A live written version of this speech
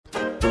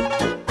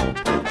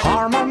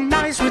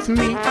Harmonize with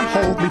me and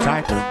hold me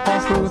tight all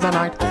through the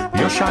night.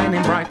 You're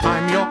shining bright.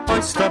 I'm your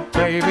oyster,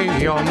 baby.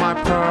 You're my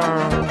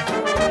pearl.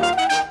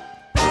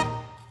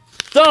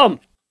 Tom!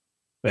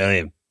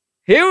 William.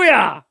 Here we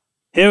are!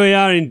 Here we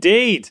are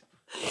indeed.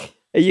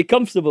 Are you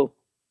comfortable?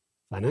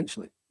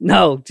 Financially?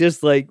 No,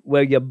 just like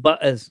where your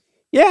butt is.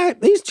 Yeah,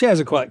 these chairs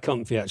are quite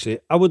comfy, actually.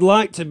 I would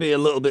like to be a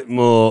little bit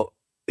more,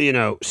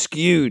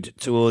 skewed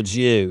towards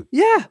you.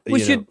 Yeah, we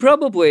should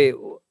probably,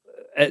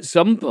 at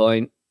some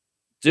point,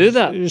 do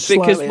that.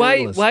 Because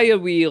why are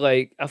we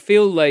like, I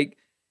feel like,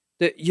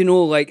 that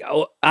like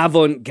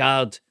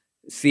avant-garde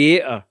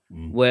theatre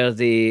where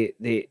the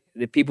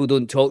people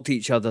don't talk to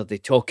each other, they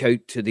talk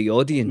out to the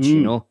audience,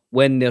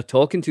 when they're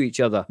talking to each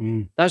other.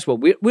 That's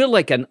what we're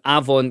like, an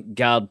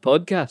avant-garde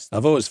podcast.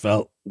 I've always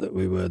felt that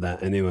we were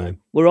that anyway.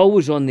 We're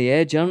always on the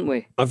edge, aren't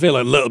we? I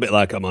feel a little bit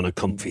like I'm on a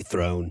comfy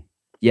throne.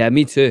 Yeah,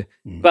 me too.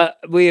 But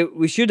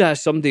we should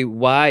ask somebody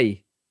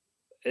why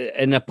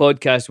in a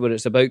podcast where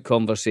it's about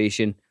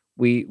conversation,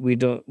 we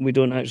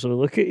don't actually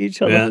look at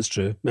each other. Yeah, that's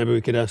true. Maybe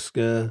we could ask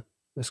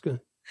this guy.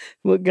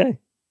 What guy?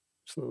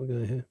 This little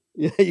guy here.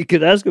 Yeah, you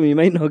could ask him. You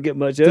might not get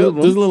much out of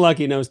him. Doesn't look like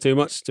he knows too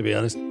much, to be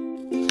honest.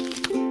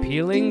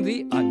 Peeling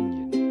the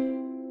onion.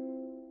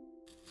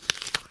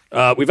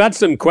 We've had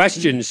some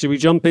questions. Should we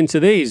jump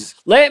into these?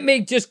 Let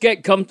me just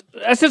get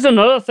This is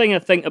another thing I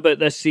think about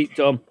this seat,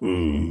 Tom.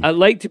 I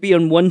like to be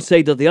on one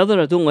side or the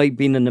other. I don't like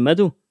being in the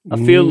middle.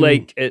 I feel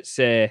like it's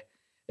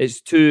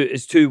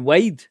too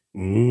wide.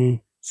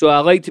 So I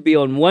like to be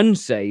on one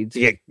side.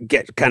 You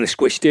get kind of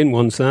squished in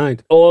one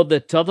side. Or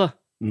the t'other.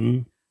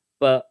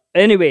 But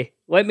anyway,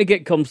 let me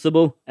get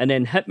comfortable and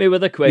then hit me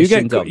with a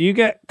question, Tom. You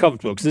get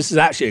comfortable, because this is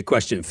actually a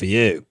question for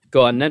you.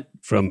 Go on then.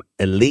 From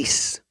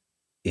Elise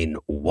in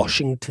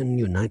Washington,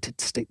 United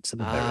States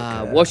of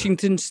America.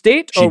 Washington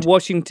State or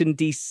Washington,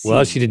 D.C.?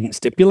 Well, she didn't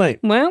stipulate.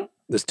 Well,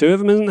 there's two of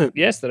them, isn't there?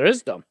 Yes, there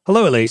is, Tom.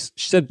 Hello, Elise.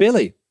 She said,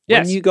 Billy,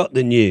 yes. When you got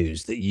the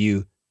news that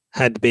you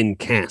had been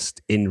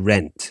cast in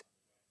Rent,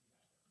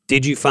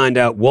 did you find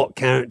out what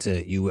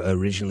character you were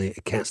originally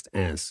cast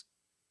as?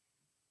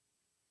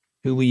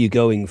 Who were you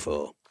going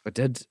for? I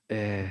did.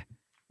 It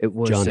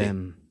was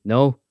Johnny.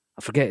 No,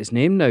 I forget his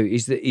name now.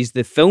 He's the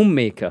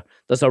filmmaker.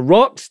 There's a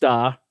rock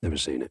star. Never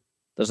seen it.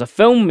 There's a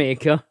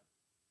filmmaker,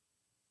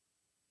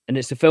 and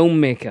it's a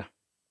filmmaker.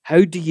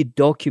 How do you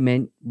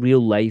document real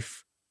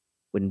life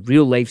when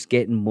real life's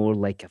getting more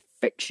like a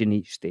fiction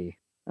each day?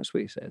 That's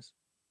what he says.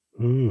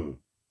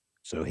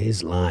 So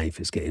his life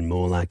is getting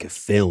more like a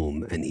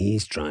film, and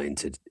he's trying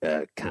to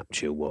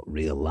capture what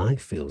real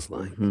life feels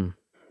like. You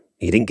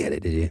didn't get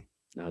it, did you?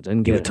 No, I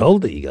didn't get it. You were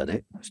told that you got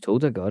it. I was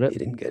told I got it. You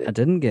didn't get it. I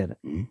didn't get it.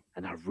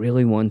 And I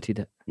really wanted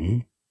it.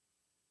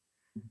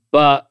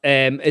 But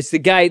it's the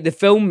guy, the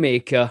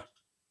filmmaker,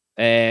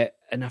 and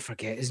I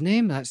forget his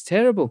name. That's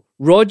terrible.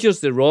 Roger's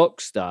the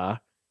rock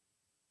star.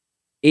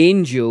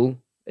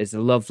 Angel is the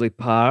lovely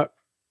part.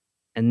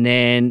 And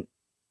then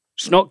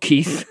it's not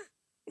Keith.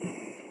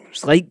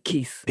 It's like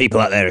Keith. People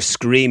out there are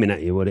screaming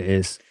at you what it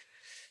is.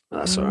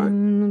 That's all right.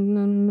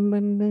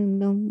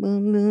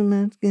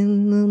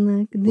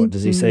 What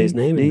does he say his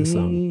name in the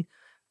song?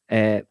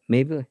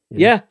 Maybe.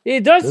 Yeah, he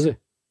does. Does he?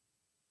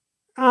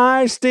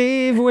 I,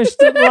 Steve, wish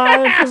that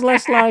life was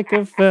less like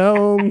a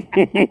film.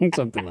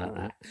 Something like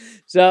that.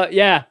 So,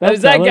 yeah, that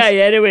was that guy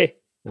anyway.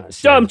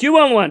 Tom, do you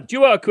want one? Do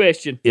you want a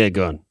question? Yeah,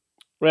 go on.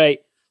 Right.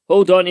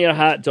 Hold on to your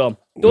hat, Tom.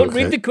 Don't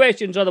read the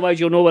questions, otherwise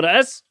you'll know what it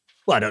is.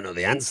 Well, I don't know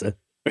the answer.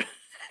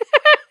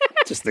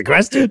 Just the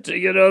question. Do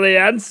you know the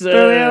answer? Do you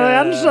know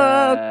the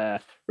answer?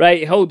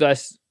 Right, hold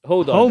this.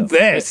 Hold on. Hold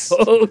this.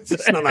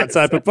 It's not that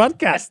type of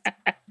podcast.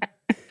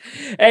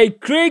 Hey,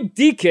 Craig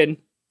Deacon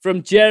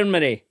from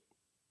Germany,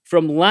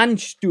 from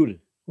Landstuhl.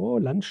 Oh,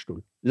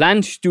 Landstuhl.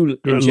 Landstuhl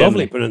in Germany.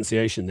 Lovely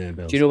pronunciation there,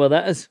 Bill. Do you know where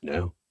that is?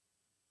 No.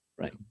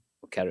 Right,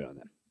 we'll carry on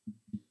then.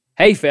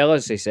 Hey,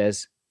 fellas, he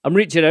says. I'm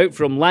reaching out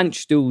from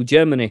Landstuhl,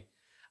 Germany.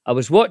 I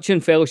was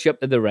watching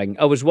Fellowship of the Ring.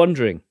 I was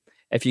wondering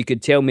if you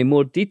could tell me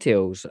more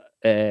details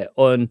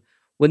on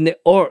when the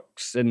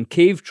orcs and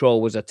cave troll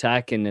was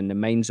attacking in the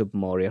mines of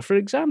Moria, for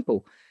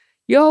example.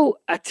 Y'all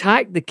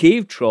attacked the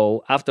cave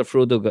troll after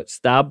Frodo got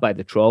stabbed by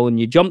the troll and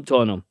you jumped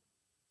on him.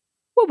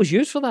 What was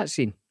used for that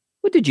scene?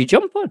 What did you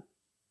jump on?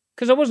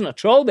 Because there wasn't a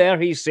troll there,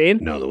 he's saying.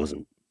 No, there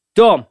wasn't.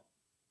 Dom,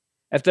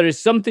 if there is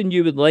something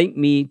you would like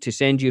me to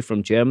send you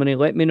from Germany,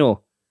 let me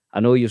know. I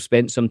know you've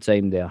spent some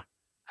time there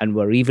and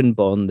were even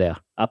born there.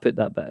 I put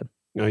that bit in.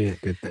 Oh, yeah,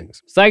 good,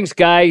 thanks. Thanks,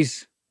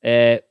 guys.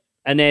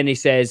 And then he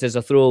says, as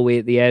a throwaway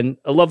at the end,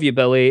 I love you,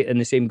 Billy, and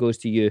the same goes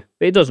to you.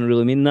 But he doesn't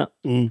really mean that.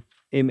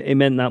 He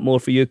meant that more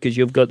for you because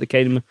you've got the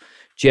kind of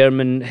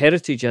German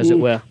heritage, as it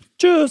were.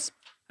 Cheers.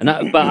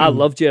 But I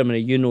love Germany,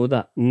 you know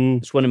that.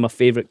 It's one of my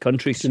favourite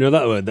countries. Do you know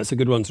that word? That's a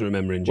good one to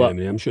remember in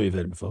Germany. I'm sure you've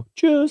heard it before.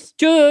 Cheers.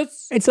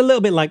 Cheers. It's a little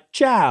bit like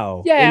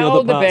ciao. Yeah, in all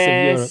other the parts best.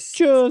 of Europe.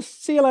 Cheers.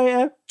 See you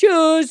later.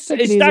 Cheers.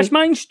 It's das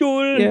mein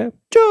Stuhl. Yeah.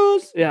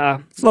 Cheers.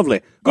 Yeah. It's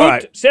lovely. Good. All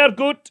right. Sehr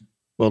gut.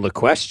 Well, the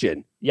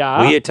question.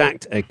 Yeah. We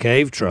attacked a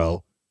cave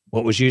troll.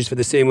 What was used for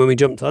the scene when we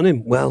jumped on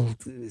him? Well,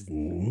 do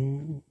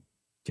you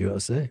know what I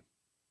say?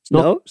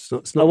 No, It's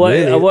not I want,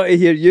 really. I want to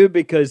hear you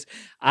because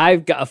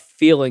I've got a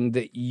feeling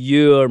that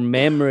your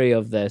memory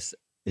of this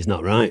It's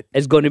not right.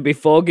 is going to be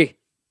foggy.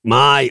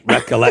 My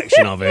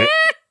recollection of it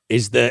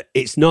is that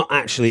it's not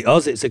actually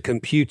us. It's a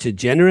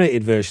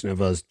computer-generated version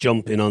of us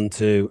jumping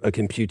onto a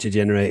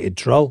computer-generated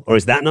troll. Or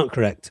is that not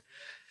correct?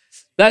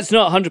 That's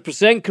not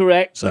 100%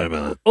 correct. Sorry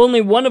about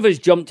Only one of us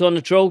jumped on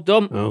a troll,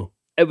 Dom. that. Oh,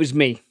 It was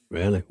me.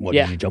 really? What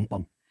Yeah. did you jump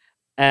on?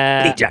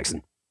 Uh, Pete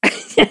Jackson.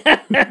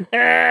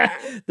 there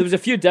was a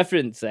few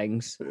different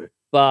things,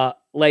 but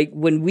like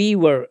when we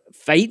were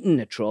fighting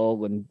the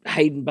troll and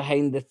hiding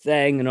behind the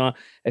thing and all,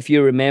 if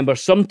you remember,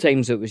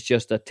 sometimes it was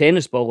just a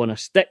tennis ball on a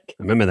stick.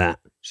 I remember that.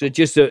 So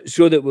just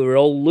so that we were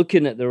all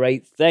looking at the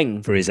right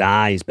thing. For his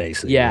eyes,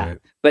 basically. Yeah. Right?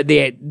 But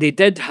they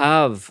did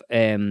have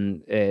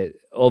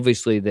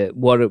obviously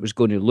what it was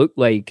going to look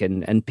like,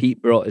 and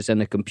Pete brought us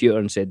in a computer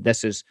and said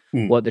this is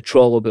what the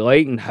troll will be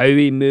like and how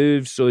he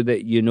moves, so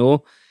that you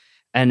know.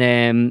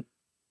 And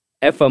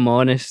if I'm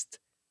honest,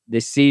 the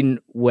scene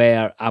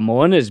where I'm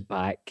on his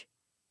back,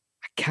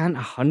 I can't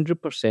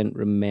 100%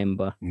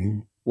 remember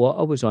what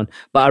I was on,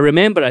 but I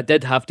remember I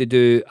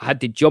had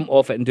to jump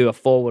off it and do a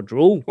forward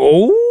roll.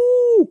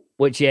 Oh,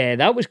 Which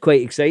that was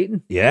quite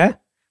exciting. yeah.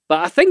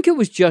 But I think it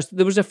was just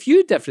there was a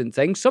few different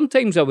things.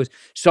 Sometimes I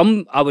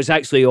was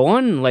actually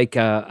on like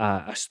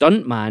a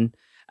stunt man,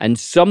 and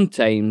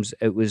sometimes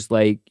it was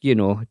like, you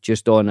know,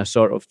 just on a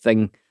sort of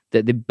thing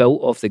that they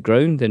built off the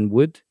ground in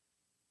wood.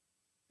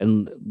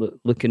 And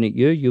looking at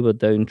you, you were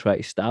down trying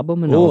to stab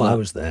him and all Oh, that. I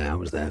was there. I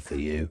was there for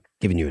you,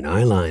 giving you an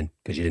eye line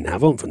because you didn't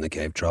have one from the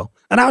cave troll,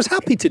 and I was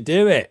happy to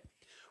do it.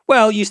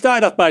 Well, you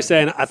started off by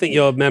saying, I think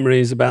your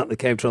memories about the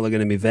cave troll are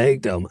going to be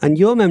vague, Dom. And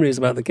your memories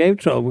about the cave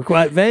troll were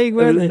quite vague,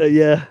 weren't they?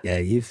 Yeah. Yeah,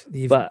 you've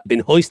been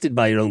hoisted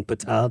by your own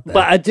petard there.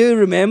 But I do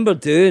remember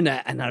doing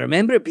it, and I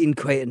remember it being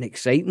quite an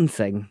exciting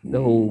thing,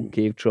 the whole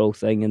cave troll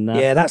thing and that.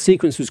 Yeah, that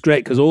sequence was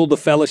great because all the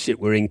fellowship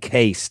were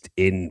encased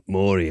in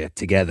Moria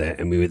together,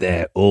 and we were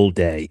there all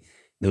day.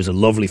 There was a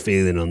lovely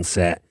feeling on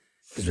set.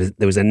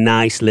 There was a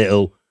nice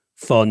little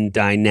fun,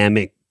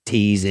 dynamic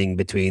teasing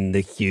between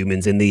the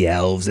humans and the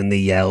elves and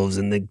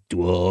the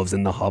dwarves,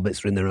 and the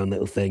hobbits were in their own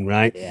little thing,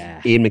 right? Yeah.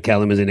 Ian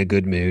McKellen was in a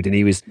good mood, and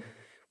he was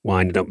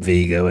winding up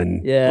Vigo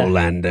and Yeah.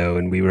 Orlando,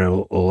 and we were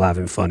all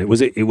having fun. It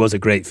was a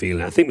great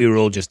feeling. I think we were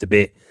all just a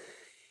bit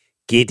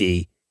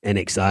giddy and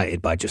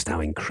excited by just how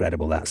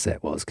incredible that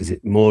set was, because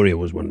Moria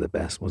was one of the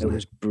best, wasn't it? It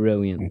was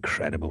brilliant.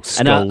 Incredible.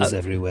 And I- Skulls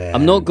everywhere.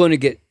 I'm not going to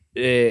get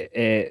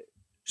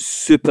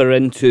super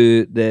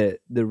into the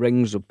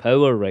Rings of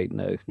Power right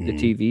now, the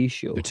TV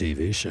show. The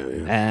TV show,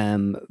 yeah.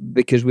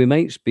 Because we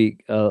might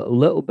speak a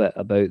little bit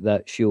about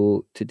that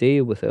show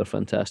today with our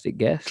fantastic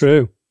guest.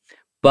 True.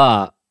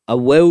 But I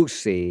will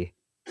say,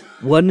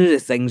 one of the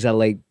things I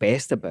like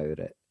best about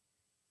it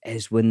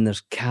is when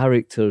there's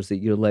characters that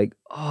you're like,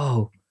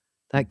 oh,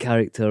 that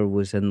character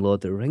was in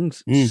Lord of the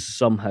Rings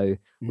somehow,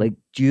 like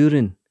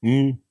Durin.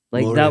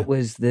 Like Moria. that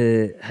was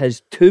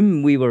his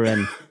tomb we were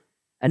in.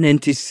 And then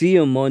to see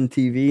him on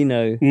TV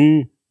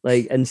now,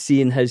 like, and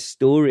seeing his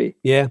story.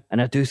 Yeah.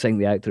 And I do think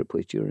the actor that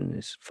plays Durin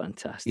is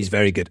fantastic. He's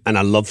very good. And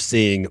I love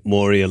seeing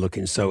Moria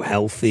looking so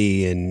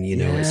healthy, and, you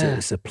know, Yeah.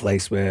 it's a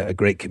place where a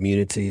great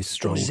community is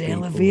strong. Those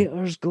people.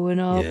 elevators going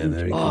up. Yeah,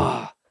 very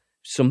cool.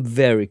 Some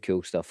very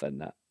cool stuff in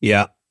that.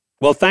 Yeah.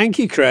 Well, thank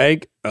you,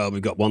 Craig.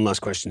 We've got one last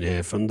question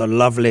here from the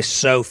lovely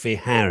Sophie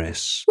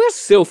Harris. Where's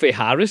Sophie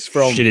Harris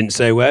from? She didn't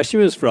say where she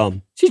was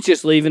from. She's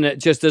just leaving it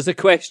just as a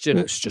question.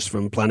 It's just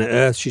from planet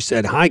Earth. She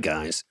said, "Hi,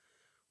 guys.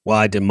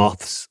 Why do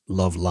moths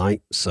love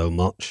light so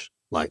much,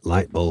 like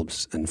light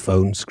bulbs and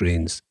phone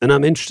screens? And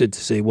I'm interested to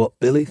see what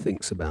Billy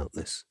thinks about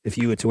this, if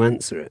you were to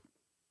answer it.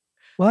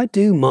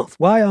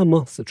 Why are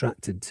moths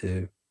attracted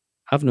to..."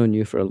 I've known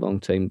you for a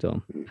long time,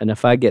 Dom. And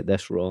if I get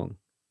this wrong,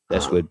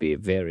 this would be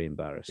very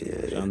embarrassing.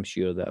 Yeah, So yeah. I'm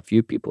sure that a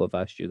few people have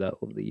asked you that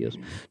over the years.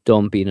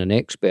 Dom being an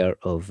expert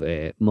of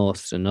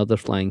moths and other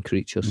flying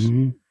creatures.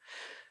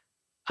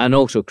 And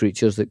also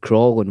creatures that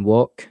crawl and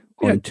walk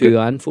Yeah, on 2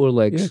 and 4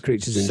 legs. yeah,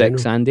 creatures in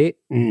 6 general. and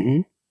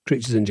 8.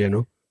 Creatures in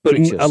general. But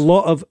Creatures. a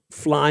lot of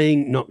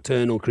flying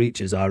nocturnal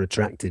creatures are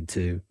attracted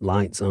to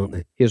lights, aren't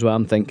they? Here's what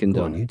I'm thinking,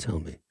 Go on, Dom. you tell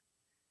me.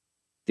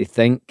 They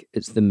think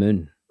it's the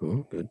moon.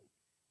 Oh, good.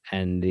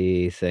 And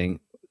they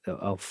think that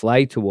I'll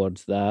fly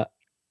towards that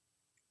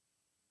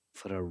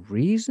for a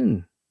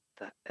reason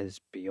that is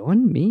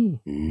beyond me.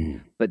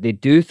 But they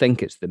do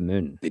think it's the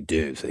moon. They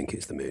do think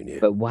it's the moon, yeah.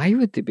 But why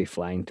would they be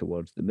flying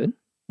towards the moon?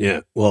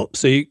 Yeah, well,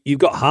 so you've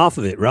got half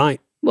of it right.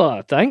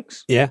 Well,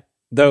 thanks. Yeah,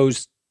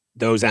 those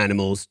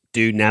animals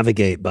do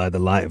navigate by the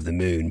light of the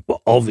moon,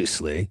 but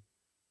obviously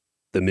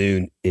the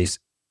moon is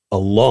a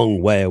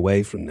long way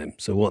away from them.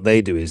 So what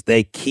they do is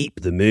they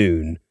keep the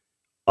moon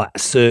at a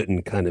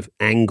certain kind of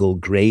angle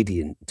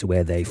gradient to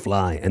where they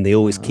fly, and they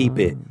always keep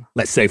it,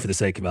 let's say for the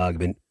sake of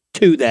argument,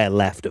 to their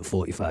left at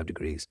 45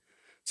 degrees.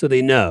 So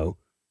they know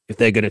if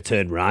they're going to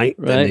turn right,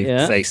 then Right, they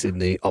yeah. face in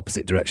the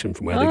opposite direction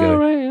from where they're Oh, going.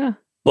 right, yeah.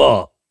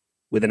 But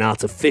with an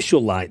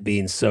artificial light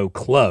being so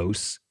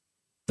close,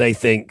 they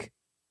think,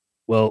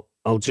 well,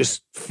 I'll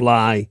just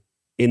fly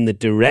in the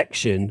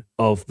direction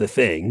of the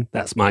thing.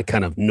 That's my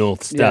kind of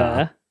North Star.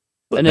 Yeah.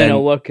 But And then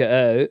I'll work it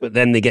out. But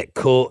then they get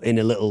caught in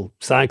a little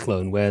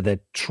cyclone where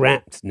they're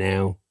trapped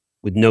now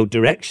with no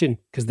direction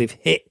because they've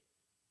hit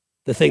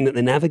the thing that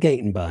they're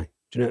navigating by.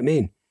 Do you know what I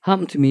mean?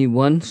 Happened to me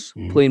once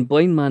playing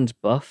blind man's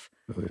buff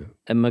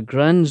in my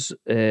grand's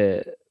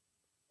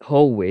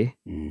hallway.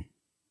 You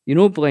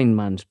know blind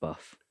man's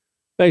buff?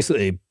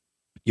 Basically,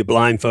 you're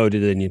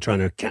blindfolded and you're trying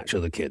to catch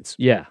other kids.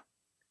 Yeah.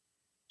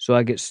 So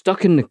I get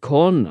stuck in the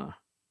corner,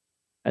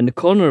 and the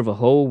corner of a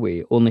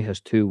hallway only has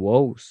 2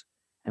 walls.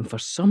 And for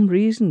some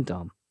reason,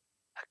 Dom,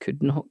 I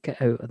could not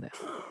get out of there.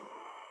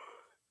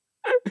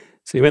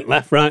 So you went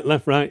left, right,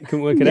 you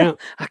couldn't work it out?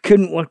 I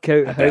couldn't work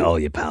out I how. bet all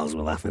your pals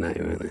were laughing at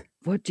you, weren't they?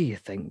 What do you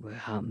think would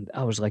happen?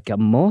 I was like a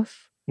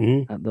moth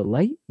at the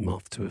light.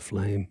 Moth to a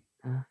flame.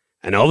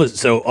 And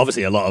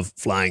obviously a lot of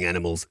flying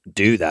animals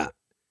do that.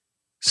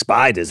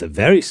 Spiders are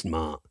very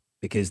smart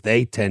because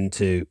they tend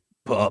to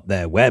put up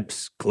their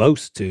webs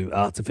close to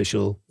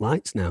artificial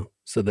lights now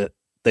so that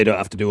they don't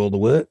have to do all the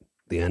work.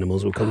 The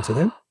animals will come to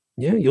them.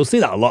 Yeah, you'll see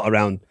that a lot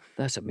around.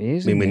 That's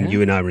amazing. When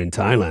you and I were in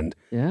Thailand,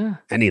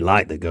 any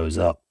light that goes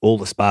up, all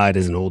the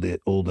spiders and all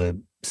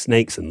the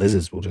snakes and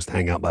lizards will just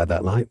hang out by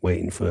that light,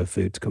 waiting for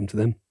food to come to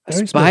them. A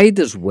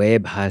spider's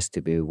web has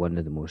to be one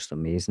of the most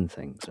amazing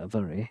things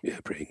ever, eh? Yeah,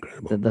 pretty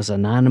incredible. That there's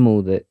an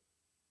animal that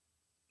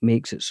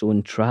makes its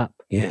own trap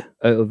out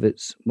of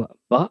its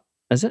butt,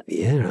 is it?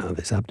 Yeah, out of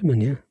its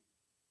abdomen, yeah.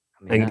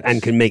 I mean,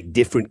 and can make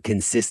different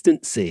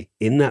consistency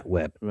in that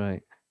web.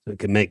 Right. So it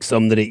can make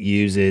some that it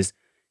uses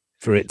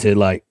for it to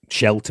like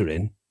shelter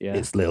in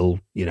its little,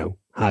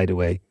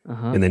 hideaway.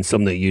 And then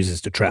some that it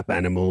uses to trap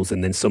animals.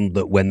 And then some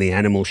that when the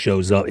animal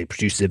shows up, it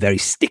produces a very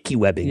sticky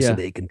webbing so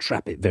that it can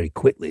trap it very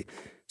quickly.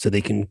 So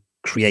they can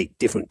create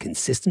different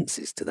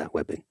consistencies to that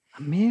webbing.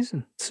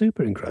 Amazing.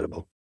 Super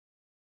incredible.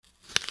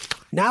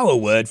 Now a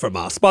word from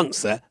our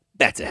sponsor,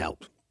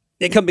 BetterHelp.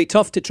 It can be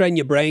tough to train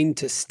your brain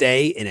to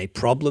stay in a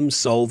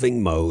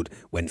problem-solving mode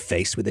when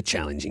faced with a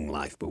challenging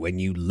life. But when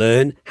you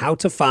learn how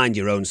to find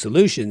your own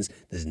solutions,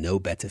 there's no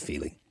better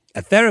feeling.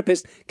 A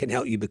therapist can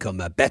help you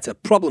become a better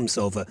problem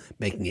solver,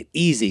 making it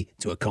easy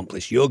to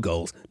accomplish your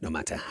goals, no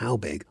matter how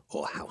big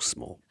or how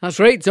small. That's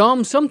right,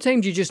 Tom.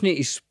 Sometimes you just need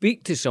to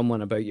speak to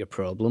someone about your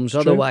problems.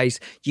 Otherwise,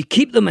 you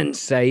keep them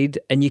inside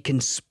and you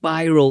can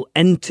spiral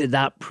into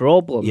that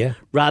problem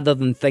rather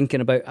than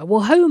thinking about,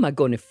 well, how am I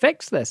going to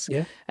fix this?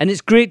 Yeah. And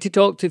it's great to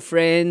talk to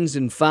friends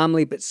and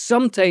family, but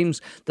sometimes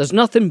there's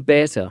nothing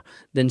better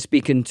than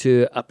speaking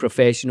to a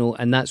professional,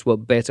 and that's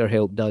what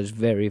BetterHelp does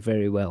very,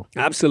 very well.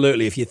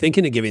 Absolutely. If you're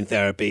thinking of giving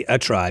therapy a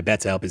try,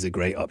 BetterHelp is a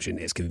great option.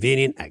 It's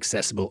convenient,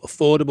 accessible,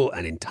 affordable,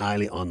 and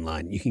entirely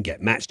online. You can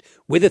get matched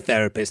with a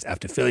therapist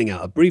after filling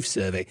out a brief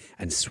survey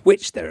and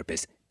switch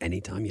therapists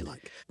anytime you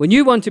like. When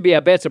you want to be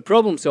a better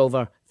problem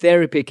solver,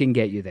 therapy can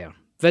get you there.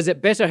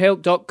 Visit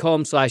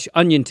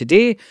betterhelp.com/onion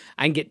today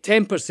and get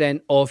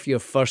 10% off your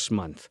first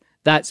month.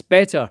 That's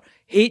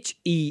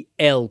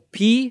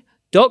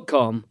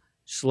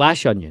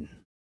betterhelp.com/onion.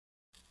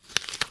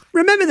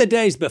 Remember the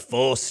days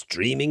before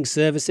streaming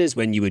services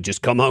when you would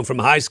just come home from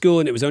high school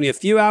and it was only a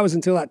few hours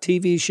until that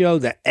TV show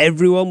that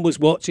everyone was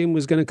watching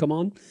was going to come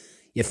on?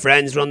 Your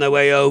friends were on their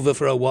way over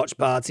for a watch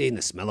party and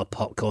the smell of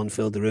popcorn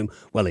filled the room.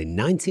 Well, in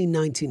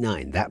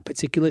 1999, that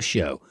particular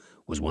show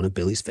was one of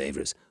Billy's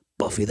favourites,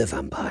 Buffy the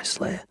Vampire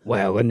Slayer.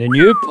 Well, in the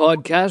new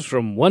podcast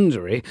from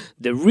Wondery,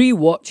 the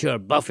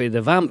rewatcher Buffy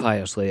the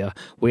Vampire Slayer,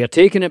 we are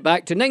taking it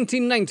back to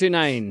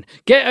 1999.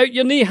 Get out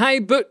your knee-high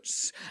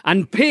boots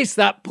and paste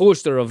that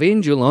poster of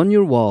Angel on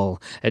your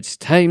wall. It's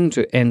time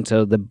to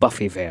enter the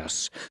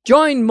Buffyverse.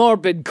 Join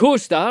morbid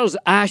co-stars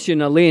Ash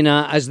and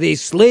Elena as they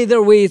slay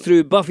their way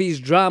through Buffy's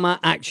drama,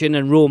 action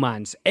and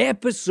romance,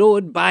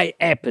 episode by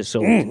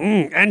episode.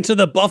 Enter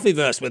the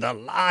Buffyverse with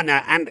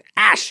Alana and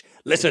Ash.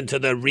 Listen to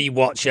the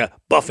rewatcher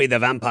Buffy the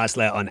Vampire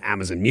Slayer on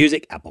Amazon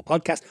Music, Apple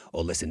Podcasts,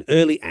 or listen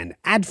early and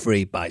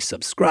ad-free by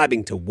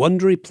subscribing to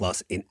Wondery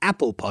Plus in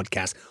Apple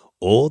Podcasts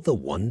or the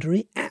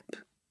Wondery app.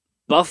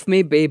 Buff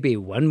me, baby,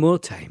 one more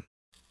time.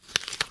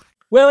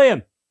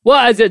 William!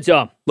 What is it,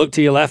 John? Look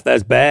to your left,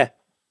 there's Bear.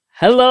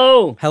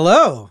 Hello.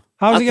 Hello.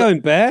 How's it going,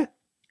 Bear?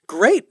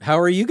 Great. How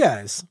are you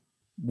guys?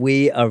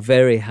 We are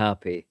very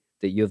happy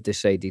that you've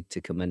decided to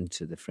come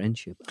into the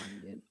Friendship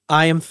Onion.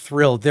 I am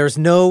thrilled. There's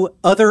no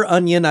other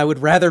onion I would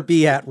rather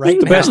be at right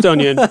The now. best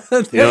onion. It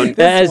is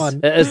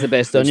the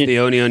best It's onion. the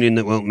only onion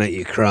that won't make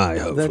you cry,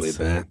 hopefully, That's-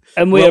 Bear.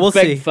 And we Well, are we'll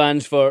big see.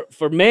 fans for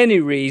many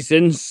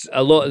reasons.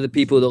 A lot of the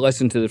people that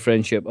listen to the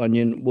Friendship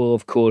Onion will,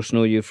 of course,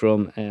 know you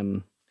from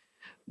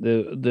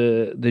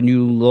the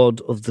new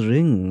Lord of the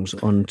Rings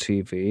on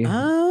TV.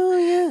 Oh,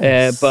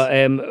 yes. But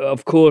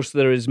of course,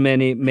 there is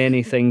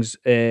many things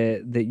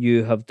that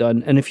you have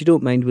done. And if you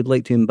don't mind, we'd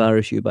like to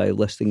embarrass you by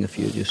listing a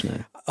few just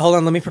now. Hold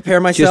on, let me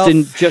prepare myself.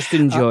 Just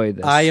enjoy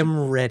this. I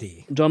am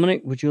ready.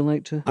 Dominic, would you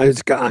like to? I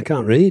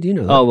can't read, you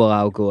know that. Oh, well,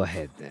 I'll go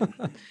ahead then.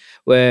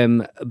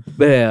 Bear.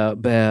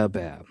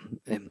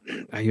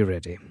 Are you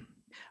ready?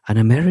 an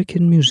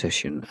American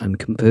musician and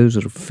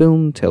composer of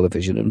film,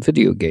 television, and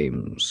video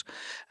games,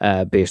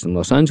 based in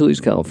Los Angeles,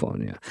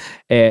 California.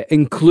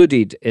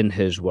 Included in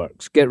his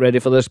works, get ready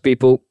for this,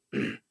 people,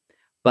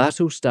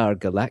 Battlestar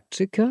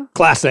Galactica.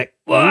 Classic.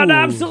 What an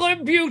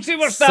absolute beauty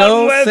we're starting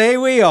So with. say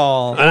we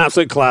all. An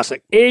absolute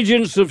classic.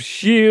 Agents of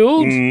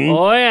S.H.I.E.L.D.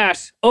 Oh,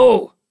 yes.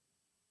 Oh,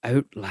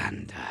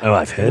 Outlander. Oh,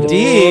 I've heard of it.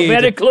 Indeed.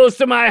 Very close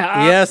to my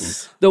heart.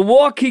 Yes. The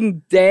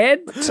Walking Dead.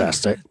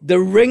 Fantastic. The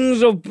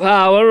Rings of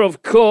Power,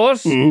 of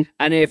course. And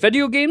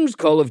video games,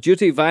 Call of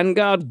Duty,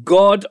 Vanguard,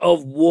 God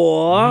of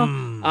War.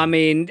 I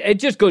mean, it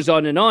just goes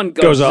on and on.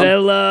 Goes on.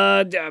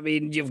 Godzilla. I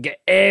mean, you've got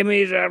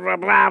Emmys, blah,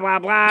 blah, blah,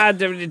 blah.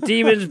 The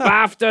Demons,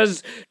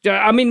 BAFTAs.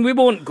 I mean, we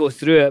won't go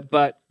through it,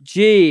 but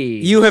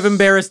geez. You have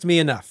embarrassed me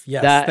enough.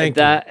 Yes, thank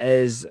you. That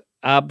is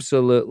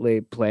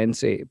absolutely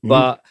plenty.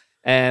 But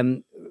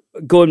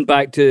going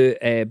back to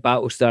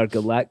Battlestar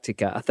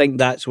Galactica, I think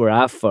that's where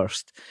I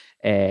first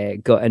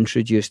got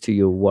introduced to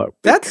your work.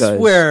 That's because-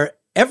 where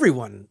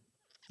everyone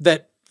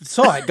that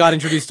saw it got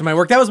introduced to my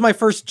work. That was my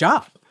first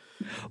job.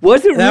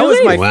 Was it really? That was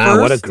my Wow,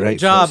 first what a great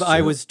job. first I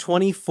job. was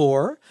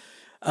 24.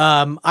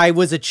 I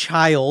was a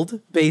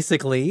child,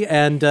 basically,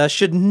 and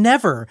should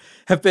never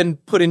have been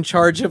put in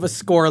charge of a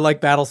score like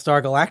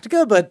Battlestar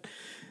Galactica, but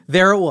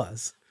there it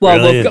was. Well,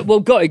 Brilliant.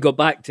 we've got to go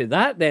back to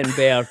that then,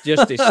 Bear,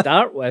 just to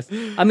start with.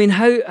 I mean,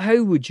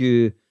 how would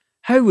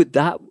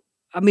that,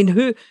 I mean,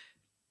 who,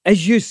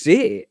 as you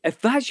say,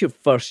 if that's your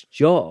first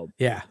job,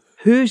 Yeah.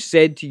 who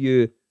said to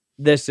you,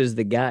 this is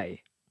the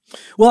guy?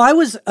 Well, I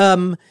was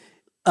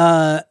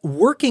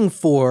working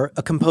for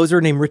a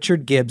composer named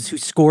Richard Gibbs who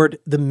scored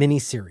the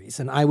miniseries,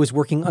 and I was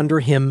working under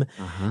him.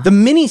 The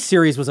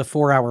miniseries was a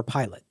 4-hour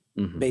pilot,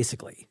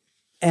 basically.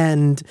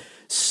 And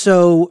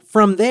so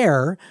from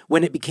there,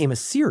 when it became a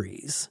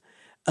series,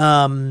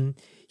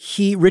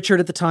 Richard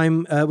at the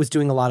time was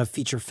doing a lot of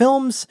feature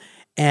films,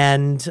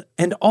 and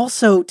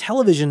also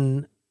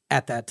television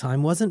at that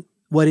time wasn't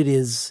what it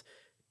is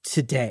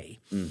today.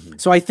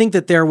 So I think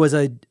that there was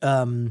a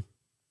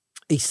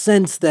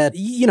sense that,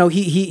 you know,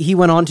 he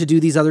went on to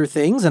do these other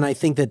things, and I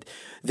think that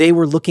they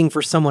were looking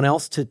for someone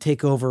else to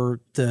take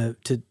over to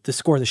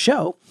score the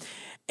show.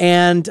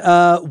 And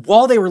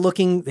while they were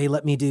looking, they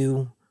let me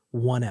do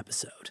one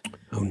episode.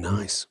 Oh,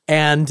 nice.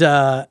 And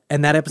that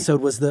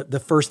episode was the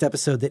first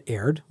episode that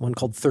aired, one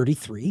called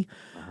 33,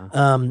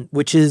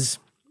 which is,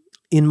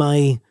 in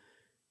my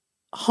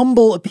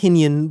humble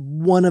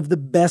opinion, one of the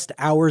best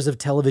hours of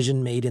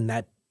television made in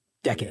that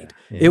decade.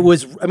 It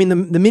was, I mean,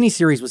 the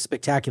miniseries was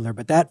spectacular,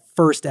 but that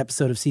first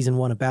episode of season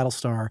 1 of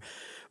Battlestar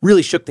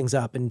really shook things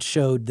up and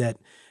showed that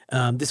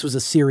this was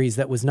a series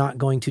that was not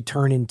going to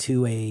turn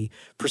into a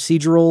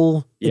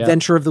procedural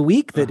adventure of the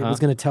week, that it was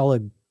going to tell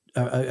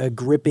a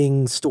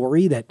gripping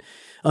story that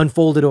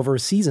unfolded over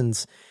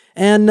seasons.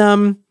 And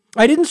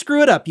I didn't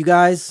screw it up, you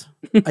guys.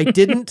 I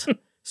didn't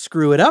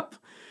screw it up.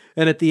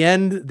 And at the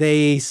end,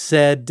 they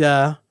said,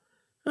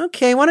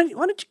 okay, why don't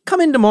you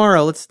come in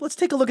tomorrow? Let's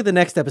take a look at the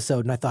next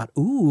episode. And I thought,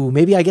 ooh,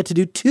 maybe I get to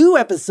do 2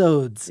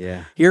 episodes.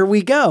 Yeah. Here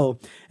we go.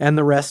 And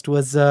the rest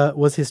was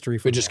history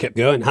for We me. just kept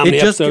going. How many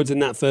episodes in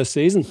that first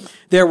season?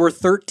 There were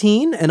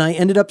 13, and I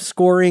ended up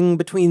scoring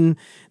between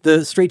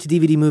the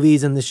straight-to-DVD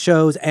movies and the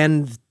shows,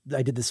 and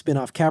I did the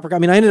spin-off Capricorn. I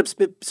mean, I ended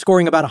up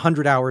scoring about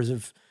 100 hours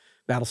of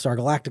Battlestar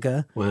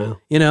Galactica. Wow.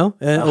 You know,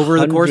 over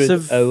the course 100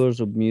 of hours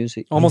of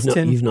music. almost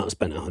 10. You've not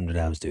spent 100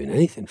 hours doing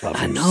anything apart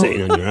from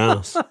sitting on your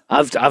ass.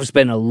 I've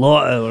spent a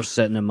lot of hours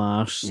sitting in my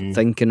arse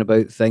thinking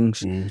about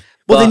things.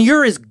 Well, then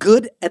you're as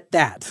good at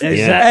that.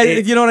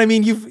 Exactly. You know what I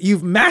mean?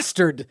 You've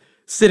mastered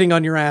sitting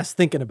on your ass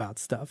thinking about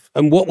stuff.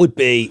 And what would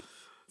be,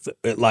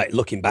 like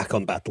looking back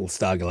on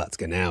Battlestar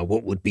Galactica now,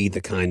 what would be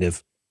the kind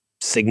of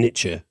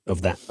signature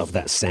of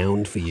that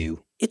sound for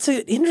you? It's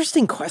an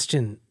interesting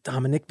question,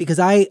 Dominic, because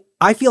I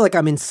feel like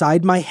I'm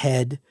inside my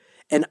head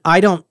and I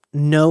don't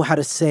know how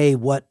to say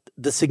what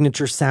the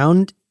signature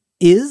sound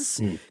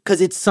is, because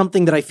it's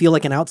something that I feel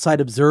like an outside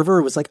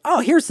observer was like,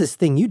 oh, here's this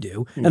thing you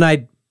do. And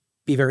I'd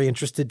be very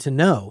interested to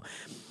know.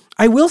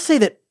 I will say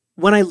that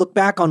when I look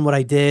back on what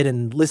I did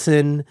and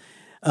listen,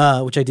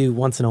 which I do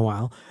once in a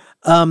while,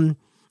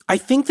 I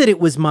think that it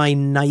was my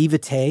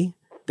naivete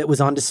that was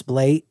on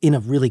display in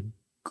a really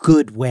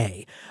good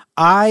way.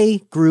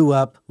 I grew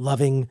up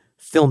loving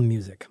film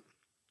music.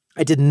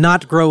 I did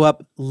not grow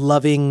up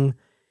loving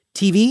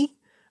TV.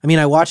 I mean,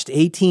 I watched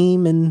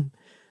A-Team and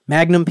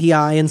Magnum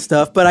PI and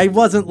stuff, but I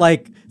wasn't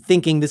like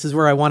thinking this is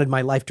where I wanted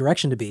my life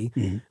direction to be.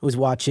 I was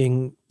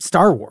watching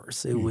Star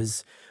Wars. It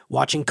was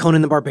watching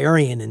Conan the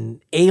Barbarian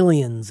and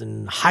Aliens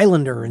and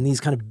Highlander and these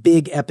kind of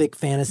big epic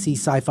fantasy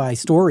sci-fi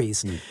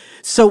stories.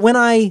 So when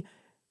I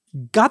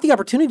got the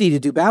opportunity to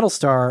do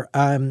Battlestar,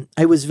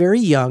 I was very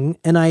young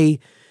and I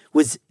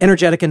was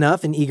energetic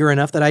enough and eager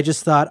enough that I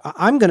just thought,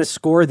 I'm going to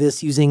score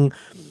this using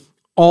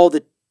all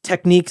the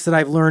techniques that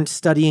I've learned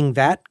studying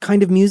that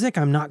kind of music.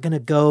 I'm not going to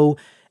go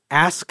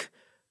ask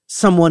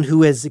someone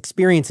who has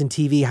experience in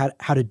TV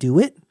how to do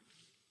it.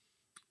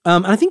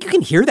 And I think you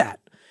can hear that.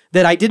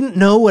 that I didn't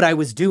know what I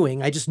was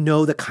doing. I just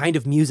know the kind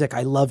of music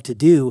I love to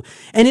do.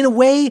 And in a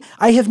way,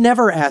 I have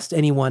never asked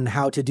anyone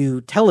how to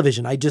do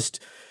television. I just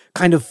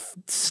kind of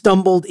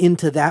stumbled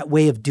into that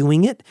way of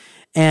doing it.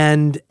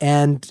 And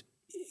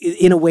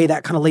in a way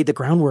that kind of laid the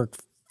groundwork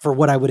for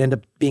what I would end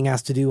up being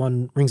asked to do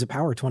on Rings of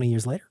Power 20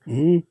 years later.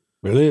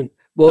 Brilliant.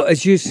 Well,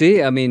 as you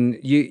say, I mean,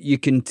 you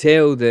can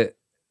tell that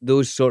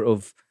those sort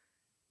of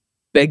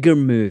bigger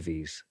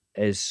movies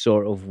is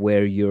sort of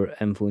where your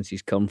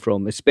influences come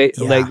from.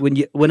 Especially like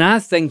when I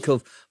think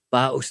of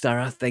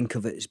Battlestar, I think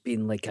of it as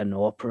being like an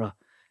opera,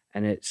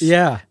 and it's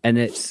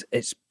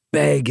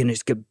big and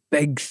it's got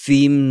big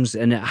themes,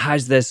 and it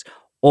has this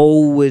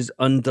always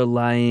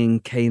underlying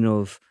kind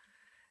of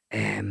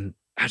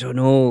I don't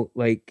know,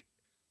 like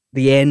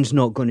the end's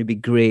not going to be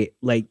great.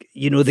 Like,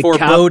 you know, the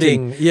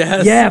foreboding. Captain,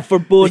 yes. Yeah,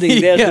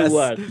 foreboding. There's Yes. the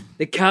word.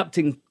 The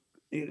captain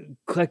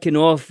clicking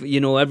off, you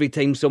know, every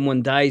time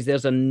someone dies,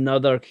 there's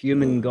another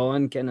human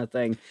gone kind of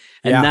thing.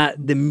 And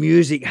that the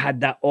music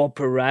had that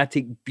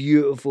operatic,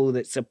 beautiful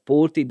that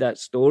supported that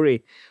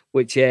story,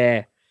 which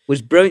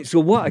was brilliant. So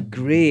what a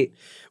great...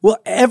 Well,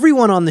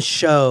 everyone on the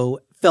show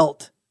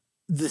felt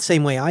the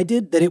same way I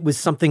did, that it was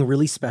something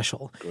really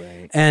special.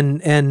 Great. And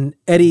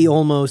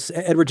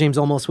Edward James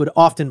Olmos would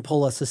often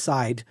pull us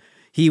aside.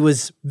 He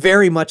was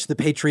very much the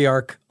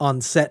patriarch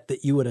on set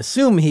that you would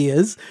assume he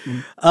is.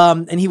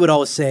 And he would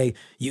always say,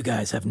 you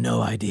guys have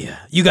no idea.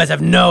 You guys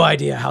have no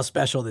idea how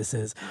special this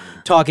is.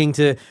 Talking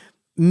to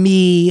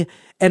me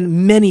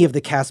and many of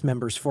the cast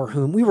members for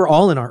whom we were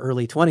all in our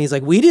early 20s.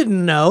 Like, we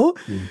didn't know,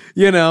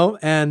 you know,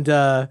 and,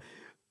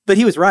 but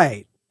he was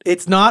right.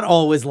 It's not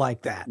always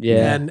like that.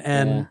 Yeah.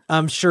 And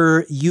I'm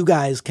sure you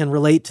guys can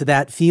relate to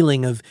that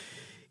feeling of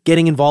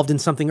getting involved in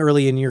something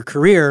early in your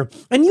career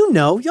and you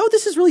know, yo,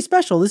 this is really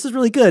special. This is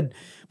really good.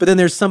 But then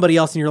there's somebody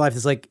else in your life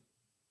that's like,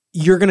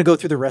 you're going to go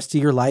through the rest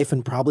of your life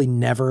and probably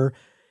never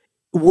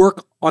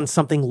work on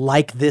something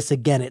like this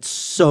again. It's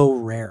so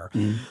rare.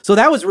 So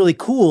that was really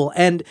cool.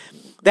 And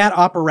that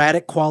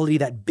operatic quality,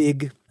 that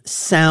big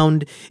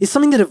sound is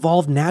something that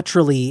evolved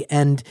naturally.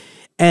 And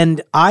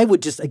I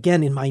would just,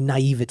 again, in my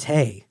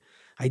naivete,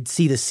 I'd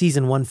see the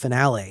season 1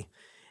 finale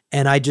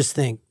and I just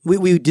think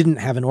we didn't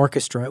have an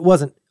orchestra. It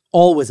wasn't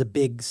always a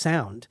big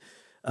sound.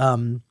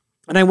 And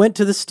I went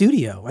to the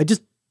studio.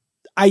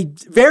 I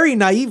very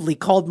naively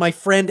called my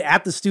friend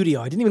at the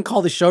studio. I didn't even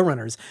call the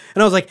showrunners.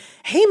 And I was like,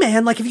 hey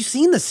man, like, have you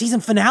seen the season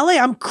finale?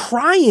 I'm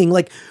crying.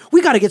 Like,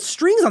 we got to get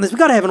strings on this. We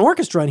got to have an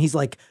orchestra. And he's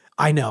like,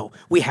 I know,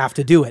 we have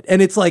to do it.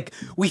 And it's like,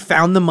 we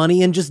found the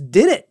money and just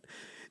did it.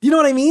 You know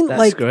what I mean? That's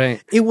like,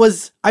 great. I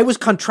was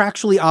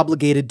contractually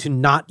obligated to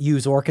not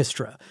use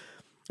orchestra,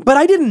 but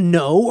I didn't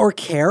know or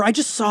care. I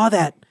just saw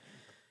that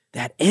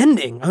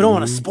ending. I don't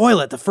want to spoil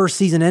it. The first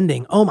season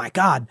ending. Oh my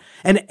God.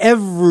 And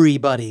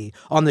everybody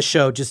on the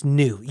show just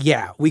knew,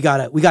 yeah, we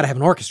gotta have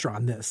an orchestra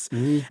on this.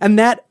 And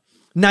that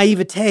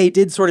naivete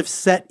did sort of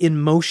set in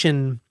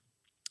motion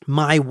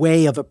my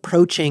way of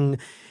approaching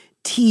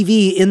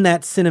TV in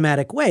that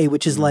cinematic way,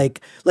 which is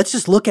like, let's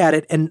just look at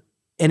it and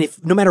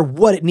if no matter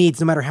what it needs,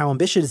 no matter how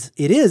ambitious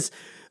it is,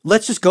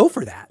 let's just go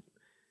for that.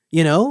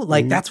 You know,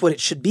 like that's what it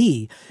should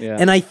be. Yeah.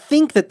 And I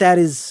think that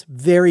is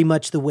very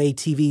much the way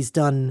TV's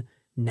done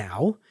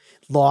now.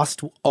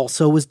 Lost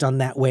also was done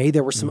that way.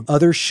 There were some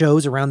other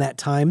shows around that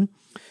time.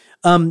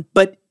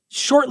 But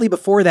shortly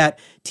before that,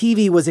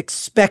 TV was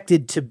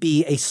expected to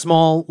be a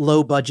small,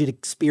 low budget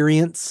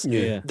experience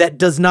that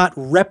does not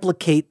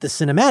replicate the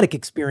cinematic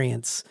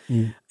experience.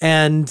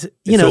 And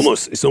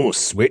it's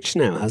almost switched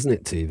now, hasn't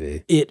it,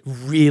 TV? It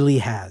really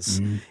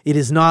has. It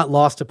is not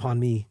lost upon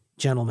me,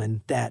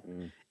 gentlemen, that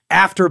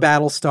after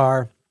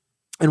Battlestar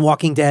and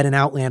Walking Dead and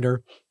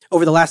Outlander,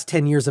 over the last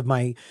 10 years of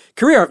my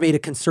career, I've made a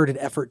concerted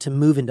effort to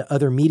move into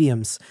other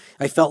mediums.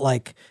 I felt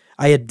like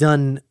I had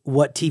done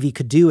what TV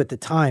could do at the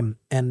time.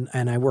 And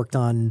I worked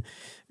on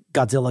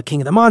Godzilla,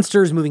 King of the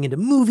Monsters, moving into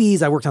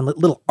movies. I worked on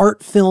little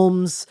art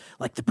films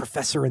like The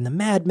Professor and the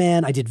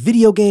Madman. I did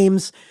video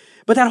games.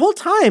 But that whole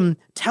time,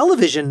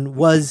 television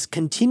was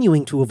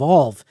continuing to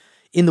evolve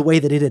in the way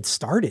that it had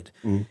started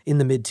in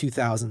the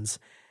mid-2000s.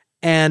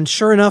 And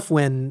sure enough,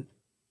 when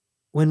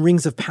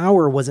Rings of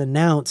Power was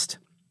announced,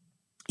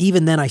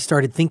 even then I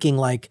started thinking,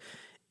 like,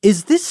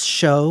 is this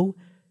show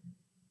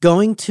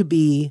going to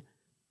be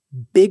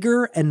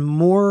bigger and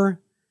more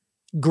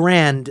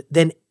grand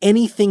than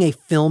anything a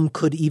film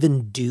could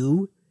even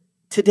do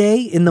today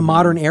in the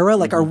modern era?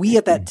 Like, are we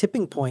at that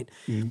tipping point?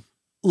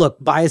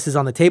 Look, bias is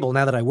on the table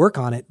now that I work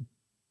on it.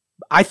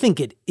 I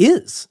think it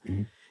is.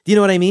 Do you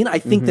know what I mean? I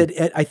think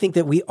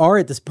that we are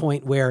at this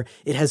point where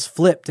it has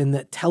flipped and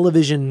that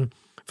television,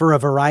 for a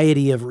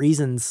variety of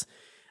reasons,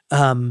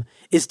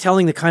 is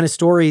telling the kind of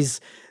stories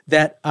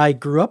that I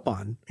grew up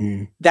on.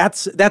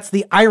 That's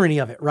the irony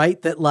of it,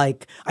 right? That,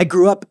 like, I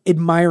grew up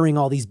admiring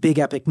all these big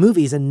epic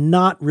movies and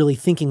not really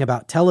thinking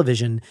about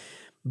television.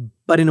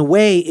 But in a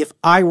way, if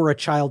I were a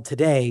child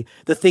today,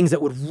 the things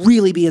that would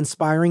really be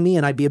inspiring me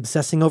and I'd be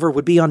obsessing over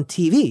would be on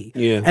TV.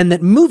 And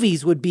that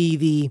movies would be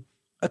the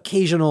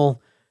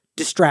occasional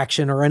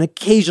distraction or an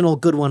occasional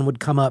good one would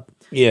come up.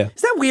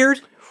 Is that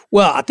weird?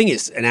 Well, I think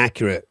it's an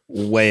accurate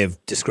way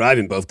of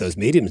describing both those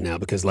mediums now,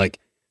 because like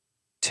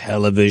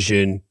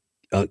television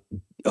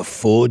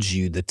affords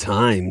you the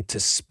time to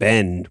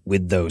spend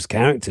with those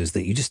characters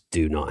that you just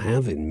do not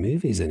have in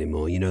movies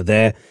anymore. You know,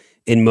 they're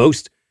in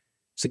most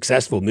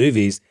successful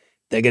movies,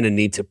 they're going to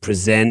need to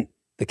present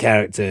the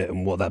character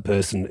and what that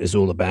person is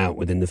all about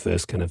within the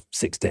first kind of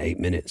 6 to 8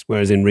 minutes.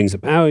 Whereas in Rings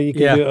of Power, you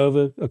can do it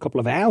over a couple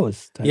of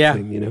hours type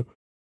thing, you know.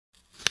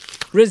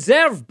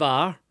 Reserve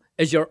Bar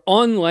is your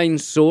online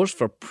source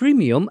for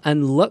premium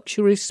and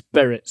luxury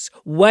spirits,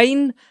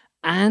 wine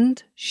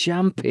and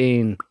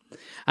champagne.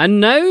 And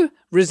now,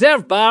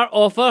 Reserve Bar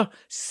offer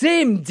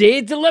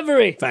same-day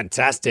delivery.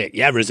 Fantastic.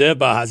 Yeah, Reserve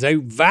Bar has a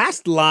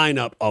vast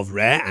lineup of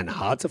rare and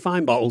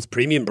hard-to-find bottles,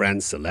 premium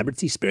brands,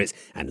 celebrity spirits,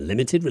 and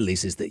limited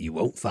releases that you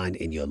won't find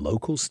in your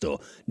local store.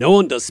 No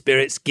one does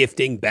spirits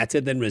gifting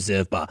better than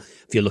Reserve Bar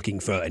if you're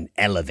looking for an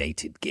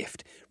elevated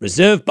gift.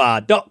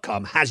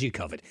 ReserveBar.com has you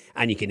covered,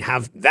 and you can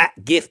have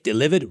that gift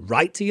delivered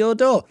right to your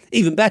door.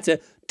 Even better,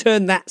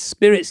 turn that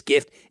spirits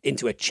gift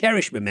into a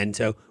cherished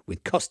memento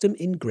with custom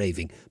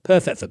engraving.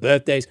 Perfect for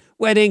birthdays,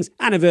 weddings,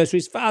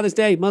 anniversaries, Father's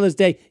Day, Mother's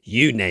Day,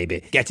 you name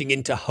it. Getting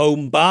into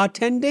home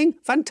bartending?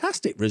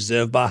 Fantastic.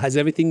 Reserve Bar has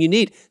everything you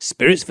need.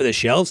 Spirits for the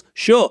shelves?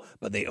 Sure,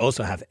 but they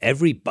also have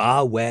every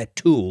barware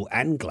tool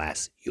and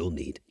glass you'll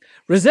need.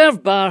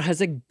 Reserve Bar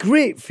has a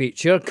great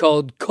feature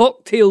called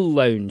Cocktail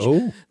Lounge.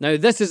 Oh. Now,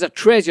 this is a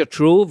treasure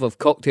trove of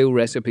cocktail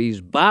recipes,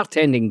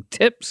 bartending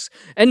tips,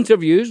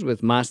 interviews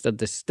with master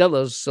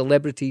distillers,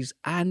 celebrities,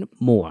 and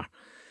more.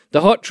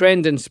 The hot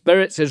trend in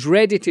spirits is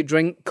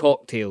ready-to-drink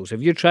cocktails.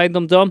 Have you tried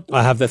them, Dom?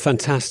 I have. They're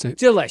fantastic.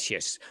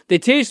 Delicious. They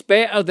taste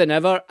better than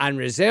ever, and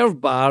Reserve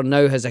Bar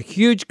now has a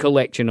huge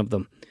collection of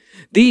them.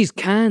 These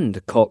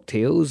canned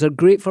cocktails are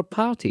great for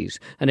parties,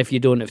 and if you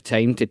don't have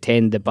time to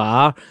tend the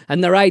bar,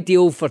 and they're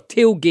ideal for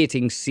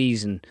tailgating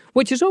season,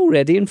 which is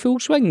already in full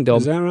swing, Dom.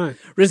 Is that right?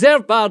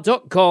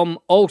 ReserveBar.com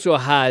also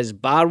has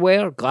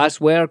barware,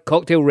 glassware,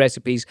 cocktail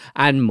recipes,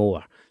 and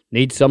more.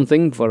 Need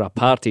something for a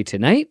party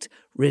tonight?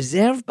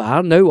 Reserve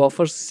Bar now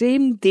offers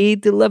same-day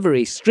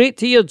delivery straight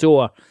to your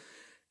door.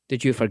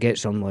 Did you forget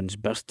someone's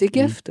birthday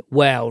gift?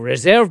 Well,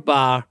 Reserve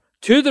Bar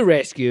to the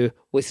rescue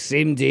with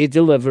same-day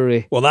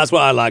delivery. Well, that's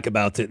what I like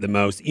about it the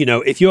most. You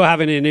know, if you're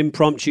having an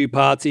impromptu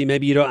party,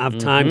 maybe you don't have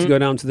time to go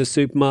down to the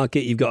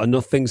supermarket, you've got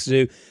enough things to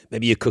do,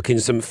 maybe you're cooking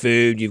some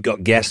food, you've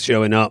got guests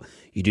showing up,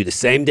 you do the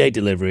same-day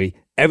delivery,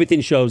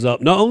 everything shows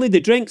up. Not only the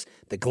drinks,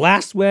 the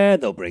glassware,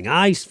 they'll bring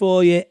ice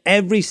for you,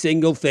 every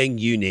single thing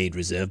you need,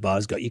 Reserve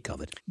Bar's got you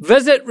covered.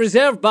 Visit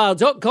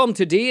reservebar.com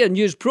today and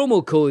use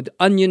promo code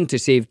ONION to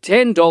save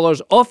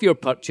 $10 off your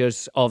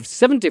purchase of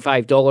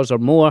 $75 or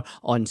more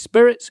on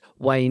spirits,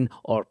 wine,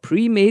 or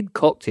pre-made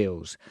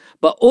cocktails.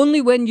 But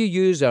only when you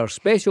use our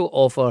special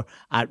offer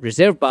at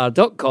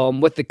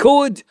reservebar.com with the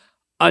code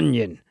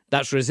ONION.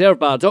 That's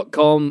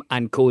reservebar.com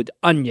and code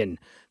ONION.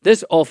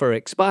 This offer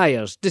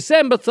expires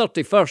December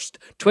 31st,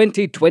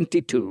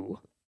 2022.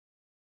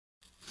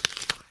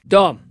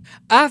 Dom,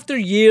 after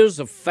years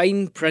of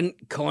fine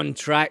print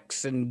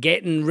contracts and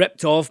getting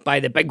ripped off by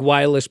the big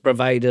wireless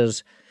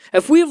providers,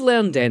 if we've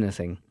learned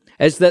anything,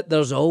 it's that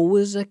there's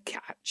always a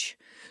catch.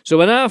 So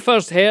when I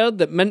first heard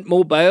that Mint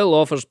Mobile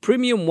offers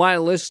premium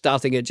wireless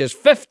starting at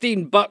just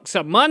 $15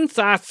 a month,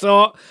 I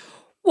thought,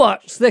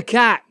 what's the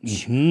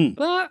catch?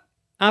 But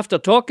after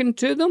talking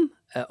to them,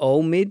 it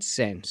all made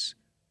sense.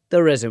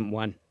 There isn't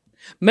one.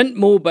 Mint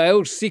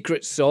Mobile's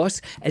secret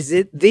sauce is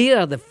that they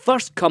are the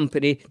first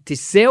company to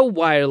sell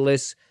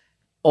wireless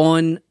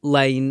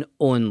online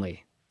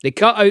only. They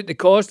cut out the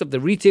cost of the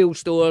retail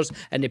stores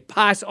and they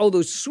pass all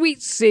those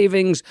sweet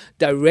savings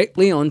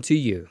directly onto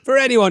you. For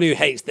anyone who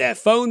hates their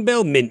phone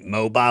bill, Mint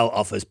Mobile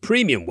offers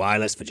premium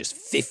wireless for just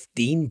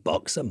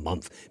 $15 a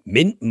month.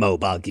 Mint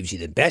Mobile gives you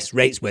the best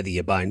rates whether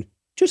you're buying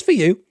just for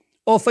you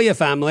or for your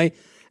family.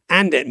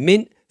 And at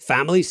Mint,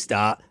 families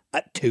start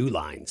at 2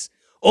 lines.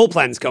 All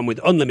plans come with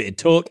unlimited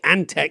talk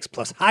and text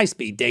plus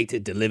high-speed data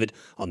delivered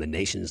on the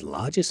nation's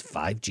largest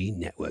 5G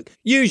network.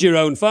 Use your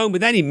own phone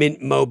with any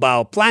Mint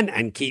Mobile plan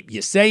and keep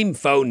your same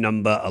phone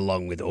number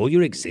along with all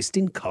your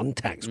existing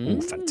contacts.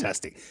 Ooh,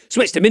 fantastic.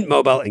 Switch to Mint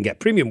Mobile and get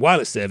premium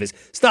wireless service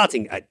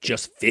starting at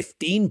just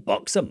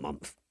 $15 a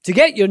month. To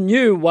get your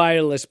new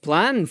wireless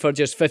plan for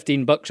just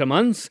 $15 a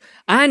month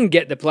and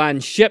get the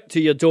plan shipped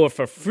to your door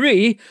for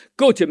free,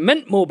 go to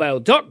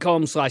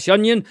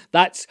mintmobile.com/onion.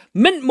 That's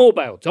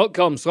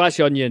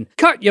mintmobile.com/onion.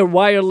 Cut your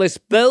wireless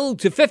bill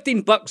to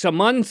 $15 a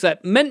month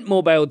at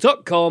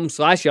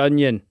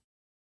mintmobile.com/onion.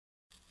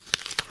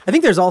 I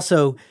think there's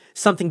also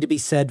something to be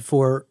said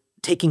for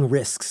taking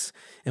risks.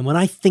 And when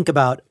I think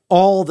about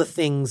all the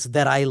things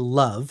that I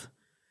love,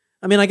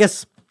 I mean, I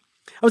guess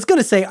I was going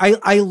to say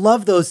I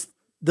love those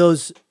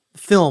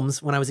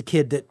films when I was a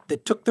kid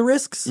that took the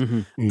risks.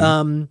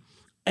 And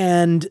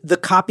the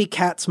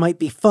copycats might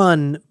be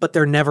fun, but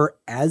they're never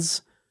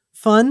as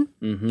fun.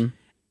 And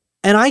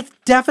I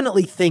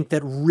definitely think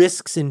that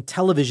risks in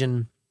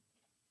television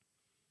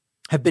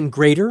have been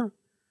greater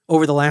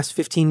over the last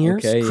 15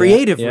 years. Okay,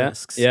 Creative yeah,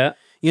 risks. Yeah.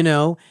 You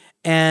know,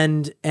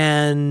 and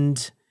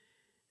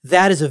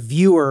that as a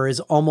viewer is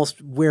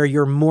almost where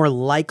you're more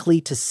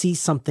likely to see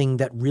something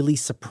that really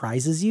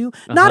surprises you.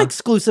 Not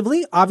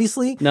exclusively,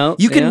 obviously. No,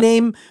 you can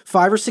name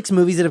 5 or 6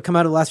 movies that have come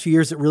out in the last few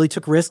years that really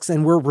took risks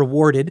and were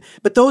rewarded,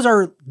 but those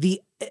are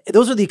the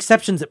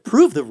exceptions that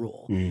prove the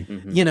rule.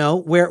 You know,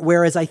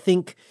 whereas I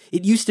think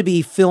it used to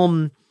be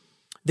film.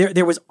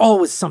 There was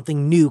always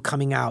something new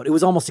coming out. It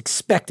was almost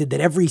expected that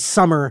every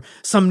summer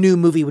some new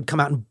movie would come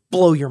out and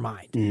blow your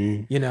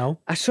mind. You know,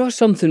 I saw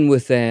something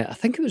with I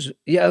think it was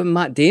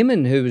Matt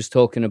Damon who was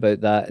talking about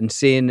that and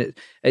saying that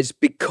it's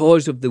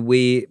because of the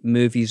way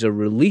movies are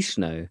released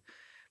now.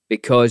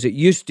 Because it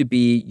used to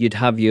be you'd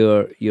have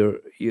your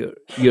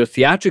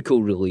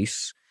theatrical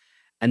release,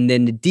 and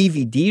then the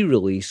DVD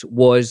release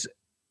was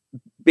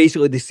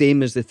basically the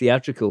same as the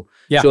theatrical.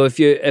 Yeah. So if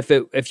you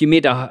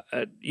made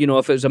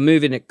if it was a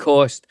movie and it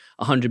cost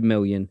 100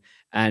 million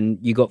and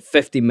you got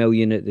 50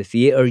 million at the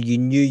theater, you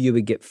knew you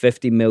would get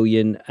 50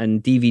 million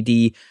and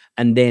DVD,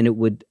 and then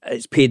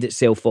it's paid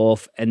itself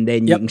off, and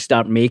then you can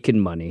start making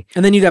money.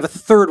 And then you'd have a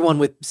third one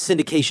with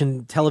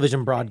syndication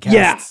television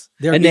broadcasts.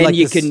 Yeah. There'd And be then like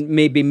you this- can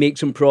maybe make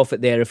some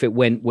profit there if it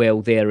went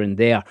well there and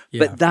there.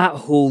 Yeah. But that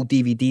whole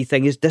DVD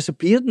thing has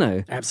disappeared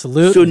now.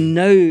 Absolutely. So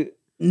now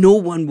no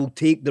one will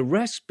take the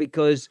risk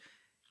because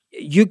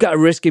you got a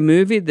risky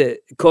movie that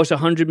costs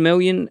 100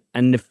 million,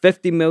 and the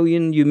 50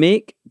 million you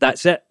make,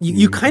 that's it.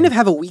 you kind of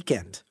have a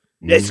weekend.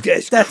 It's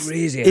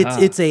crazy.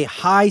 It's a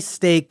high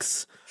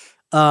stakes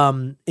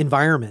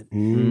environment.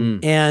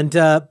 And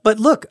but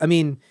look, I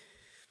mean,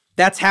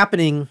 that's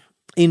happening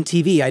in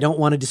TV. I don't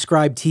want to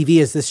describe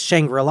TV as this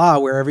Shangri-La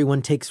where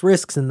everyone takes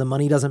risks and the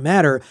money doesn't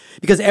matter,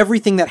 because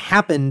everything that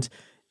happened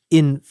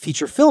in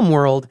feature film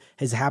world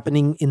is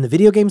happening in the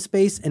video game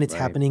space, and it's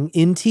happening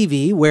in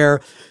TV,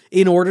 where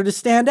in order to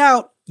stand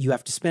out, you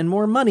have to spend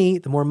more money.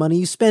 The more money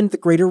you spend, the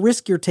greater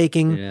risk you're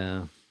taking.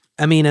 Yeah.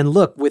 I mean, and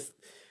look, with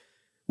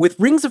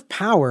Rings of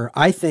Power,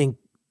 I think,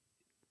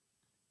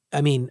 I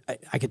mean,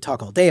 I could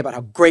talk all day about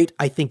how great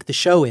I think the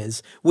show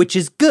is, which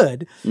is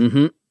good,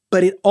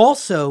 but it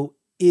also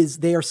is,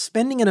 they are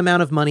spending an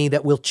amount of money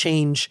that will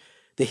change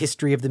the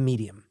history of the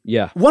medium.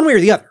 Yeah. One way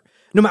or the other.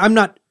 No, I'm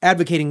not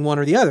advocating one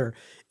or the other.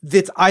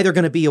 That's either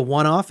going to be a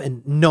one-off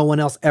and no one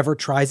else ever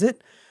tries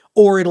it,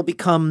 or it'll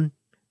become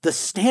the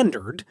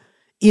standard,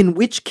 in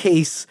which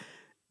case,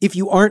 if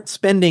you aren't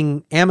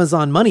spending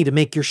Amazon money to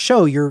make your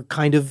show, you're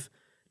kind of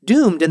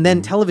doomed. And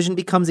then television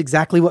becomes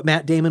exactly what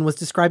Matt Damon was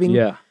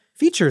describing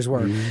features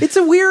were. It's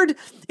a weird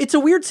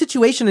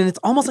situation, and it's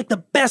almost like the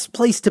best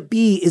place to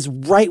be is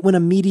right when a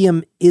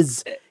medium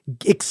is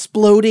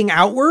exploding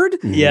outward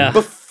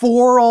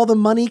before all the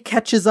money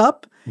catches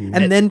up.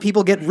 And then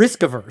people get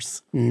risk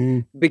averse.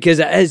 Because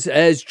it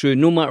is true,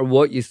 no matter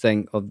what you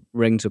think of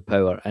Rings of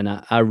Power, and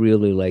I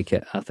really like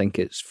it. I think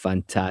it's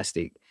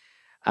fantastic.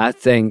 I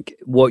think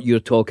what you're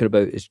talking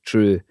about is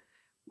true.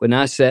 When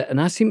I sit, and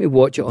I seem to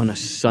watch it on a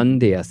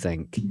Sunday, I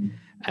think,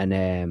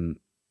 and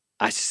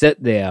I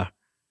sit there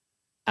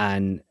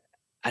and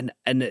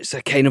it's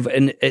a kind of,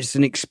 and it's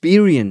an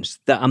experience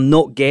that I'm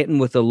not getting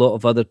with a lot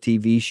of other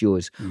TV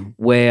shows,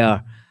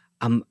 where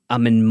I'm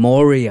in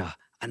Moria,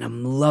 and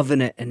I'm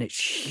loving it, and it's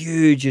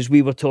huge, as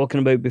we were talking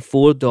about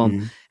before,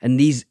 Dom. And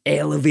these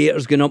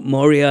elevators going up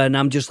Moria, and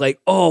I'm just like,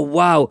 oh,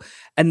 wow.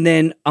 And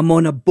then I'm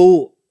on a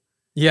boat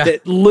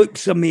that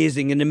looks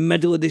amazing in the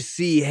middle of the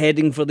sea,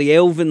 heading for the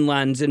Elven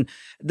lands. And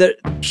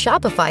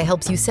Shopify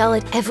helps you sell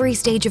at every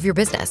stage of your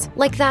business.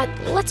 Like that,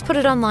 let's put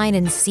it online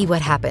and see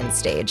what happens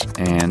stage.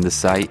 And the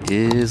site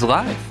is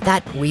live.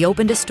 That we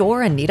opened a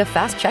store and need a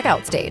fast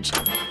checkout stage.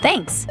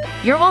 Thanks.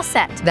 You're all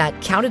set. That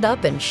count it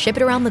up and ship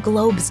it around the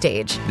globe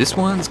stage. This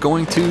one's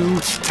going to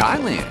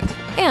Thailand.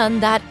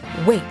 And that,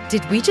 wait,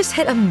 did we just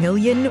hit 1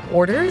 million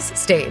orders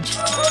stage?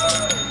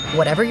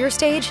 Whatever your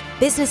stage,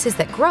 businesses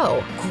that grow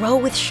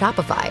with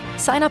Shopify.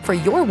 Sign up for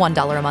your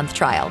 $1 a month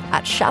trial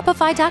at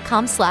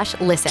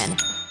shopify.com/listen.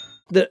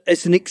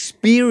 It's an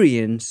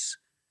experience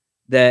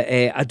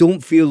that I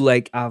don't feel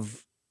like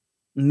I've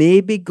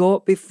maybe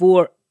got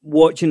before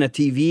watching a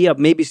TV. I've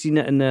maybe seen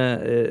it in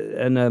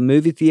a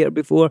movie theater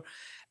before.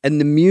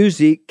 And the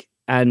music,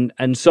 and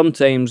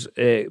sometimes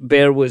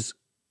Bear was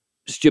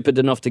stupid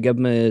enough to give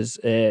me his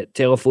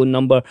telephone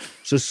number,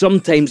 so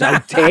sometimes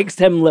I'll text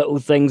him little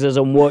things as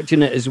I'm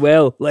watching it as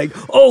well, like,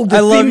 oh,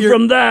 the theme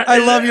from that. I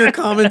love your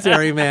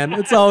commentary, man.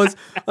 It's always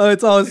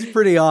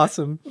pretty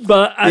awesome.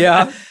 But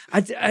I,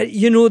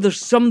 there's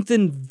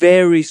something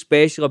very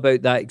special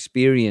about that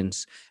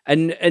experience,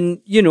 and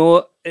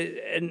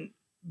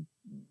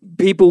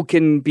people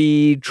can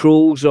be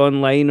trolls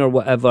online or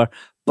whatever,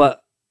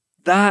 but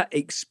that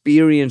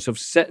experience of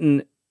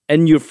sitting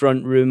in your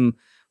front room,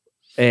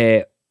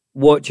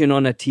 watching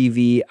on a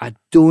TV,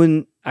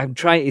 I'm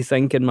trying to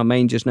think in my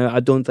mind just now. I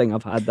don't think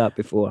I've had that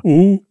before.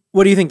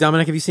 What do you think,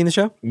 Dominic? Have you seen the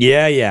show?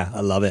 Yeah, I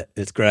love it.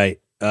 It's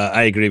great.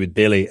 I agree with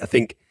Billy. I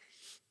think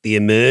the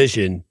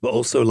immersion, but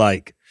also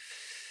like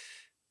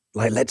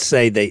let's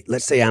say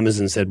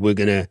Amazon said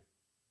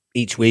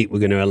each week we're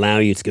gonna allow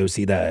you to go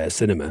see that at a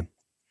cinema,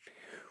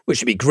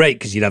 which would be great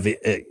because you'd have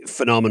a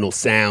phenomenal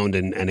sound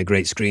and a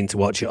great screen to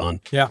watch it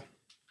on. Yeah.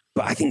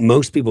 But I think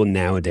most people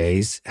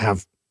nowadays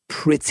have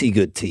pretty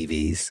good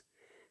TVs,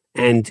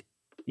 and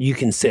you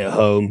can sit at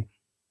home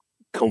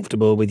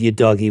comfortable with your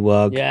doggy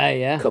wog,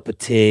 cup of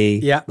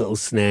tea, little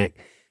snack.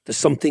 There's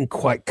something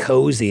quite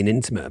cozy and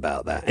intimate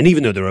about that. And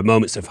even though there are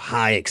moments of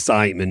high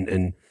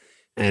excitement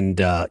and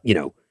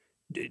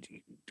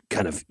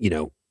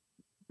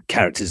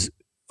characters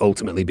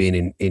ultimately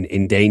being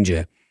in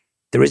danger,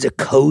 there is a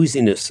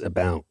coziness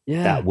about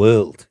that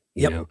world.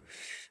 You know,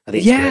 I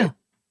think it's great.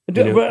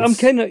 I'm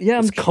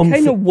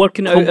kind of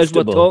working out as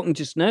we're talking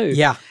just now.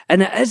 Yeah,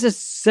 and it is a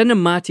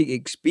cinematic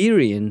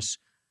experience,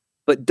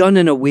 but done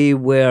in a way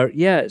where,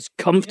 it's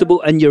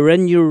comfortable and you're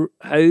in your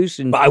house.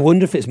 But I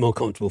wonder if it's more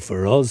comfortable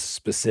for us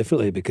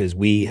specifically because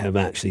we have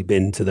actually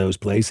been to those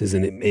places,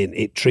 and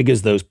it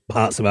triggers those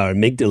parts of our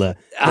amygdala.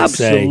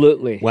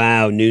 Absolutely. Say,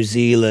 wow, New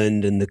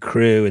Zealand and the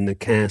crew and the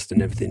cast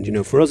and everything. You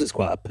know, for us, it's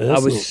quite a personal. I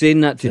was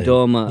saying that to thing.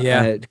 Dom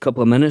a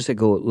couple of minutes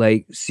ago,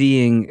 like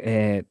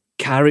seeing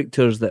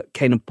characters that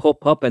kind of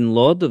pop up in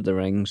Lord of the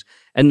Rings,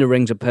 in the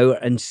Rings of Power,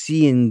 and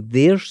seeing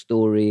their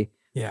story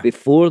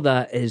before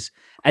that is.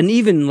 And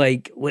even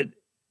like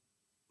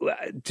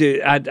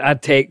I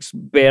text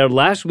Bear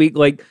last week,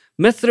 like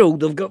Mithril,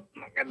 they've got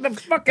the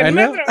fucking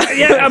Mithril.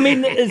 Yeah, I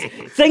mean,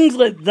 things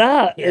like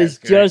that is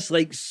just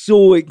like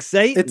so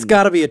exciting. It's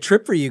got to be a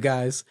trip for you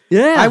guys.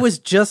 Yeah, I was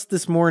just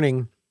this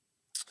morning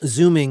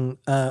Zooming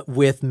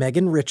with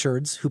Megan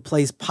Richards, who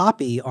plays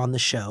Poppy on the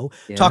show,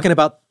 talking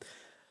about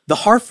the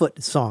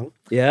Harfoot song.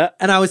 Yeah,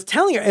 and I was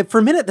telling her for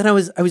a minute, then I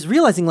was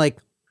realizing like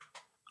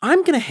I'm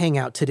going to hang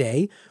out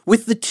today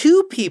with the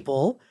two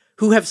people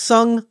who have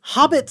sung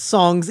Hobbit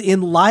songs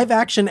in live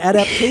action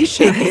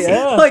adaptations.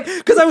 Like,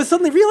 because I was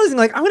suddenly realizing,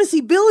 like, I want to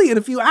see Billy in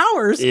a few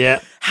hours.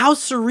 Yeah. How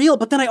surreal.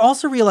 But then I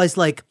also realized,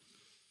 like,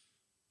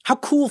 how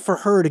cool for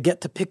her to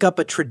get to pick up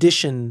a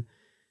tradition.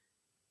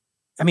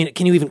 I mean,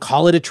 can you even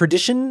call it a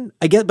tradition?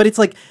 I guess, but it's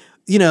like,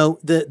 you know,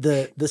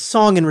 the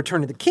song in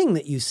Return of the King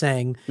that you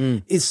sang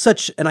is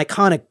such an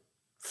iconic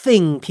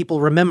thing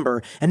people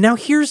remember. And now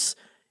here's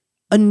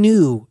a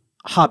new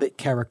Hobbit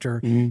character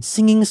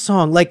singing a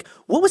song. Like,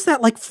 what was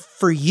that like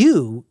for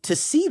you to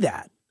see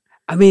that?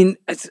 I mean,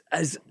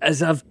 as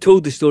I've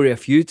told the story a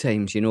few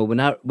times, you know, when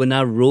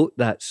I wrote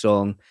that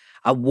song,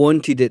 I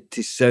wanted it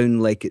to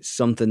sound like it's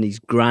something his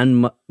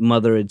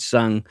grandmother had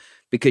sung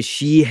because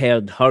she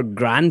heard her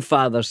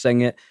grandfather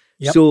sing it.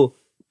 Yep. So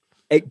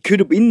it could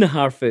have been the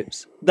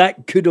Harfoots.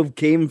 That could have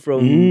came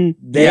from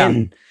them.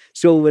 Yeah.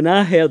 So when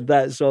I heard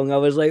that song, I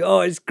was like, "Oh,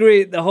 it's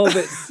great! The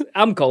Hobbits."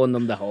 I'm calling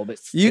them the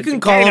Hobbits. You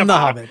can call them the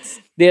Hobbits.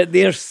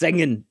 They're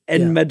singing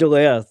in Middle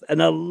Earth,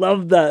 and I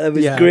love that. It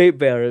was great,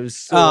 Bear. It was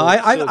so.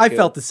 I cool.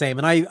 felt the same,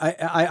 and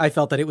I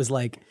felt that it was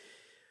like,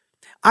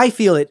 I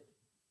feel it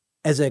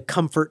as a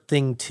comfort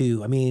thing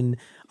too. I mean,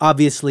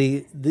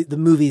 obviously, the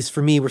movies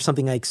for me were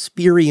something I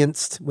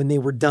experienced when they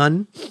were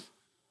done,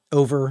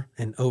 over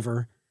and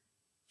over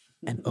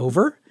and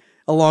over,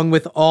 along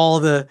with all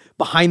the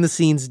behind the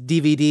scenes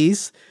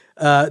DVDs.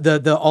 All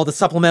the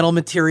supplemental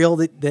material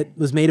that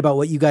was made about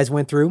what you guys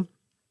went through.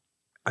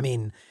 I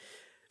mean,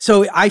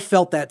 so I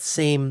felt that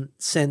same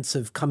sense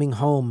of coming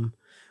home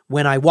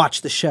when I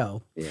watched the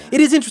show. Yeah.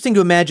 It is interesting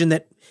to imagine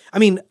that. I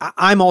mean,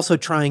 I'm also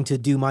trying to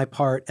do my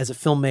part as a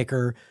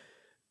filmmaker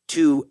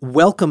to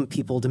welcome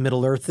people to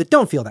Middle Earth that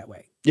don't feel that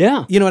way.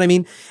 Yeah. You know what I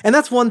mean? And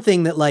that's one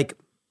thing that, like,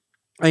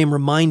 I am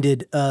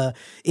reminded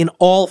in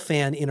all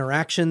fan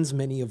interactions,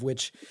 many of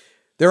which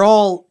they're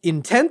all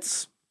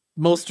intense.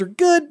 Most are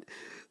good.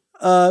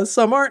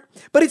 Some aren't,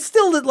 but it's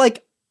still that,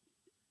 like,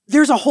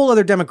 there's a whole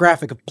other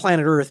demographic of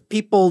planet Earth,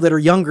 people that are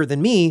younger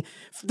than me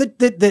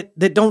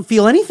that don't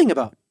feel anything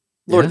about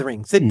Lord of the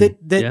Rings.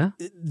 That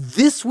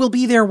this will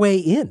be their way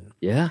in.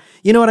 Yeah.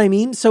 You know what I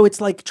mean? So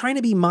it's like trying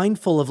to be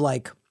mindful of,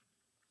 like,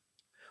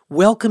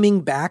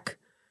 welcoming back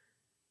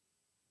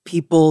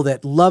people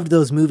that loved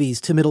those movies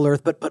to Middle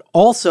Earth, but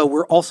also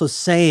we're also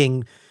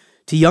saying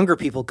to younger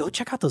people, go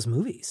check out those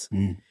movies.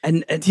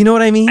 And do you know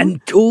what I mean?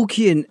 And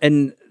Tolkien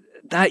and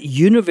that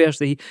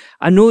universe.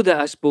 I know that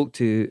I spoke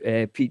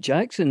to Pete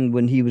Jackson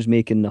when he was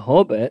making The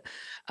Hobbit,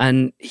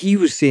 and he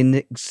was saying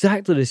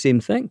exactly the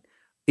same thing.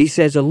 He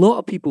says a lot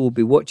of people will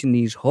be watching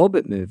these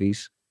Hobbit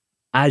movies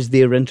as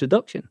their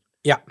introduction.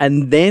 Yeah.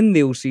 And then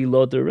they'll see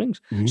Lord of the Rings.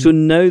 So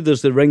now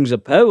there's the Rings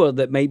of Power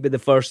that might be the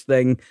first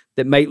thing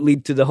that might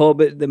lead to The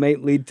Hobbit, that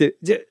might lead to...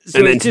 So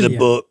and then to the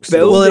books.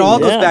 Well, it all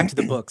goes back to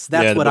the books.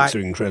 That's the books are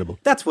incredible.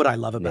 That's what I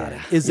love about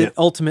it, is that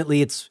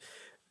ultimately it's...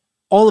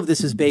 All of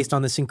this is based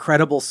on this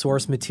incredible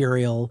source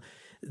material.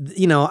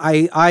 You know,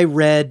 I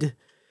read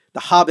The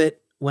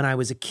Hobbit when I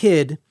was a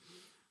kid,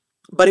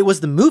 but it was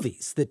the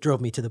movies that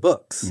drove me to the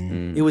books.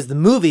 It was the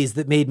movies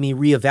that made me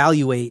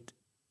reevaluate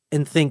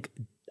and think,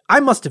 I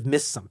must have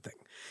missed something,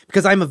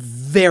 because I'm a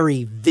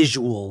very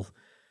visual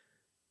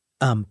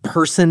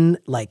person.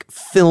 Like,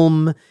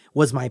 film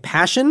was my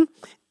passion,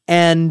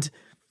 and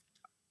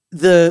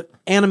the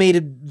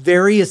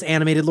various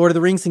animated Lord of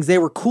the Rings things, they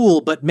were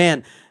cool, but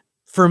man,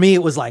 for me,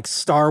 it was like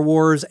Star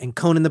Wars and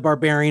Conan the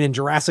Barbarian and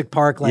Jurassic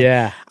Park. Like,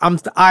 Yeah.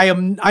 I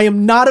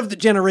am not of the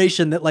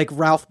generation that like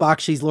Ralph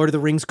Bakshi's Lord of the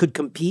Rings could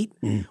compete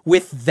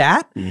with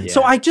that.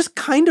 So I just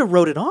kind of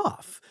wrote it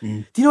off. Do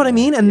you know what I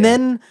mean? And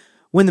then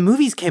when the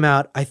movies came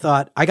out, I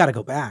thought, I got to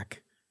go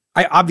back.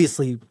 I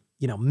obviously,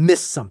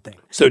 missed something.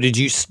 So did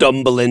you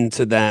stumble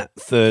into that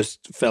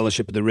first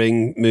Fellowship of the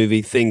Ring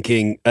movie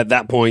thinking at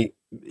that point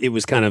it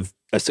was kind of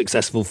a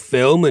successful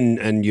film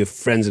and your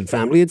friends and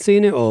family had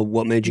seen it, or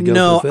what made you go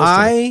No, for the first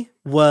time? I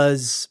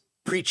was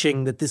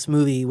preaching that this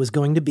movie was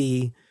going to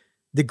be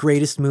the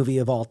greatest movie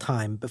of all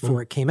time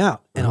before it came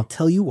out. And I'll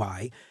tell you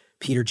why.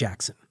 Peter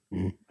Jackson.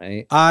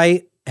 Right.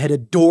 I had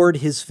adored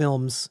his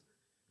films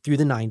through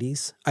the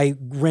 90s. I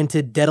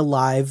rented Dead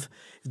Alive,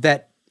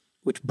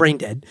 which Brain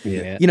Dead,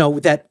 Yeah.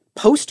 that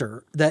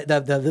poster,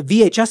 the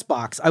VHS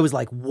box. I was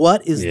like,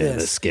 what is Yeah, the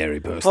this? scary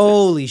poster.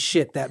 Holy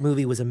shit, that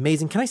movie was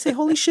amazing. Can I say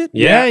holy shit?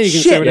 Yeah, you can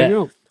say Shit. whatever you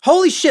want.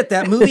 Holy shit,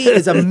 that movie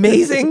is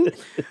amazing.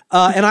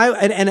 And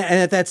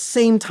at that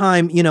same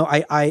time,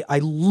 I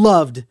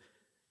loved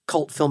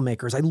cult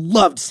filmmakers. I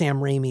loved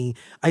Sam Raimi.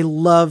 I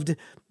loved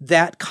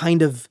that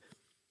kind of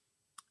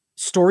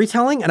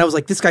storytelling. And I was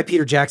like, this guy,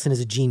 Peter Jackson,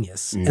 is a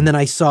genius. And then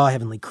I saw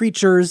Heavenly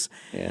Creatures.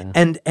 Yeah.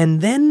 And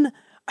then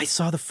I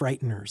saw The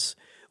Frighteners,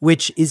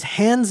 which is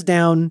hands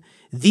down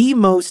the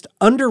most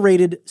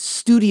underrated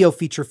studio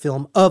feature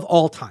film of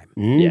all time.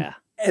 Yeah.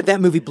 And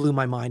that movie blew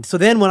my mind. So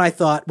then when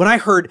I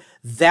heard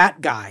that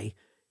guy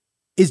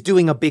is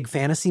doing a big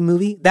fantasy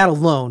movie, that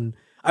alone,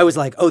 I was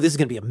like, oh, this is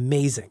going to be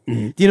amazing.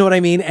 Do you know what I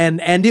mean?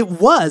 And it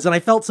was, and I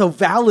felt so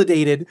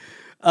validated,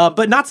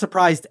 but not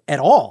surprised at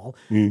all.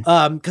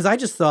 Because I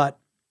just thought,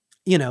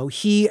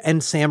 he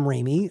and Sam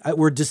Raimi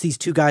were just these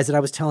two guys that I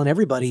was telling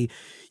everybody,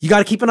 you got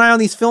to keep an eye on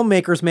these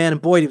filmmakers, man.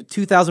 And boy,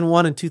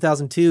 2001 and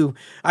 2002,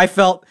 I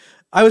felt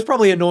I was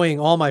probably annoying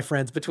all my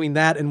friends between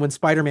that and when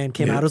Spider-Man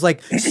came out. I was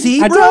like,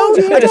 see, bro,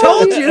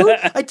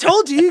 I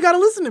told you got to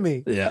listen to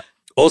me. Yeah.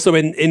 Also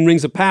in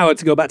Rings of Power,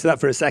 to go back to that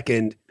for a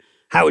second,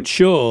 Howard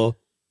Shore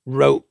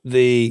wrote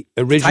the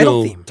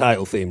original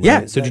title theme, right?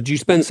 Yeah. So did you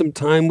spend some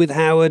time with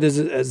Howard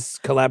as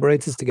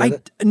collaborators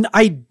together?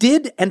 I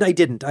did and I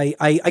didn't.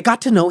 I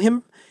got to know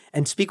him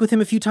and speak with him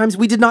a few times.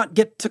 We did not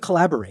get to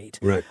collaborate.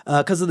 Right.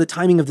 Because of the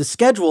timing of the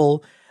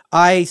schedule.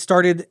 I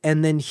started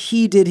and then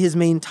he did his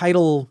main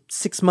title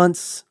 6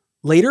 months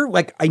later.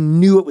 Like I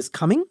knew it was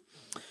coming,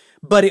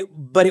 but it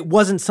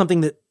wasn't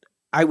something that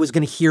I was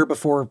going to hear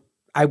before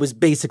I was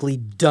basically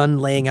done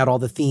laying out all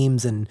the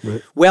themes and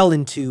well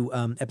into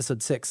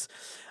episode 6.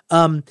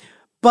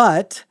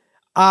 But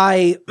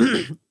I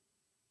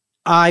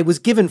was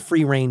given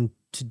free rein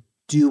to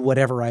do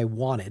whatever I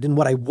wanted. And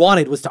what I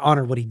wanted was to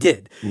honor what he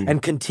did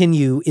and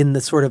continue in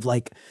the sort of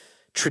like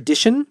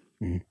tradition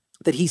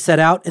that he set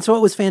out. And so it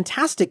was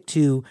fantastic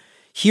to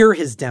hear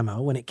his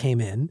demo when it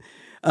came in,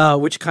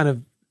 which kind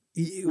of,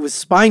 it was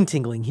spine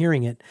tingling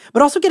hearing it,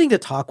 but also getting to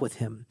talk with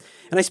him.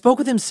 And I spoke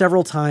with him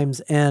several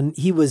times and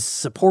he was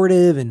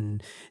supportive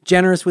and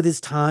generous with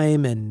his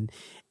time.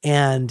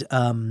 And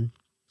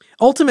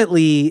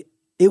ultimately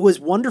it was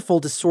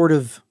wonderful to sort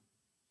of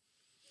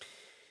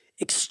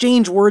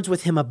exchange words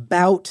with him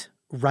about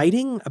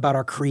writing, about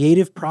our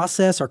creative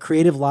process, our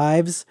creative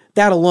lives.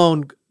 That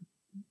alone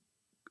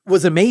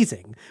was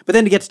amazing. But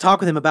then to get to talk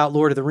with him about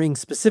Lord of the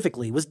Rings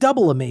specifically was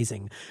double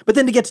amazing. But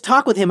then to get to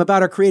talk with him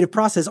about our creative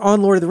process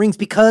on Lord of the Rings,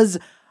 because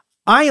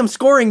I am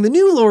scoring the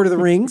new Lord of the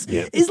Rings,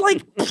 is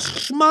like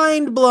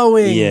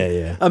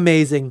mind-blowing,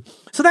 amazing.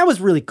 So that was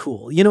really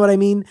cool. You know what I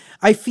mean?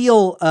 I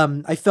felt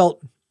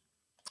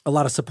a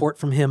lot of support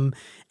from him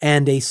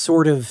and a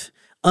sort of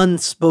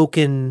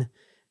unspoken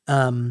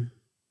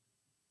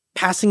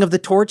passing of the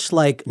torch,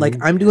 like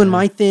I'm doing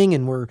my thing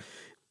and we're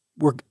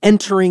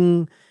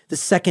entering the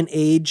second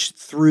age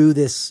through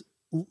this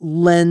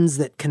lens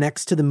that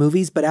connects to the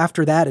movies, but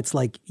after that it's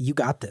like, you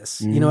got this.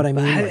 You know what I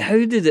mean?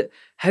 How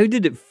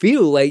did it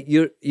feel? Like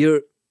you're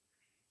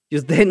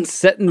then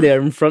sitting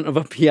there in front of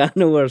a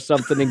piano or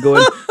something and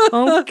going,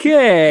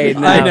 okay,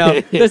 now, I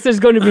know. this is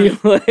going to be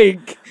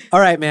like, all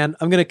right, man,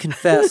 I'm going to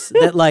confess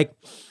that like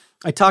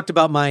I talked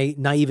about my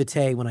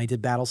naivete when I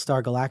did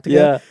Battlestar Galactica.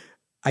 Yeah.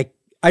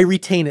 I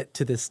retain it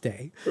to this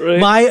day.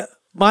 Right.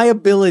 My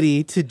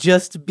ability to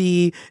just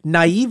be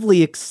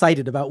naively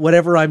excited about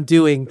whatever I'm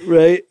doing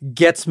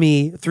gets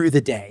me through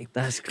the day.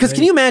 That's because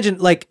can you imagine,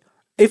 like,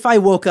 if I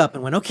woke up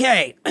and went,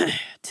 okay,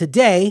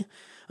 today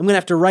I'm going to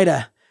have to write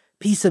a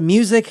piece of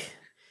music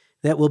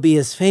that will be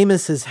as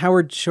famous as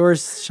Howard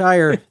Shore's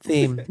Shire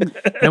theme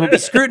and will be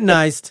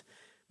scrutinized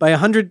by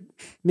 100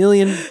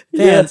 million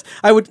fans.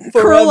 I would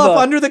curl up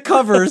under the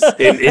covers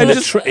in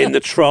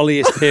the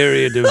trolliest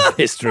period of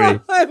history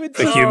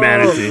for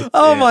humanity.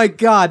 Oh my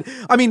God.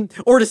 I mean,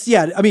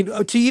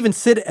 to even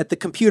sit at the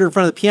computer in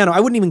front of the piano, I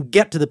wouldn't even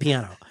get to the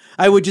piano.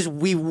 I would just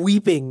be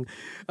weeping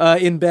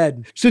in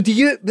bed. So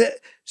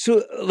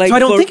I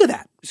don't think of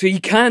that. So you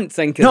can't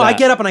think of that. No, I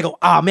get up and I go,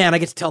 oh man, I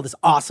get to tell this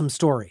awesome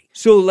story.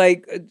 So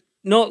like,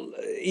 not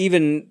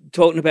even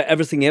talking about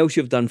everything else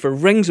you've done for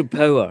Rings of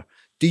Power,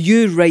 Do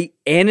you write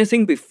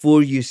anything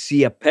before you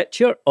see a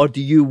picture, or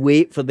do you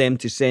wait for them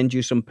to send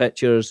you some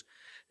pictures,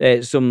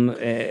 some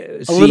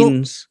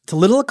scenes? It's a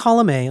little of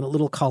column A and a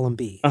little column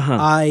B. Uh-huh.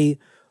 I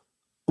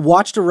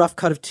watched a rough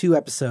cut of 2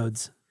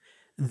 episodes.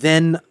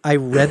 Then I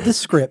read the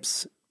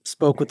scripts,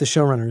 spoke with the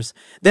showrunners.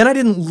 Then I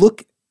didn't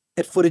look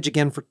at footage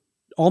again for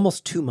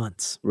almost 2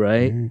 months.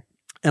 Right.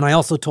 And I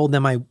also told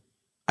them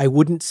I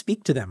wouldn't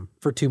speak to them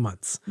for 2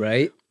 months.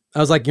 Right. I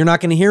was like, you're not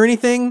going to hear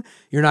anything.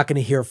 You're not going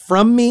to hear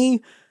from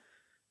me.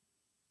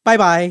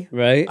 Bye-bye.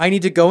 Right. I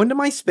need to go into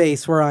my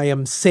space where I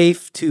am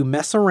safe to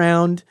mess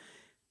around,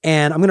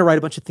 and I'm going to write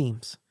a bunch of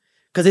themes.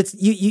 Because it's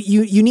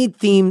you need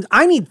themes.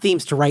 I need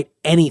themes to write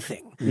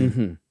anything.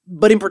 Mm-hmm.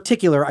 But in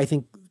particular, I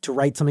think to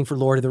write something for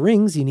Lord of the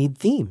Rings, you need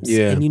themes.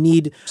 Yeah. And you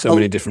need So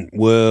many different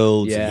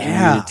worlds Yeah.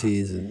 and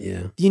communities.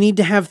 And you need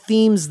to have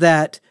themes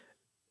that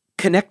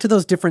connect to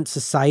those different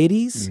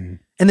societies.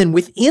 And then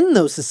within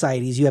those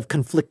societies, you have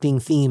conflicting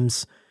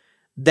themes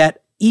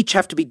that each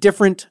have to be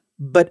different,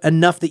 but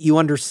enough that you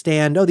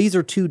understand, oh, these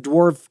are 2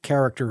 dwarf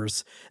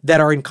characters that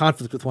are in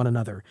conflict with one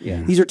another.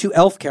 Yeah. These are 2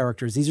 elf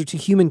characters. These are 2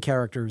 human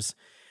characters.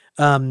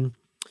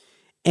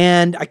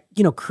 And I,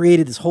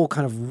 created this whole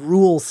kind of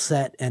rule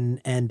set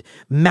and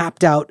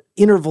mapped out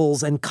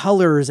intervals and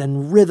colors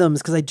and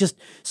rhythms because I just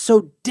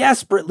so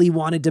desperately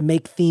wanted to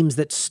make themes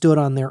that stood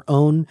on their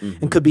own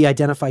and could be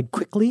identified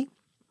quickly.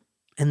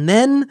 And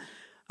then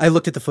I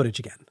looked at the footage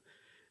again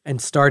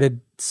and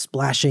started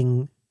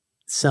splashing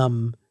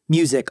some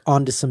music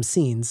onto some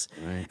scenes.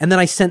 Right. And then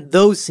I sent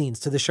those scenes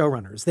to the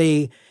showrunners.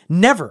 They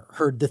never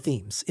heard the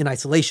themes in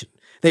isolation.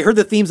 They heard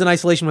the themes in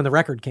isolation when the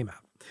record came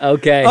out.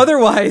 Okay.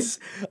 Otherwise,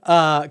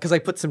 because I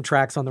put some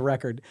tracks on the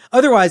record.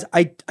 Otherwise,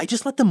 I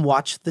just let them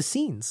watch the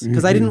scenes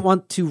because I didn't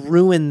want to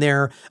ruin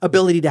their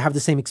ability to have the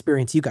same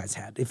experience you guys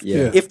had. If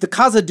the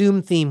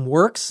Khazad-dûm theme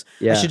works,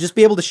 I should just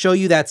be able to show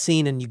you that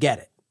scene and you get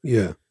it.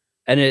 Yeah.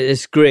 And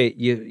it's great.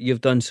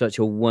 You've done such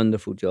a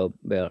wonderful job,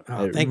 Bert.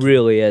 It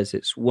really is.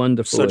 It's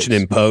wonderful. Such an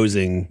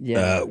imposing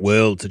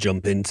world to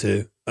jump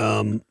into.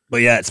 But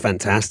yeah, it's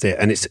fantastic.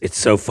 And it's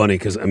so funny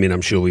because,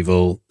 I'm sure we've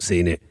all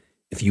seen it.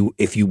 If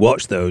you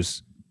watch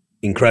those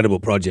incredible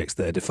projects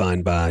that are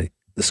defined by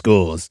the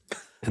scores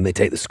and they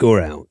take the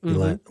score out, you're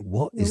like,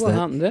 what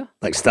happened there?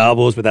 Like Star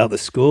Wars without the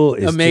score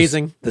is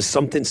amazing. There's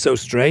something so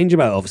strange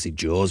about, obviously,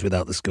 Jaws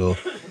without the score.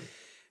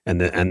 And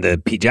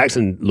the Pete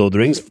Jackson Lord of the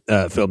Rings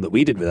film that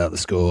we did without the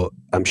score,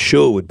 I'm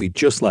sure would be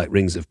just like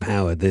Rings of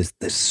Power. There's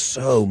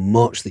so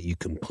much that you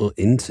can put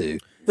into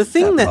the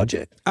thing that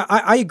project.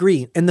 I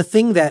agree. And the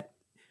thing that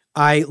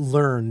I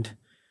learned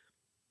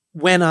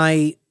when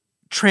I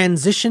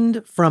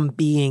transitioned from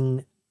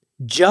being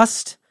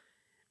just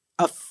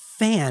a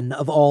fan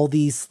of all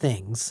these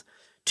things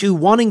to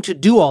wanting to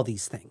do all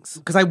these things,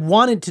 because I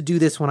wanted to do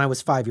this when I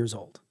was 5 years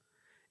old.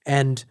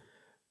 And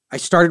I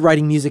started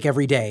writing music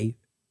every day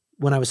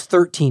when I was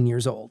 13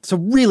 years old. So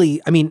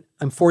really, I'm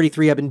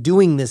 43. I've been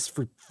doing this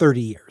for 30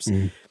 years.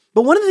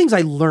 But one of the things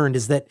I learned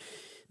is that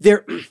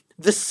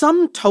the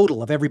sum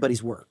total of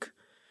everybody's work,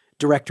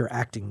 director,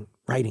 acting,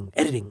 writing,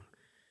 editing,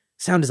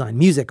 sound design,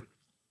 music,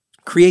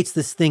 creates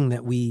this thing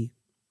that we,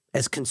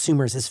 as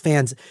consumers, as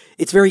fans,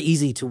 it's very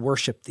easy to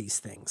worship these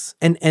things.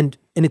 And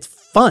it's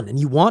fun and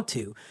you want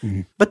to.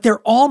 But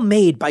they're all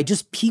made by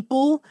just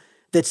people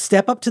that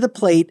step up to the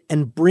plate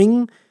and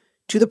bring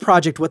to the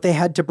project what they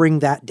had to bring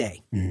that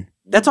day.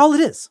 That's all it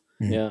is.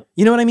 Yeah.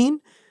 You know what I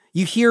mean?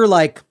 You hear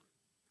like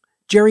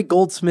Jerry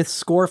Goldsmith's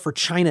score for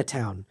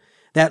Chinatown,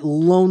 that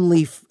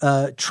lonely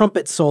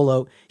trumpet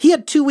solo. He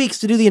had 2 weeks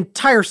to do the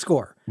entire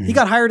score. He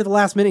got hired at the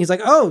last minute. He's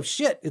like, oh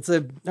shit, it's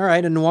a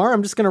noir.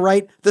 I'm just going to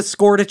write the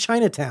score to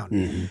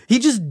Chinatown. He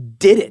just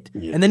did it.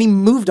 And then he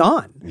moved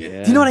on. Do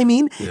you know what I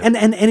mean? Yeah.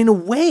 And in a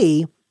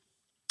way,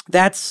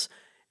 that's,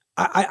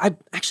 I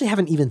actually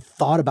haven't even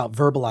thought about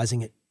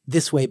verbalizing it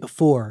this way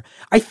before.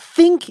 I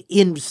think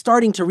in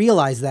starting to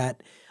realize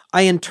that,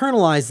 I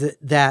internalize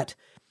that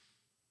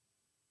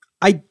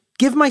I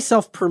give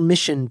myself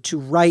permission to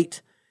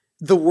write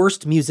the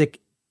worst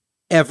music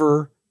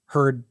ever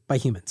heard by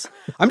humans.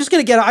 I just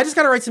got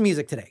to write some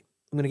music today.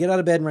 I'm going to get out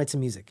of bed and write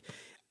some music.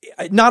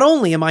 Not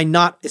only am I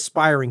not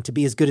aspiring to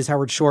be as good as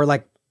Howard Shore,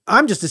 like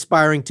I'm just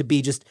aspiring to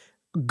be just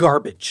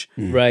garbage.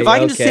 Right. If I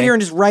can just sit here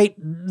and just write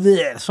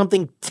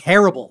something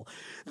terrible,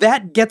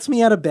 that gets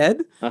me out of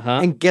bed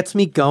and gets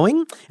me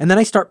going. And then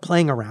I start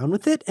playing around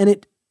with it.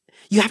 And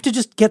you have to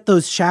just get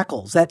those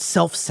shackles, that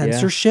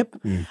self-censorship.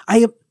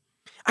 I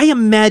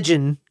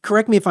imagine,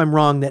 correct me if I'm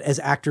wrong, that as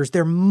actors,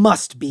 there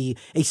must be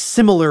a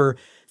similar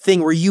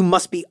thing where you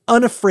must be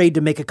unafraid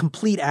to make a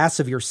complete ass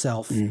of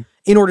yourself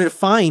in order to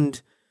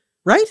find,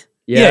 right?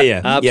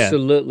 Yeah,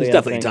 absolutely. There's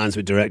definitely times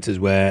with directors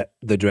where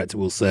the director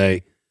will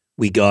say,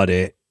 we got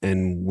it,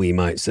 and we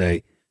might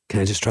say, can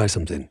I just try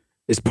something?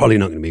 It's probably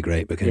not going to be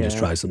great, but can I just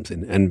try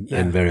something? And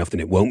very often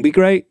it won't be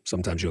great.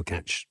 Sometimes you'll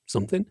catch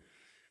something.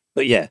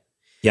 But yeah,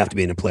 you have to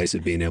be in a place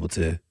of being able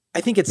to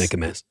make a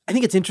mess. I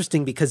think it's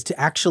interesting because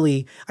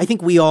I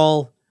think we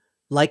all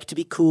like to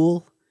be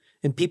cool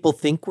and people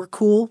think we're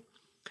cool.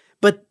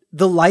 But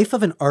the life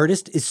of an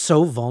artist is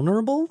so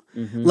vulnerable.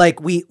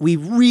 Like we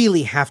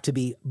really have to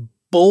be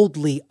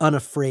boldly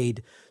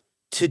unafraid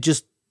to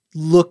just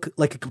look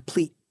like a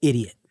complete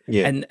idiot.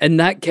 Yeah. And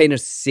that kind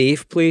of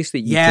safe place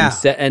that you can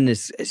sit in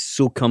is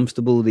so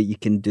comfortable that you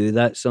can do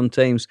that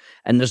sometimes.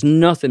 And there's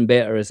nothing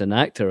better as an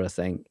actor, I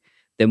think,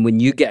 than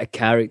when you get a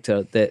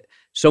character that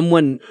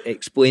someone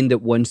explained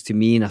it once to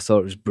me and I thought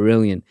it was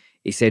brilliant.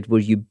 He said,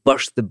 well, you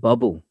burst the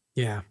bubble.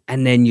 Yeah.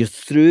 And then you're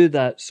through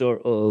that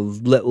sort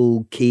of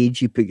little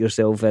cage you put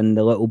yourself in,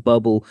 the little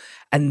bubble.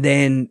 And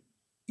then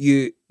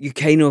you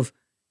kind of,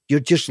 you're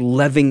just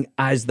living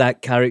as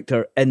that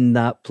character in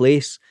that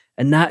place.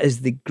 And that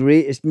is the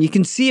greatest. And you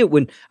can see it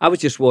when I was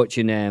just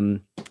watching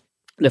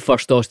the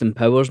first Austin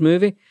Powers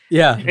movie.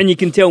 Yeah. And you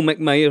can tell Mick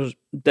Myers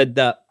did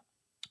that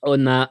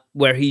on that,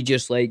 where he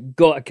just like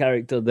got a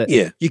character that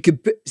you could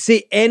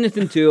say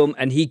anything to him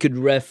and he could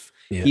riff.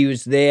 Yeah. He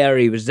was there.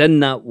 He was in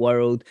that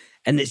world.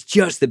 And it's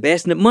just the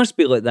best. And it must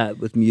be like that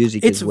with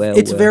music as well.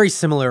 It's very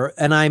similar.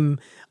 And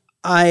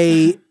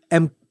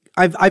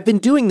I've been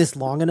doing this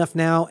long enough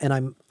now,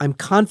 and I'm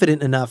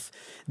confident enough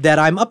that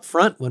I'm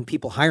upfront when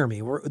people hire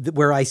me,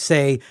 where I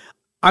say,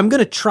 I'm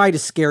going to try to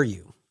scare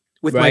you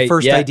with my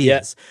first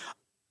ideas.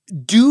 Yeah.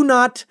 Do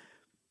not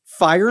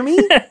fire me,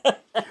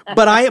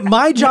 but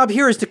my job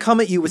here is to come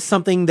at you with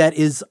something that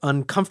is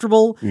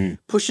uncomfortable,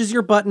 pushes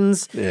your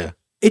buttons. Yeah.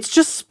 It's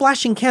just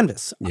splashing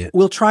canvas. Yeah.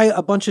 We'll try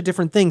a bunch of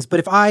different things, but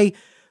if I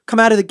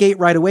come out of the gate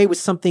right away with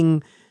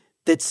something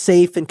that's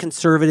safe and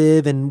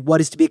conservative and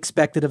what is to be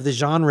expected of the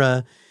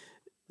genre,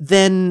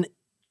 then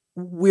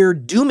we're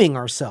dooming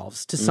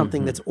ourselves to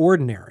something that's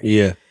ordinary.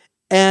 Yeah.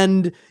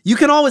 And you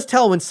can always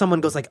tell when someone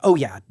goes like, oh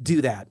yeah,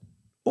 do that.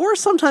 Or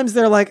sometimes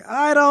they're like,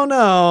 I don't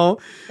know,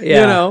 you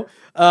know?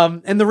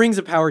 And the Rings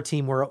of Power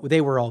team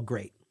they were all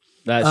great.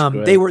 That's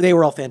great. They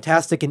were all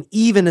fantastic. And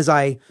even as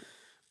I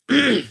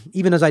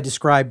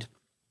described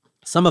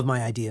some of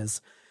my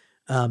ideas,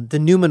 the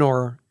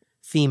Numenor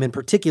theme in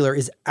particular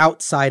is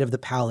outside of the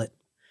palette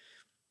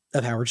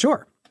of Howard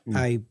Shore.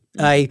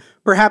 I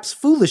perhaps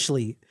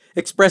foolishly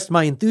expressed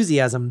my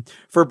enthusiasm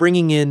for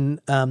bringing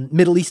in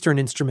Middle Eastern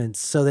instruments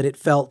so that it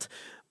felt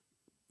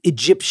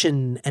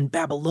Egyptian and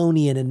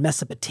Babylonian and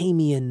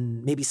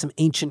Mesopotamian, maybe some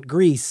ancient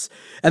Greece.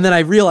 And then I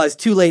realized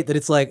too late that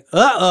it's like,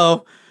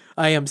 uh-oh,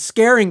 I am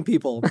scaring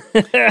people.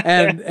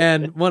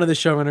 and one of the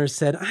showrunners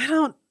said, I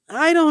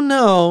don't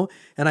know.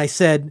 And I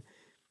said,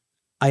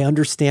 I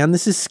understand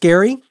this is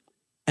scary,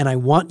 and I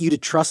want you to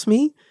trust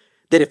me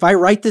that if I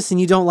write this and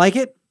you don't like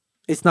it,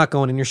 it's not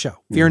going in your show.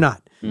 Fear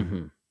not.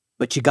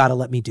 But you got to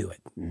let me do it.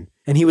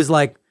 And he was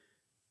like,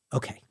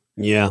 okay.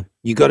 Yeah.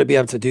 You got to be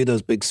able to do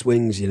those big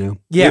swings, you know?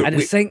 Yeah. And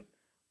I think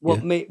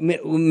what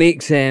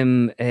makes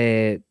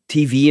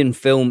TV and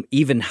film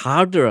even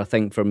harder, I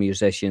think, for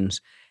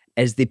musicians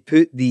is they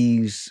put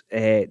these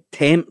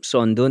temps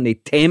on, don't they?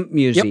 Temp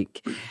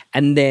music. Yep.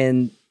 And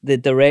then the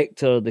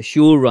director, the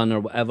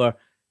showrunner, whatever,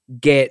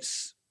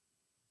 gets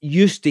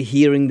used to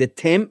hearing the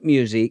temp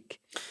music.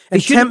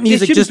 And temp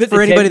music, just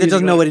for anybody that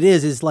doesn't know what it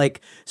is like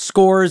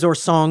scores or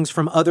songs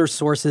from other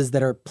sources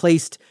that are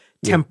placed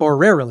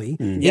temporarily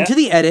into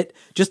the edit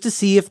just to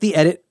see if the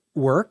edit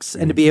works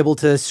and to be able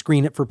to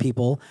screen it for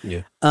people.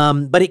 Yeah.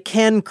 But it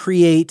can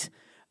create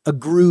a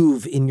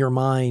groove in your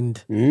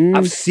mind.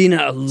 I've seen it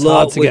a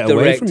lot with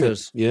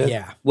directors.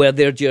 Where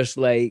they're just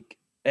like,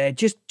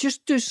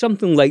 just do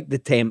something like the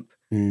temp.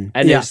 And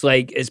it's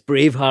like, it's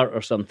Braveheart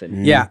or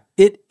something. Yeah.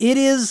 It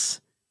is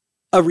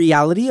a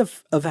reality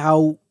of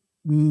how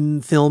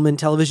film and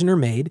television are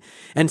made.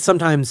 And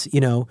sometimes,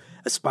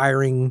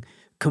 aspiring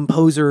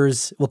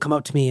composers will come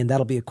up to me and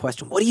that'll be a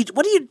question. What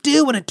do you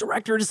do when a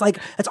director is like,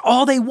 that's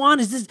all they want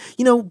is this,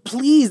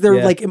 please,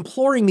 they're like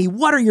imploring me,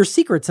 what are your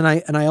secrets? And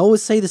I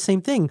always say the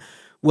same thing.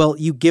 Well,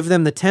 you give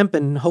them the temp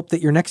and hope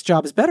that your next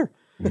job is better.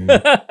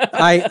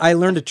 I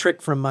learned a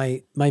trick from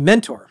my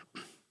mentor,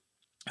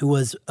 who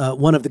was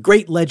one of the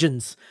great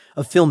legends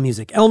of film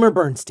music, Elmer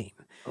Bernstein.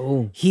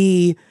 Oh.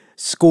 He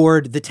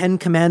scored The Ten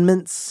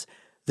Commandments,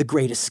 The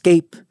Great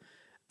Escape,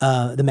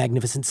 The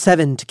Magnificent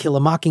Seven, To Kill a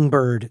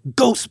Mockingbird,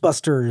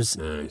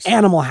 Ghostbusters,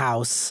 Animal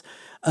House,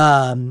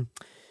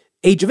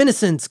 Age of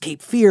Innocence,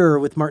 Cape Fear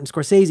with Martin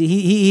Scorsese.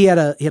 He had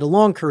a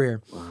long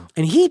career. Wow.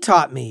 And he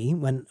taught me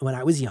when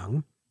I was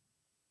young,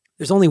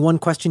 there's only one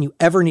question you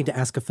ever need to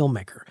ask a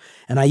filmmaker.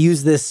 And I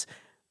use this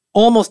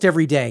almost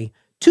every day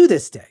to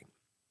this day.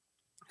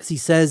 As he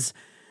says,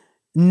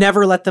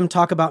 never let them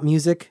talk about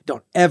music.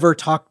 Don't ever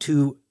talk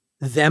to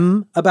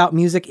them about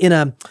music in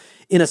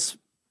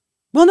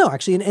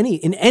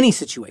any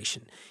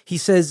situation. He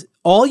says,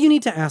 all you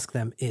need to ask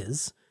them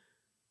is,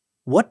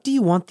 what do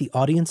you want the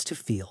audience to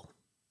feel?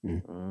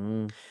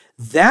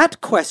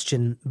 That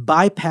question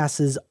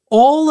bypasses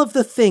all of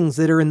the things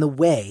that are in the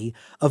way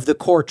of the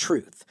core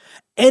truth.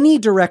 Any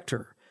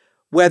director,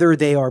 whether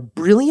they are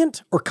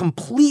brilliant or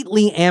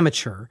completely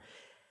amateur,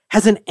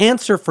 has an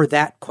answer for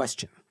that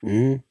question.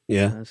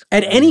 Yeah.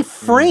 At any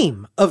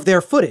frame of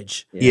their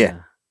footage.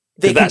 Yeah.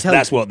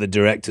 That's what the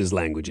director's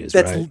language is,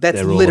 right?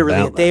 That's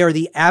literally it. They are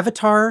the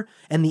avatar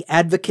and the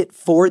advocate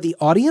for the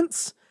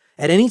audience.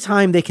 At any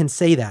time, they can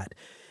say that.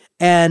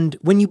 And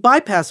when you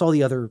bypass all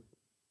the other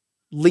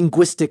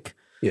linguistic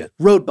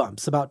road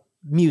bumps about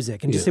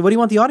music and just say, what do you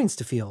want the audience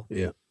to feel?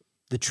 Yeah.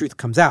 The truth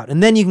comes out.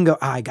 And then you can go,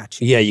 I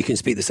got you. Yeah, you can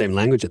speak the same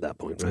language at that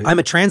point, right? I'm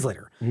a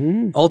translator.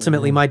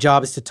 Ultimately, my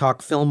job is to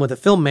talk film with a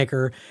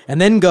filmmaker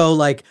and then go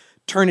like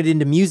turn it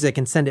into music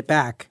and send it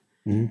back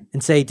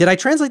and say, did I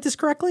translate this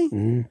correctly?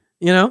 You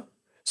know?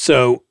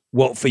 So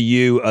what for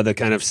you are the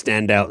kind of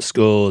standout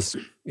scores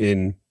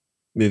in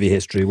movie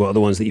history? What are the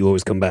ones that you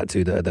always come back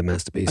to that are the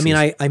masterpieces? I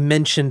mean, I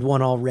mentioned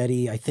one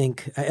already. I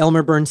think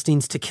Elmer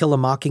Bernstein's To Kill a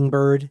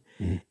Mockingbird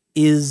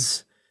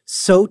is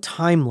so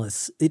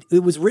timeless.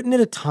 It was written at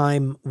a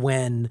time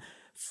when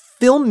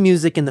film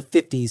music in the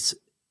 50s,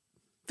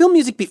 film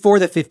music before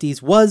the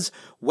 50s was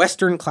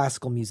Western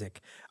classical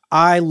music.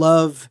 I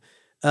love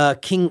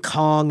King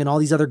Kong and all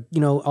these other,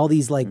 all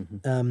these like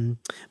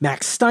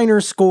Max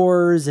Steiner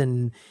scores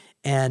and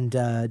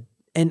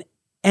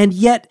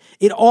yet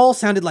it all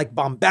sounded like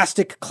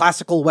bombastic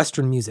classical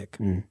Western music.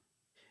 And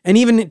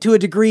even to a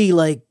degree,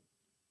 like,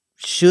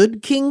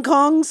 should King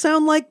Kong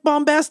sound like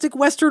bombastic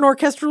Western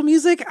orchestral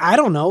music? I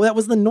don't know. That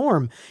was the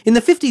norm. In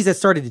the 50s, that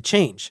started to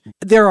change.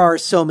 There are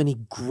so many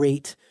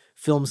great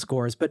film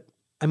scores, but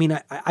I mean,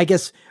 I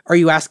guess, are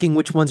you asking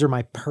which ones are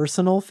my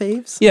personal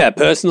faves? Yeah,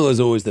 personal is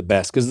always the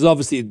best because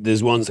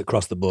there's ones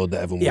across the board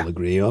that everyone will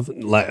agree of.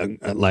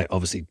 Like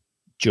obviously,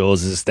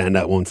 Jaws is a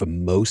standout one for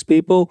most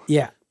people.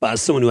 Yeah. But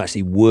as someone who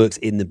actually works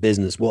in the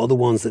business, what are the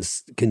ones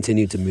that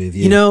continue to move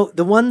you? You know,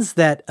 the ones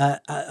that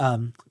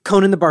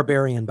Conan the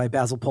Barbarian by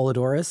Basil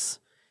Polidorus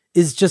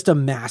is just a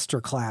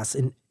masterclass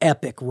in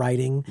epic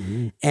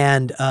writing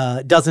and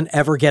doesn't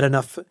ever get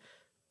enough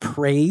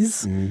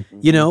praise,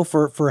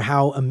 for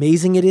how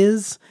amazing it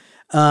is.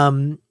 I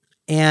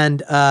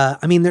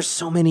mean, there's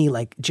so many,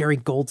 like Jerry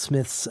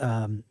Goldsmith's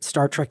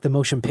Star Trek: The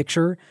Motion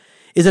Picture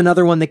is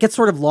another one that gets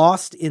sort of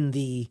lost in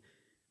the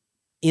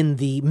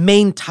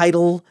main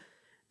title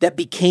that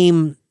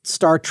became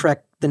Star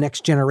Trek: The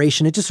Next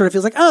Generation. It just sort of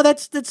feels like, oh,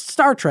 that's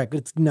Star Trek.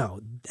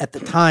 At the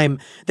time,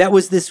 that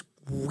was this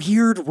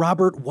weird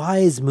Robert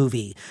Wise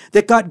movie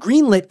that got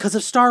greenlit because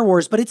of Star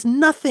Wars, but it's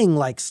nothing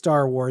like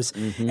Star Wars.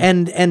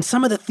 And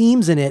some of the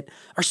themes in it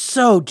are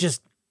so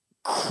just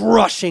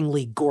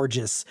crushingly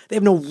gorgeous. They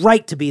have no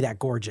right to be that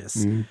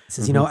gorgeous.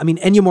 Says, I mean,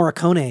 Ennio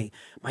Morricone,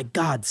 my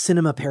God,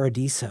 Cinema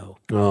Paradiso.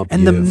 Oh,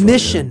 and The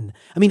Mission.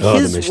 Yeah. I mean,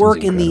 his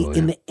work in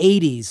the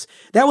 80s,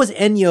 that was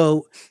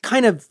Ennio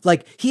kind of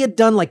like, he had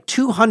done like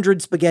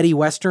 200 spaghetti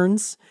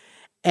westerns.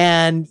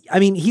 And I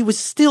mean, he was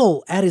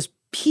still at his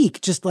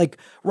peak, just like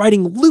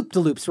writing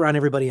loop-de-loops around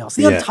everybody else.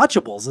 The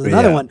Untouchables is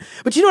another one.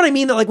 But you know what I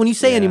mean? That like when you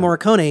say Ennio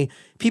Morricone,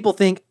 people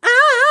think,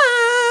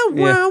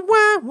 wah,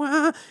 wah,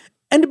 wah.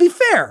 And to be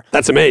fair,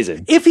 that's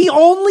amazing. If he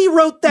only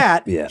wrote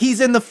that, he's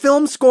in the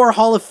Film Score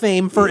Hall of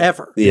Fame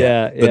forever.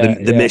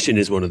 But the Mission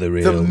is one of the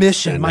real. The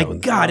Mission, my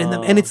God,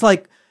 and it's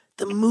like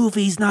the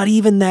movie's not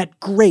even that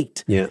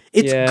great. Yeah,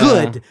 it's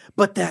good,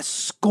 but that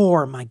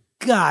score, my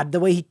God, the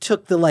way he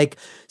took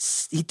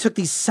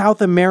the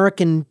South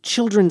American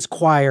children's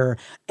choir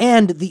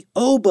and the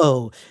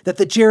oboe that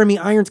the Jeremy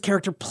Irons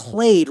character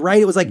played.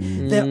 Right, it was like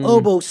the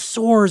oboe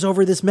soars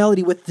over this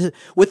melody with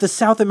the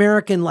South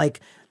American like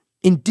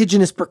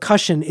indigenous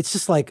percussion. It's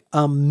just like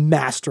a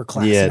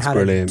masterclass in how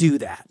to do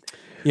that.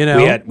 We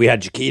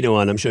had Giacchino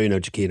on. I'm sure you know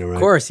Giacchino, right? Of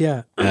course,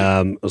 yeah.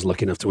 I was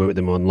lucky enough to work with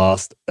him on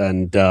Lost,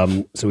 and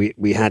so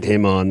we had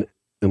him on,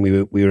 and we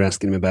were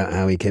asking him about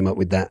how he came up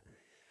with that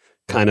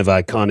kind of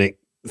iconic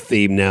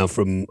theme now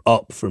from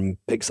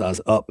Pixar's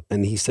Up,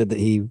 and he said that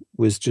he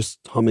was just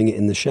humming it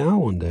in the shower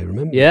one day.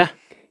 Remember?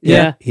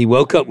 Yeah. He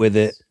woke up with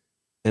it,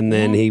 and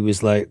then he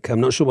was like,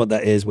 "I'm not sure what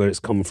that is, where it's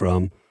come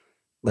from.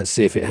 Let's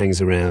see if it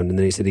hangs around." And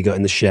then he said he got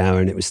in the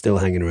shower and it was still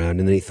hanging around.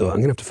 And then he thought,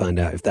 I'm going to have to find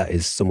out if that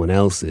is someone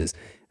else's.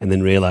 And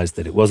then realized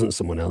that it wasn't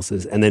someone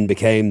else's. And then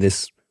became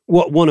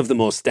one of the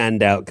more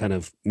standout kind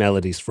of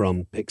melodies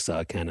from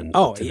Pixar canon.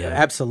 Oh, today. yeah,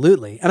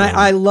 absolutely. And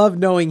I love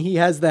knowing he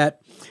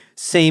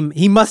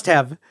must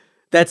have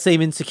that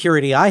same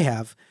insecurity I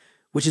have,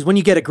 which is when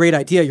you get a great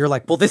idea, you're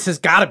like, well, this has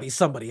got to be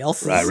somebody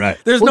else's. Right.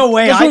 There's no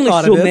way I thought of this.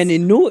 There's only so many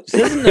notes,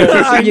 isn't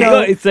there? So you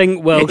got to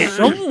think, well,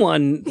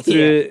 someone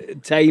through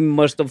time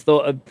must have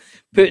thought of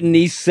putting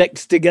these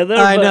six together.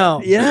 I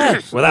know. Yeah.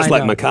 Well, that's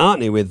like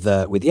McCartney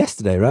with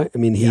Yesterday, right? I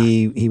mean,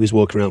 he was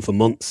walking around for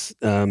months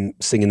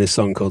singing this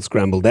song called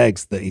Scrambled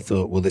Eggs that he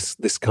thought, well,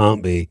 this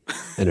can't be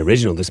an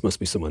original. This must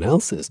be someone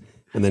else's.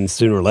 And then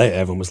sooner or later,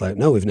 everyone was like,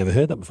 no, we've never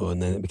heard that before.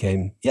 And then it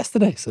became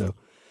Yesterday. So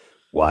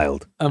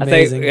wild.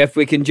 Amazing. I think if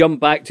we can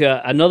jump back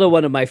to another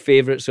one of my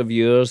favorites of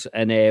yours,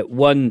 and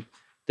one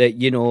that,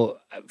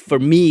 for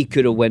me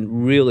could have went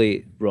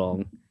really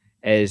wrong,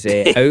 is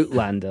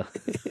Outlander.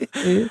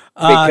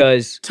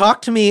 Because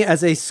talk to me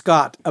as a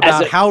Scot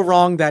about how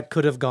wrong that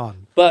could have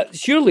gone. But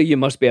surely you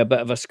must be a bit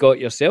of a Scot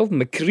yourself.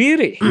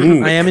 McCreary.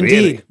 I am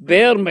indeed.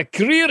 Bear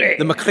McCreary.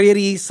 The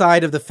McCreary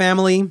side of the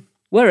family.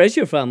 Where is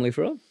your family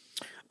from?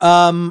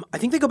 I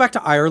think they go back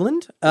to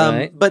Ireland.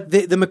 Right. But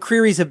the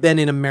McCrearys have been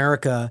in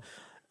America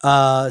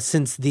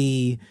since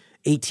the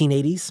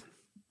 1880s.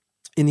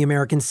 in the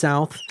American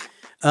South.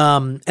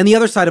 And the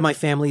other side of my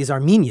family is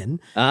Armenian.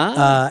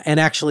 And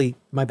actually,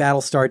 my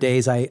Battlestar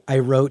days, I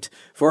wrote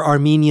for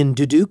Armenian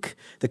Duduk.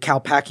 The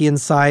Kalpakian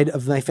side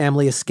of my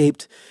family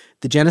escaped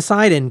the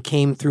genocide and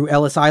came through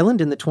Ellis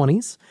Island in the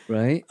 1920s.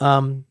 Right.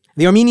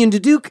 The Armenian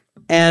Duduk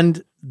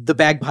and the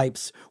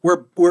bagpipes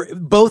were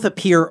both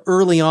appear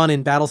early on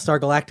in Battlestar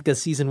Galactica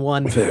season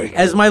 1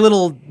 as my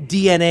little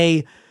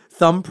DNA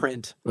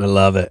thumbprint. I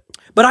love it.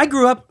 But I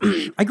grew up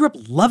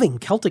loving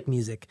Celtic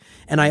music,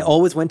 and I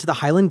always went to the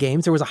Highland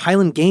Games. There was a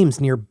Highland Games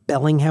near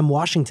Bellingham,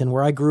 Washington,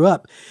 where I grew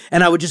up,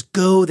 and I would just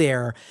go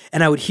there,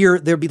 and I would hear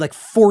there'd be like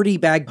 40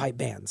 bagpipe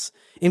bands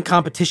in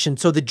competition.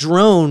 So the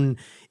drone,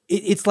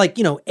 it's like,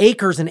 you know,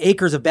 acres and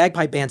acres of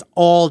bagpipe bands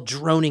all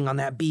droning on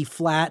that B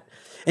flat,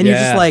 and you're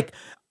just like,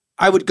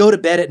 I would go to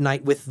bed at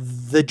night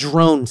with the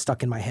drone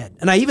stuck in my head.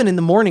 And even in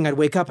the morning, I'd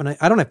wake up and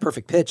I don't have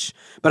perfect pitch,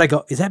 but I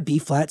go, is that B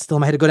flat still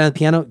in my head? To go down to the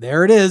piano?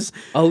 There it is.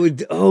 Do you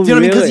know what I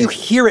mean? Because you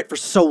hear it for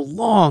so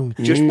long.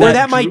 Just where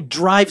that might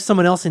drive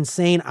someone else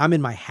insane, I'm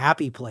in my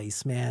happy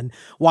place, man.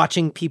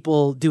 Watching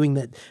people doing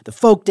the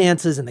folk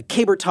dances and the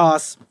caber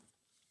toss.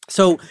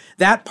 So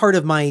that part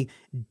of my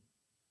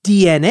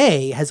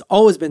DNA has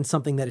always been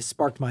something that has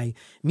sparked my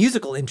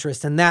musical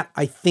interest. And that,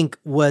 I think,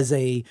 was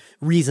a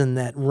reason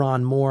that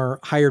Ron Moore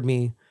hired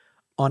me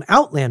on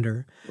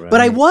Outlander. Right. But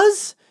I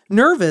was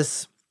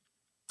nervous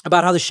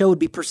about how the show would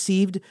be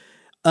perceived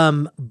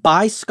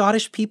by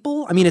Scottish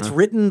people. I mean, it's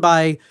written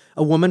by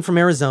a woman from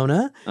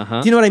Arizona.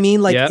 Do you know what I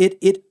mean? Like,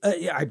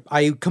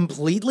 I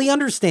completely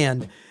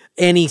understand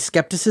any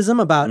skepticism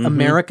about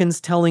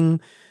Americans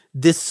telling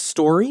this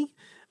story.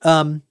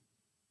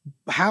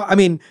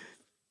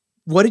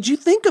 What did you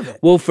think of it?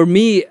 Well, for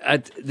me,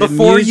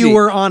 before you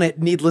were on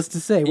it, needless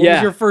to say, what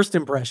was your first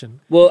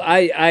impression? Well,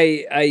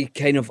 I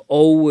kind of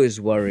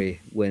always worry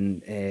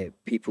when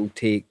people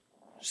take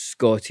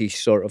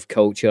Scottish sort of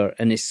culture,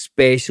 and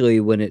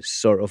especially when it's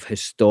sort of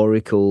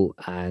historical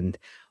and,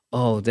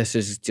 this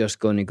is just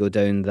going to go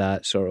down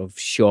that sort of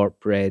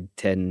shortbread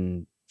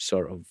tin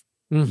sort of,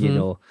 you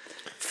know,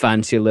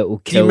 fancy little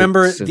kilts. Do you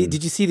remember,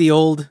 did you see the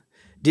old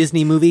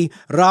Disney movie,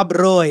 Rob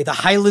Roy, the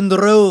Highland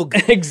Rogue?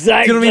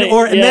 Exactly. Do you know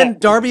what I mean? And then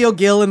Darby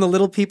O'Gill in The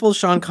Little People,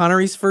 Sean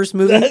Connery's first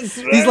movie. That's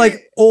right. These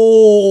like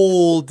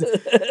old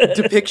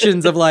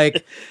depictions of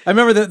like, I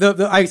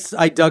remember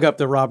I dug up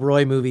the Rob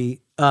Roy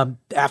movie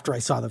after I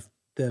saw the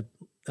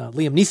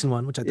Liam Neeson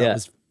one, which I thought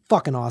was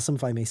fucking awesome,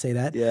 if I may say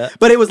that. Yeah.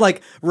 But it was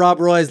like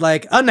Rob Roy's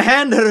like,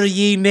 unhand her,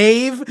 ye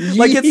knave.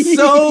 Like it's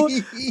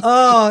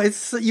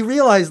so, you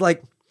realize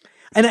like,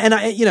 And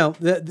I, you know,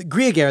 the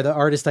Grieger, the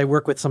artist I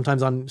work with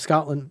sometimes on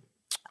Scotland,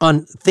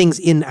 on things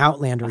in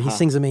Outlander, he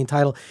sings the main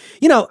title.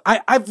 You know,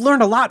 I've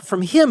learned a lot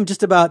from him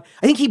just about,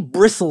 I think he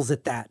bristles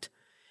at that.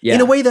 In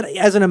a way that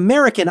as an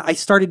American, I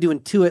started to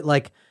intuit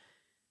like,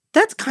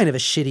 that's kind of a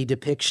shitty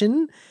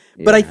depiction.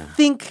 But I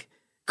think,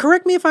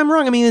 correct me if I'm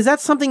wrong, I mean, is that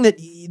something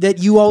that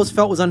you always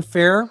felt was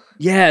unfair?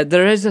 Yeah,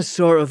 there is a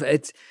sort of,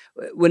 it's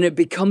when it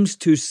becomes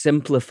too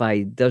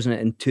simplified, doesn't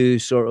it, and too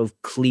sort of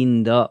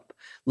cleaned up.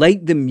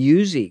 Like the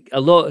music, a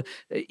lot.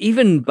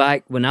 Even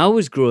back when I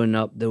was growing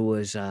up, there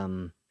was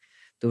a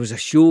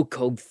show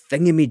called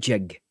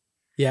Thingamajig,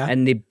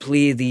 and they'd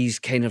play these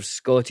kind of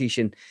Scottish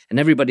and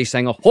everybody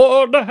sang a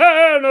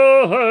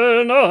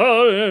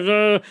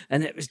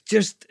and it was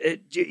just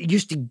it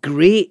used to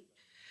grate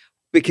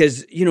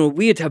because you know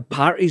we'd have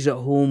parties at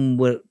home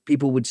where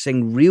people would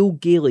sing real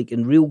Gaelic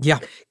and real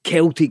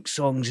Celtic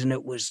songs, and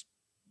it was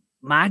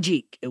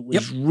magic. It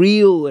was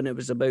real, and it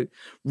was about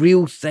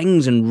real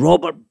things and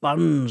Robert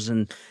Burns,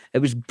 and it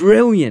was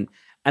brilliant.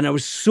 And I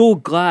was so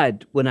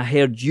glad when I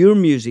heard your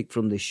music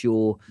from the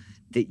show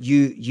that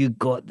you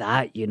got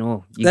that, you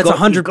know. That's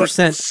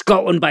 100%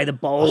 Scotland by the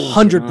balls.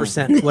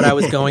 100% what I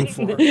was going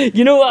for.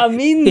 You know what I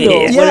mean,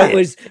 though? When it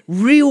was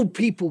real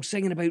people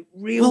singing about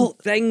real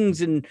things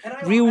and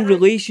real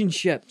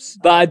relationships.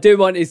 But I do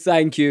want to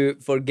thank you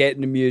for getting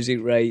the music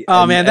right.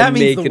 Oh, man, that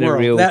means the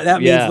world. That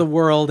means the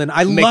world. And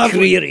I love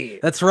McCreary.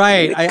 That's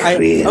right.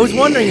 I was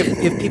wondering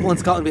if people in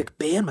Scotland would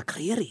be like, Ben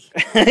McCreary.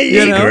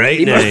 You know? Great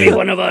he name. must be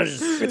one of us.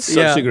 It's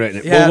such a great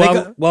name. Yeah,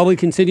 well, while we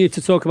continue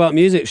to talk about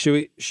music,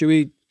 should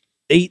we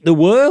eat the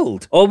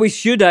world? Oh, we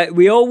should.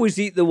 We always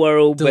eat the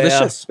world.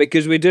 Delicious.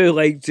 Because we do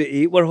like to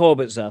eat. We're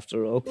hobbits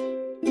after all.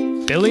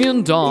 Billy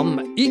and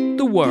Dom eat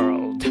the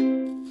world.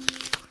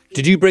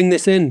 Did you bring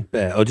this in,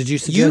 Bear, or did you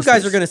suggest You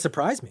guys this? are going to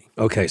surprise me.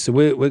 Okay, so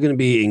we're going to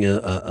be eating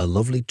a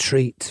lovely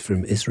treat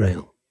from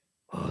Israel.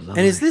 Oh, and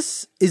is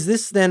this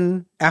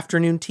then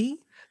afternoon tea?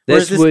 Or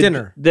is this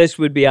dinner? This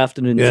would be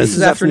afternoon tea. This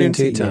is afternoon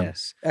tea time.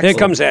 Yes. Here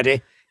comes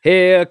Eddie.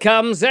 Here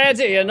comes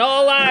Eddie, and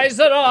all eyes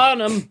are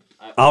on him.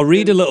 I'll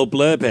read a little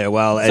blurb here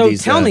while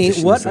Eddie's. So tell me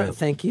what. this out.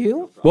 Thank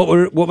you. What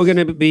we're going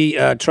to be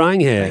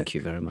trying here. Thank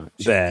you very much.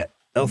 Bear.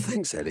 Oh,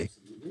 thanks, Eddie.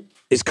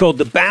 It's called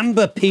the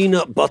Bamba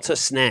Peanut Butter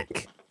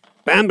Snack.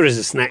 Bamba is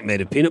a snack made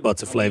of peanut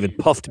butter flavored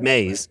puffed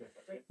maize,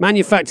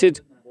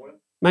 manufactured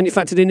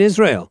in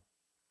Israel.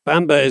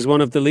 Bamba is one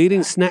of the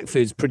leading snack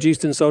foods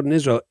produced and sold in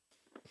Israel.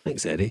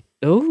 Thanks, Eddie.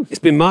 Oh, It's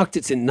been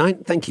marketed since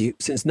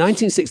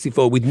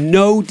 1964 with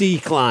no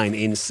decline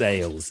in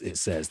sales, it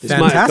says. This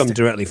might have come Fantastic.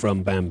 directly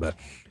from Bamba.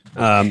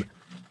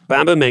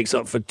 Bamba makes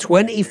up for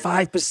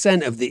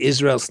 25% of the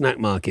Israel snack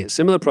market.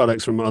 Similar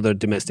products from other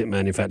domestic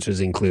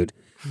manufacturers include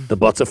the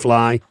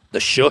Butterfly, the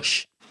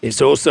Shush.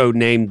 It's also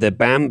named the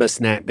Bamba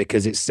snack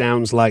because it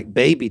sounds like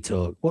baby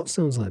talk. What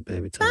sounds like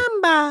baby talk?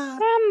 Bamba.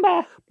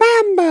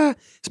 Bamba.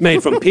 It's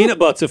made from peanut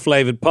butter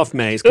flavored puff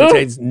maize,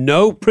 contains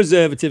no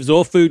preservatives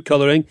or food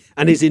coloring,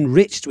 and is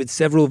enriched with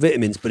several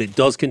vitamins, but it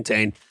does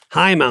contain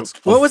high amounts of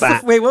fat. What was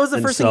the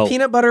and first thing? salt.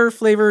 Peanut butter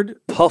flavored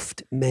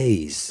Puffed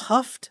maize.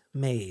 puffed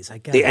maize. I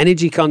guess. The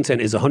energy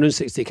content is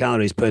 160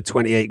 calories per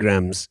 28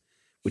 grams,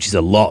 which is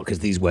a lot because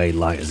these weigh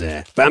light as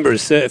air. Bamba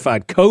is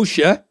certified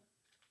kosher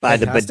by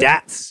Fantastic. the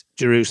Badatz,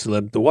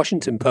 Jerusalem. The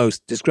Washington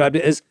Post described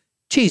it as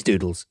cheese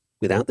doodles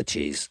without the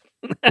cheese.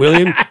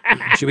 William,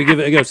 should we give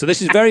it a go? So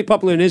this is very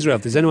popular in Israel.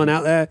 If there's anyone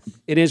out there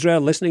in Israel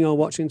listening or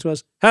watching to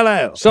us,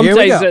 hello.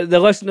 sometimes go. the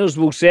listeners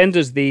will send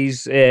us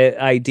these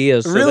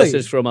ideas. So Really? this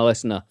is from a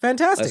listener.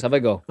 Fantastic. Let's have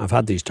a go. I've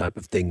had these type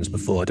of things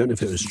before. I don't know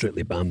if it was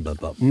strictly Bamba,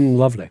 but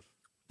lovely.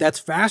 That's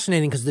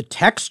fascinating because the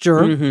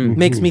texture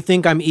makes me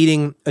think I'm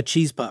eating a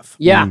cheese puff.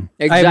 Yeah,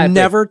 exactly. I've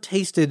never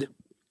tasted.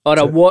 Or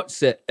a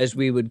what's it, as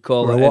we would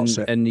call Or a it what's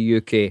it. in the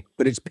UK.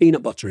 But it's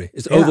peanut buttery.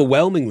 It's Yeah.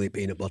 overwhelmingly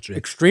peanut buttery.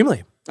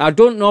 Extremely. I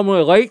don't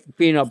normally like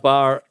peanut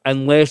butter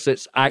unless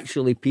it's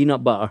actually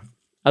peanut butter.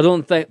 I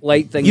don't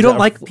like things. You don't that are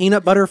like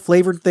peanut butter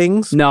flavored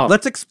things? No.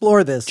 Let's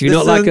explore this. Do you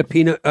not like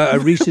a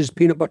Reese's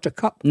peanut butter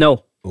cup?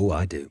 No, Oh,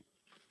 I do.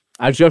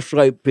 I just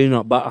like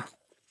peanut butter.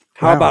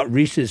 How Wow. about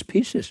Reese's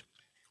Pieces?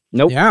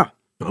 Nope. Yeah.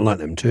 I like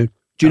them too.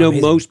 Do you know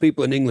Amazing. most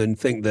people in England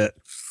think that,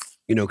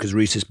 because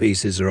Reese's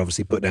Pieces are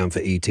obviously put down for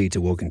ET to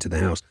walk into the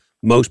house.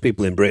 Most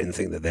people in Britain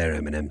think that they're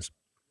M&Ms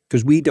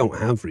because we don't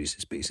have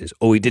Reese's Pieces,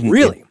 or we didn't.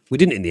 Really? We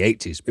didn't in the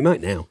 80s. We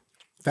might now.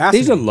 Fascinating.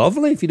 These are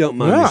lovely. If you don't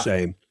mind me Yeah.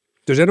 saying,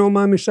 does anyone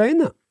mind me saying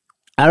that?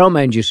 I don't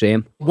mind you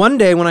saying. One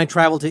day when I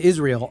travel to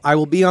Israel, I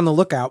will be on the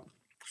lookout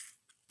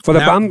For the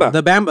Now, Bamba.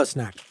 The Bamba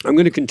snack. I'm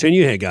going to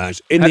continue here,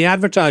 guys. In the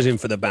advertising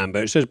for the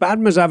Bamba, it says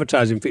Bamba's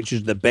advertising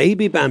features the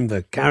Baby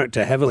Bamba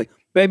character heavily.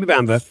 Baby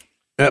Bamba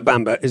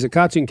is a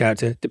cartoon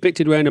character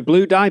depicted wearing a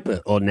blue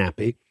diaper or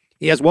nappy.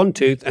 He has one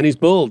tooth and is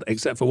bald,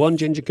 except for one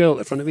ginger curl at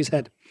the front of his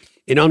head.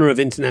 In honor of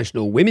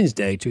International Women's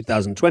Day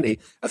 2020,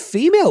 a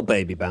female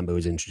Baby Bamba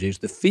was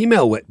introduced. The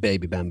female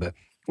Baby Bamba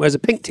wears a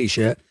pink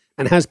t-shirt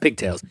and has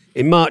pigtails.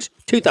 In March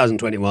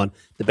 2021,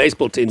 the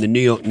baseball team, the New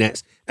York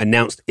Nets,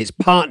 announced its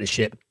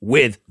partnership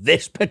with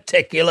this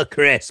particular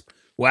crisp.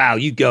 Wow,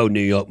 you go,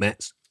 New York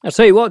Mets. I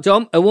tell you what,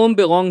 Tom, it won't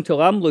be long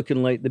till I'm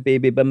looking like the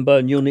baby bimba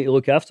and you'll need to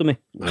look after me.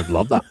 I'd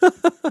love that.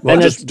 Well,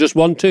 just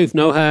one tooth,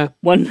 no hair.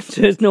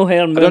 There's no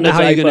hair. I don't know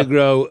how you're going to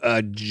grow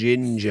a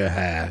ginger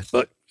hair,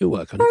 but you'll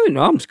work on it. Oh,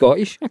 no, I'm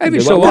Scottish. I can Every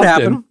do so what I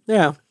Could want. happen.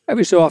 Yeah.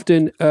 Every so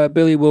often,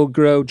 Billy will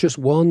grow just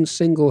one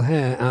single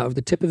hair out of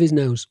the tip of his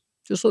nose.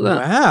 Just like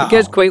that. Wow. It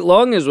gets quite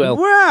long as well.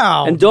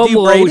 Wow. And Dom Do you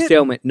will braid always it?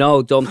 tell me,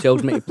 no, Dom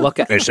tells me to pluck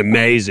it. It's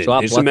amazing. So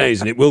I It's pluck it.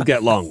 amazing. It will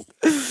get long.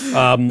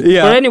 Yeah.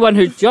 For anyone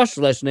who's just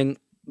listening,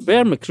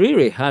 Bear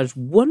McCreary has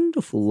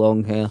wonderful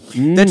long hair.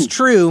 That's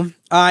true.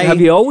 Have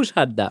you always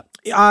had that?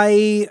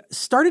 I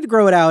started to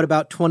grow it out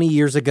about 20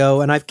 years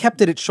ago, and I've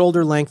kept it at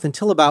shoulder length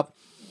until about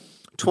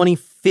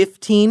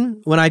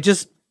 2015 when I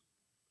just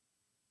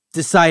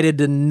decided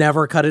to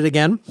never cut it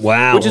again.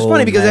 Wow. Which is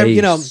funny because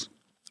nice.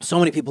 so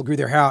many people grew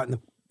their hair out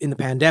in the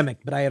pandemic,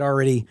 but I had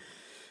already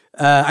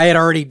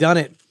done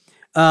it.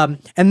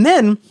 And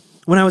then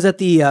when I was at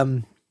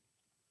the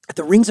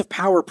Rings of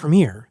Power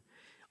premiere,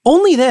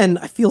 only then,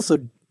 I feel so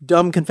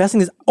dumb confessing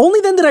this,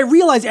 only then did I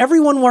realize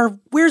everyone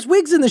wears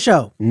wigs in the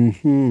show.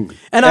 Mm-hmm.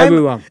 And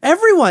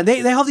everyone, they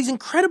have these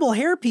incredible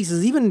hair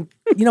pieces, even,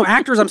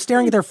 actors, I'm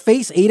staring at their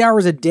face 8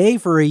 hours a day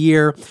for a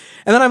year.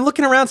 And then I'm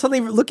looking around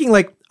suddenly looking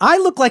like, I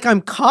look like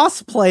I'm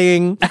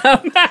cosplaying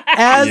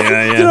as, you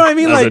know what I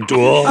mean? As like a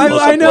dwarf.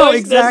 I know, That's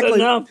exactly.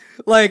 enough.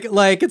 Like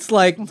it's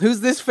like,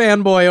 who's this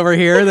fanboy over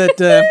here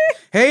that,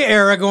 hey,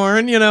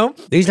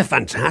 Aragorn, These are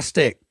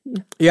fantastic.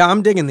 Yeah,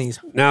 I'm digging these.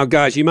 Now,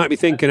 guys, you might be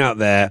thinking out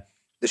there,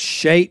 the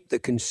shape, the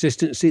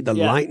consistency, the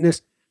Yeah.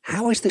 lightness.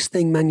 How is this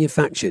thing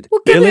manufactured?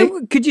 Well, Billy,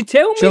 could you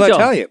tell me, shall I Dom?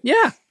 tell you?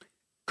 Yeah.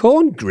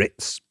 corn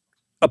grits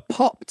are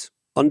popped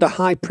under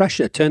high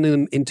pressure, turning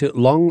them into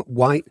long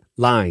white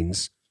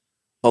lines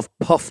of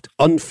puffed,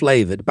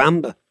 unflavoured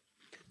Bamba.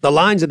 The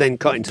lines are then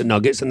cut into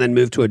nuggets and then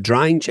moved to a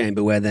drying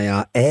chamber where they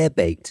are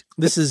air-baked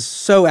This is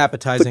so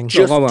appetizing. for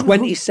just Oh, wow.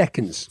 20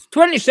 seconds,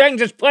 20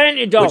 seconds is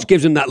plenty, Dom. which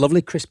gives them that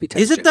lovely crispy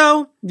texture. Is it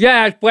though?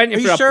 Yeah, it's plenty Are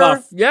for you a sure?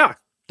 puff. Yeah.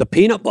 The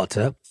peanut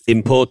butter,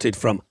 imported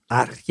from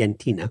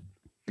Argentina,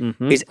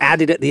 is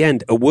added at the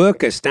end. A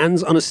worker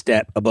stands on a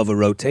step above a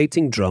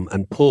rotating drum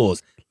and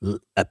pours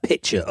a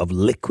pitcher of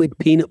liquid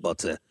peanut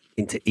butter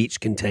into each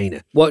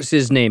container. What's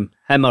his name?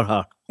 Him or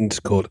her?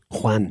 It's called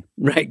Juan.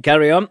 Right,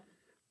 carry on.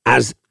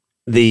 As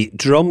the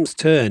drums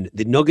turn,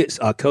 the nuggets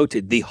are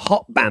coated. The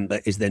hot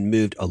Bamba is then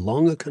moved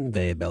along a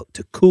conveyor belt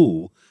to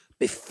cool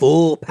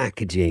before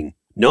packaging.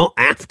 not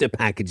after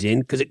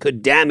packaging, because it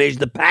could damage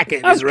the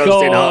packet. Of This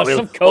roasting hot course, will,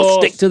 of course.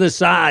 or stick to the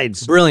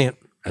sides. Brilliant.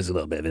 There's a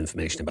little bit of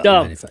information about Done.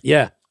 the manufacturer.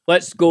 Yeah.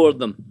 Let's score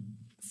them.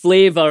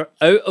 Flavour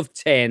out of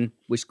 10.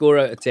 We score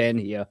out of 10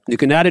 here. You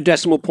can add a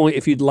decimal point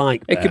if you'd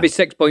like. It could be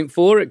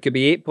 6.4, it could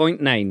be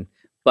 8.9,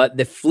 but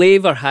the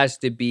flavour has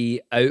to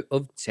be out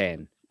of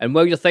 10. And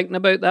while you're thinking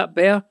about that,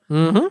 Bear,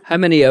 how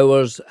many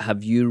hours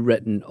have you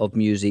written of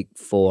music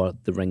for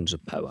The Rings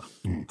of Power?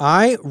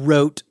 I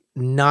wrote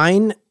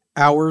 9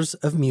 hours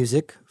of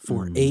music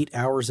for 8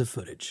 hours of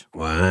footage.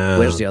 Wow.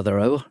 Where's the other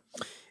hour?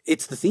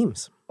 It's the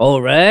themes. All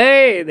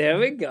right, there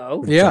we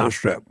go. Yeah.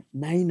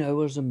 9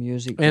 hours of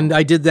music. And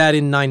I did that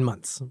in 9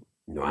 months.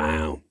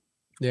 Wow.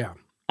 Yeah.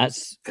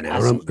 That's An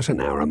hour. That's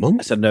an hour a month.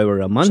 That's an hour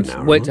a month. an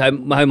hour a What,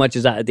 how much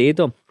is that a day,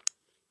 Dom?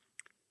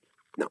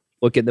 No.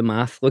 Look at the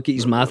math. Look at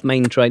his math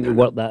mind trying to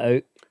work that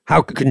out.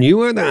 How can you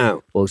work that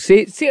out? Well,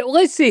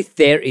 let's say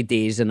 30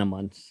 days in a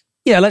month.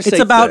 Yeah, let's It's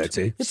say about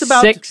 30. it's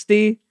about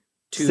 60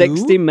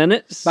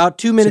 minutes. about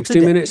 2 minutes 60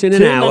 a day. minutes in 2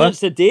 an hour.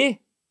 minutes a day.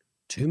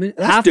 2 minutes.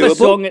 That's Half doable. a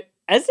song.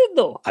 Is it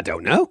though? I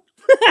don't know.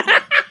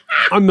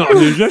 I'm not a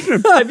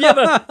musician. Have you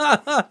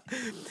ever?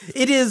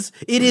 It is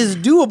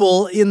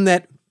doable in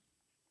that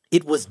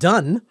it was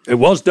done. It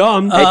was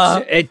done.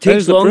 It There's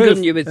takes the longer proof.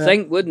 than you would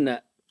think, wouldn't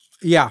it?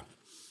 Yeah.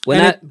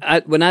 When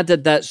And when I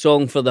did that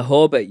song for The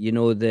Hobbit, you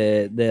know,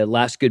 the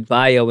last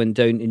goodbye, I went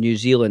down to New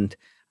Zealand.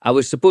 I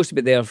was supposed to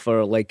be there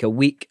for like a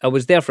week. I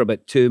was there for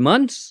about 2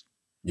 months.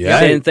 Yeah.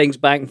 Sending things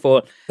back and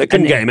forth. They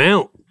couldn't And get him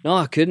out. No,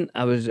 I couldn't.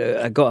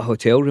 I got a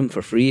hotel room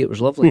for free. It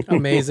was lovely.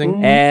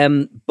 Amazing.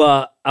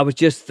 But I was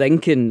just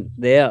thinking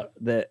there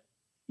that,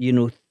 you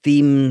know,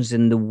 themes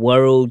and the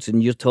worlds,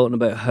 and you're talking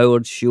about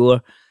Howard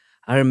Shore.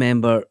 I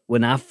remember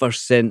when I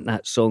first sent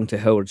that song to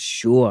Howard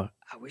Shore,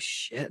 I was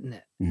shitting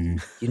it.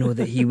 You know,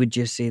 that he would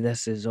just say,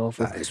 "This is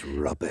awful." That is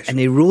rubbish. And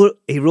he wrote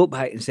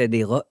back and said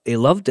he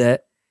loved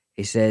it.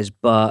 He says,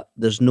 but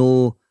there's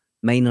no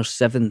minor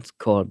seventh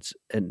chords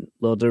in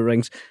Lord of the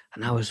Rings.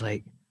 And I was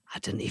like, I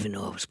didn't even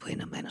know I was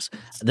playing a minor.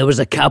 There was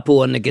a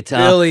capo on the guitar.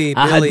 Billy,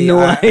 I had no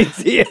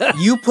idea.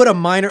 You put a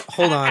minor.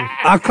 Hold on.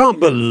 I can't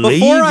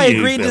believe Before I you,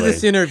 agreed to Billy.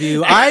 this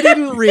interview, I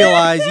didn't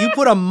realize you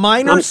put a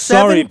minor I'm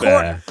sorry, seven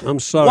chord. Bear. I'm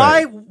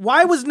sorry.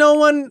 Why was no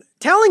one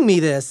telling me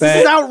this? Bear,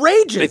 This is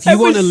outrageous. If you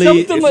want to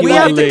leave, something if like you we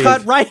wanna have to leave-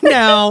 cut right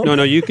now.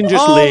 No, you can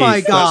just Oh leave.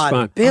 my God. That's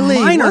fine. Billy,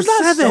 minor that's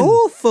seven.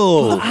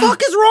 awful. What the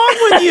fuck is wrong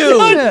with you?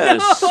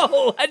 Yes.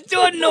 No, I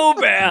don't know,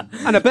 Bear.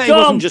 And I bet it Tom,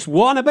 wasn't just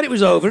one. I bet it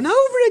was over and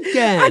over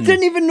again. I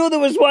didn't even know there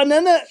was one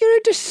in it. You're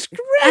a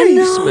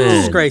disgrace,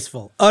 man.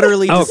 Disgraceful.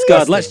 Utterly Oh, disgusting.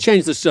 God, let's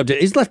change the subject.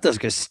 He's left us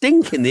a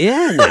stink in the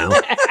air now.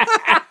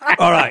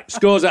 All right,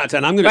 scores out of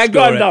 10. I'm going to Right,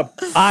 go score on, it.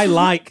 Dom. I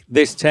like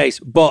this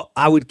taste, but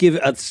I would give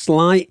it a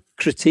slight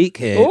critique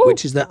here, Oh.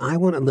 which is that I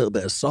want a little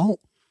bit of salt.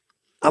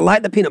 I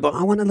like the peanut butter.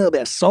 I want a little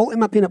bit of salt in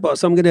my peanut butter,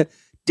 so I'm going to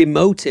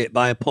demote it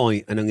by a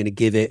point, and I'm going to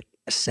give it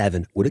a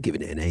 7. Would have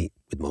given it an 8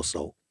 with more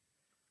salt.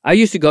 I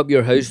used to go up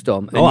your house,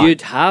 Dom, and Oh,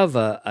 you'd have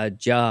a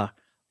jar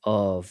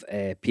of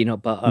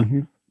peanut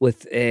butter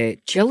with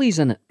chilies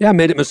in it. Yeah, I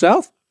made it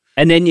myself.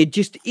 And then you'd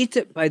just eat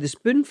it by the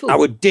spoonful. I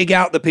would dig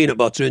out the peanut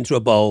butter into a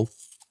bowl,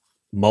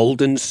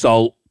 molten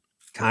salt,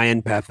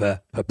 cayenne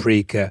pepper,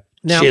 paprika,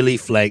 Now- chili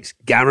flakes,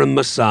 garam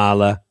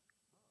masala,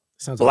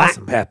 Sounds black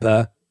awesome.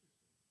 pepper,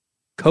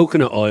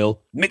 coconut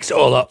oil, mix it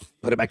all up,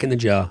 put it back in the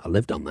jar. I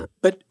lived on that.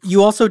 But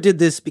you also did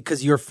this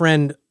because your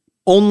friend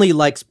only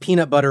likes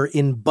peanut butter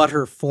in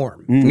butter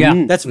form.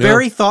 Yeah. That's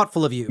very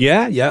thoughtful of you.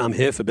 Yeah, I'm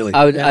here for Billy.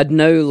 I'd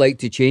now like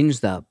to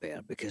change that,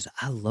 Bear, because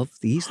I love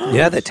these things.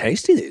 Yeah, they're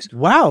tasty, these.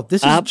 Wow,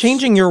 this is Abs-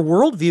 changing your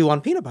worldview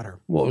on peanut butter.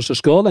 What was the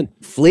score then?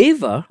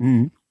 Flavour,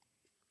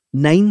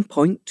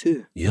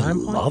 9.2. You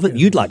love it.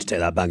 You'd like to take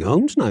that bag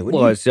home tonight, wouldn't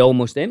Well, you? it's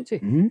almost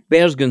empty.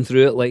 Bear's going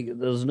through it like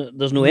there's no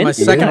end. My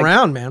to it. second Like,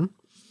 round, man.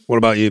 What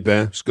about you,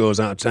 Bear? Scores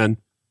out of 10.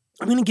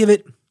 I'm gonna give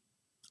it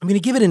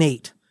an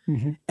 8.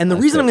 And the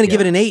reason I'm gonna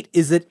give it an 8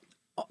 is that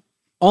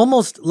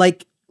almost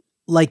like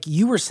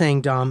you were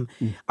saying, Dom,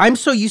 I'm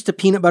so used to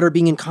peanut butter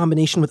being in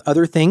combination with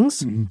other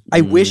things.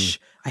 I wish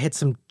I had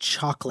some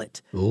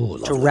chocolate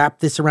to wrap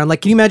this around.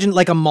 Like, can you imagine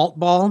like a malt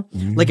ball?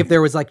 Like if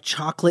there was like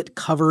chocolate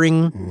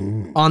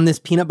covering on this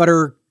peanut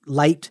butter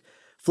light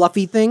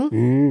fluffy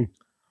thing.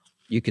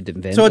 You could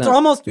invent So it's that.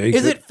 almost, Yeah, you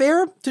is could. it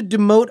fair to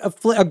demote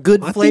a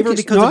good think flavor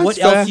it's- because no, of it's what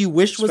else fair. you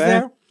wish It's was fair.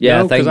 there? Yeah,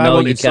 No, I think 'cause I no, you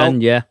wanted can,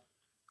 salt. yeah.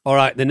 All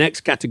right, the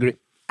next category,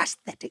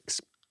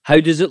 aesthetics. How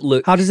does it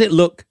look? How does it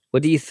look?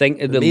 What do you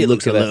think of the To me, it look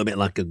looks a of it? little bit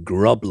like a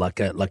grub, like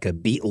a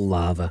beetle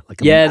larva,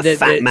 like a, Yeah, a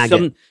fat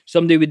maggot.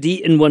 somebody would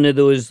eat in one of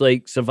those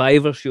like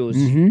Survivor shows,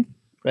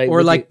 right? Or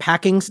would like you-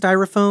 packing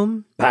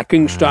styrofoam?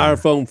 Packing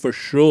styrofoam for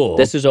sure.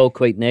 this is all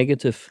quite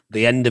negative,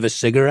 the end of a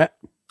cigarette.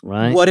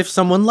 right? What if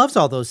someone loves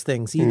all those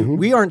things?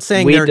 We aren't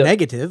saying We they're don't-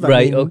 negative. I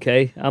right? mean,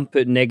 Okay, I'm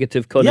putting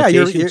negative Yeah,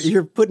 connotations.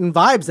 you're putting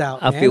vibes out.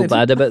 I man. feel It's-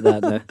 bad about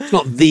that now. It's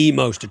not the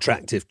most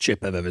attractive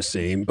chip I've ever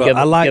seen, but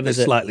I like give the us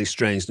it. slightly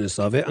strangeness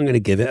of it. I'm going to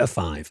give it a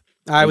 5.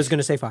 I was going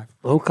to say 5.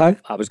 Okay.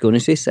 I was going to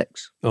say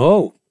 6.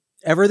 Oh,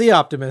 Ever the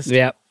optimist.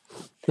 Yeah.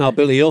 now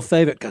Billy, your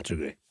favourite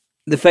category?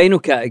 The final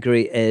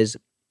category is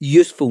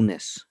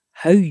usefulness.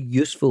 How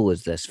useful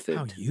is this food?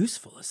 How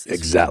useful is this?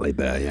 Exactly,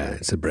 Bear. Yeah,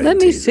 it's a brain Let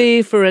me teaser.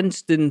 say, for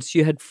instance,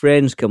 you had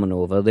friends coming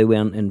over. They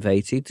weren't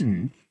invited.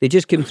 They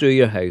just came through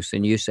your house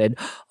and you said,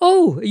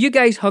 "Oh, are you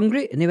guys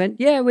hungry?" And they went,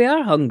 "Yeah, we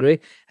are hungry."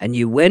 And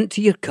you went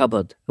to your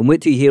cupboard and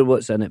wait till you hear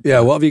what's in it. Yeah,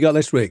 what have you got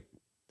this week?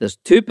 There's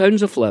 2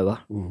 pounds of flour.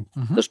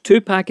 There's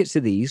 2 packets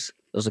of these.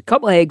 There's a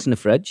couple of eggs in the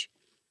fridge.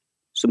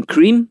 Some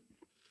cream.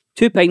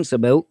 2 pints of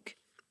milk.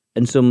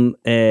 And some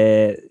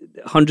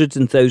hundreds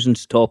and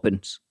thousands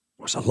toppings.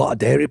 It's a lot of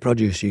dairy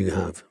produce you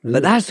have.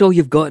 But that's all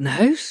you've got in the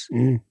house?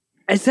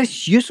 Is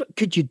this useful?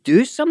 Could you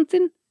do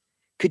something?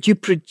 Could you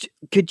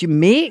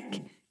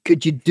make?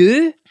 Could you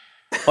do?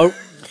 Or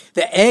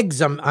The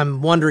eggs,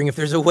 I'm wondering if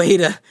there's a way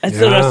to is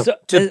there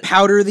a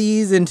powder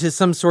these into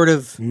some sort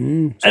of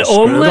an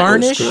omelette?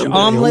 garnish scrambled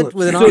omelet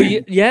with an So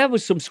omelet.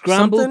 with some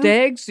scrambled Something?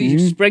 eggs, you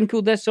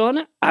sprinkle this on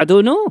it? I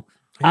don't know.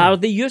 Are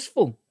they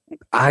useful?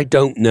 I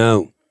don't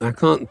know. I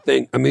can't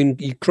think. I mean,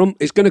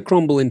 it's going to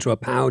crumble into a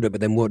powder,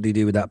 but then what do you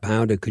do with that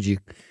powder? Could you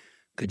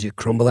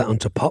crumble that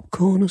onto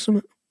popcorn or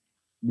something?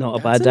 Not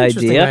a That's bad an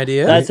interesting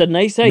idea. That's a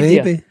nice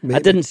idea. Maybe. I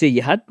didn't see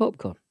you had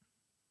popcorn.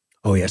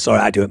 Oh yeah, sorry,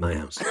 I do it at my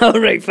house. All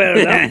right, fair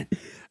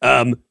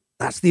enough.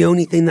 That's the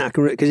only thing that I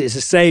can, because it's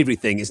a savoury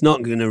thing. It's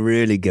not going to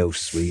really go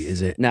sweet,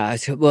 is it? Nah,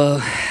 well,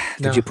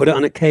 Could you put it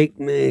on a cake,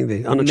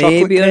 maybe? On a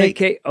chocolate maybe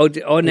cake? on a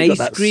cake. On You got ice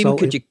that cream. salty-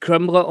 Could you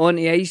crumble it on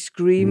the ice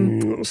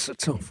cream? It's a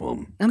tough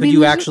one. I Could mean,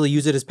 you is it- actually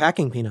use it as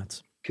packing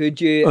peanuts? Could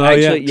you Oh,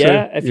 actually? yeah,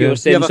 Yeah, true. if Yeah. you were You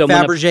sending have a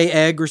someone Fabergé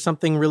egg or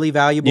something really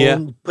valuable, Yeah.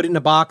 and put it in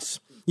a box.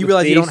 You With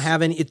realize you don't these-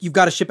 have any. You've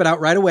got to ship it out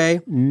right away.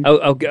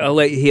 I'll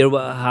let you hear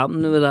what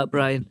happened with that,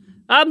 Brian.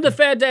 I'm the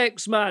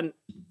FedEx man.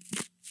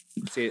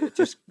 See, it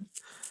just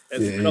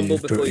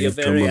crumbled before your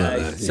very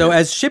eyes. So,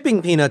 as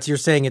shipping peanuts, you're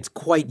saying it's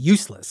quite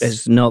useless.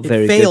 It's not it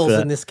very fails good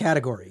for in that. this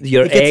category.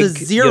 Your it gets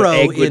egg, a zero your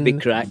egg would in. be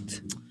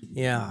cracked.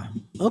 Yeah.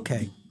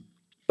 Okay.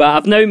 But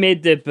I've now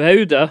made the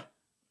powder,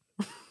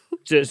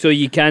 so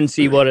you can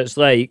see what it's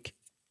like.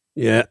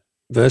 Yeah.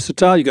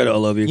 Versatile, you got it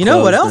all over your You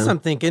know what clothes else now. I'm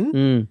thinking?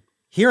 Mm.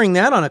 Hearing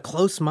that on a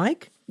close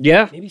mic,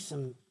 Yeah, maybe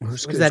some. It's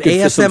Was good- that it's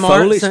good for some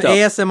Foley ASMR? Some stuff.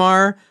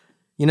 ASMR.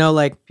 You know,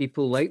 like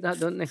people like that,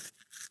 don't they?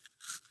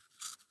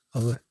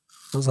 Oh,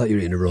 sounds like you're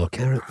eating a raw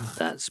carrot.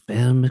 That's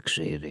Bear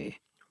McCreary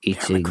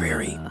eating.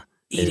 McCreary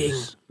eating.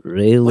 is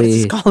really. what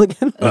is this called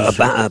again? A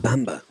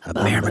bamba.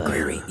 Bear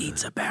McCreary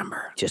eats a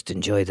bamber. Just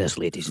enjoy this,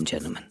 ladies and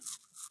gentlemen.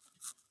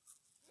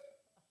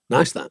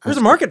 Nice that. There's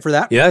a market for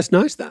that. Yeah, it's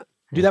nice that.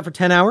 Do that for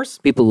 10 hours.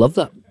 People love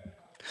that.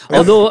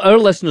 Although our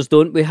listeners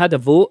don't, we had a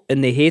vote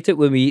and they hate it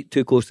when we eat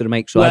too close to the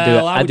mic, so I do it.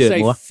 I would do say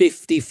it more.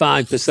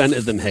 55%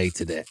 of them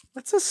hated it.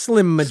 That's a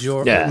slim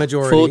majority.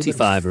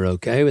 45 are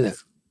okay with it.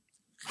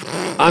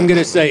 I'm going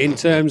to say in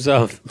terms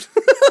of...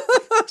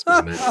 That's what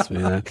I meant to,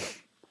 yeah.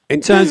 In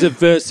terms of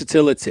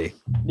versatility,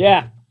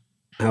 Yeah,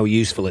 how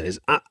useful it is,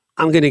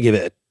 I'm going to give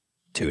it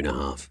a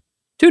 2.5.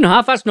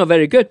 2.5. That's not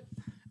very good.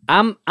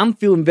 I'm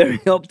feeling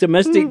very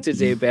optimistic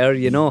today, Bear.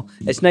 You know,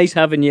 it's nice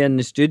having you in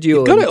the studio.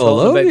 You've got and it all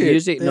talking over about you.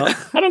 music. No,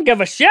 I don't give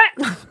a shit.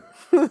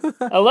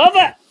 I love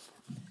it.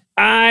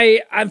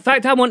 In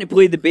fact, I want to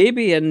play the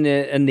baby in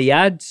the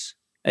ads.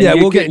 And Yeah,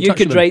 you we'll could, get in you touch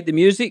could with them. write the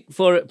music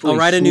for it, please. I'll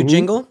write a new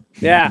jingle.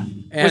 Yeah.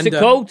 What's And, it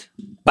called?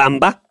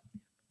 Bamba.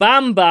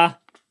 Bamba.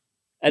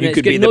 And You it's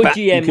could, got be no the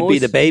GMOs. you could be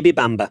the baby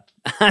Bamba.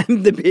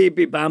 I'm the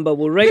baby Bamba.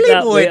 We'll write Billy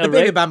that Boy, later, the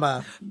baby right?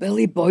 bamba.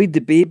 Billy Boyd,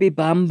 the baby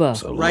Bamba.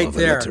 That's a lot Right of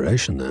there.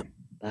 alliteration there.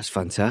 That's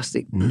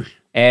fantastic.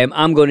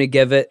 I'm going to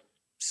give it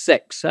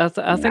 6. I think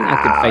I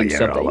could find you're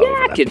something. all Yeah,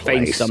 over I the could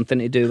find place. something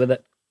to do with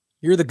it.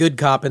 You're the good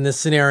cop in this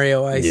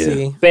scenario, I Yeah.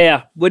 see.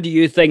 Bear, what do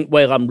you think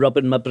while I'm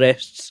rubbing my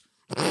breasts?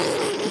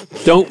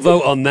 Don't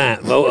vote on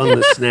that. Vote on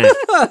the snap.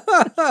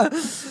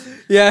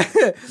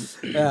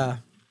 Yeah.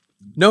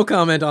 No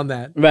comment on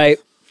that. Right.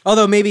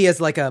 Although maybe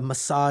as like a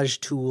massage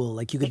tool,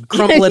 like you could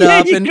crumple it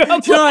up You and you know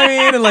crumple- what I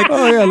mean, and like a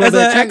as little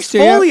an texture.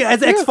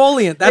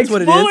 exfoliant, that's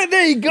what it is.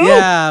 There you go.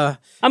 Yeah,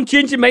 I'm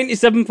changing mine to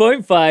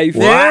 7.5.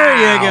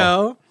 there you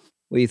go.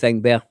 What do you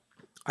think, Bear?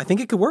 I think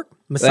it could work.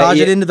 Massage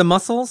yeah. it into the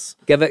muscles.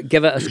 Give it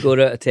a score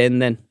out of 10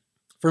 then.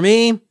 For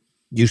me,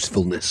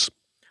 Usefulness.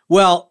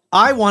 well,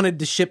 I wanted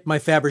to ship my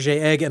Fabergé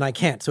egg and I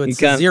can't, so it's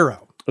can't. a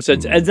 0. So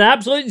it's an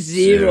absolute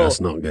zero. That's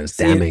not good. It's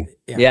damning.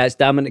 Yeah, it's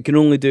damning. It can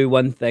only do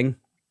one thing.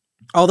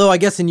 Although I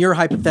guess in your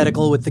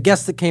hypothetical with the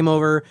guests that came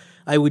over,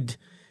 I would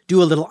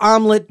do a little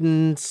omelet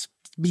and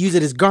use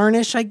it as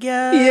garnish, I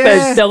guess. But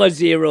it's still a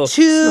 0.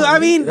 2, I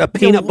mean, A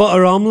peanut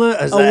butter omelette?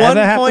 Has a that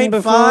ever happened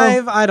before?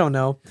 1.5, I don't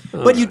know.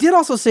 But you did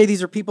also say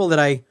these are people that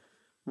I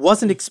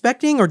wasn't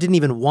expecting or didn't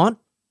even want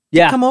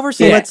Yeah. to come over.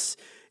 So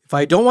if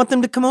I don't want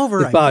them to come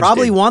over, I barged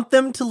probably in. want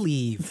them to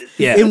leave.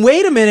 Yeah. And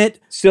wait a minute,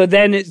 So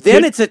then it's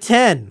it's a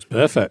 10.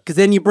 Perfect. Because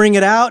then you bring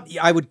it out,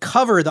 I would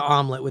cover the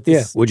omelet with Yeah.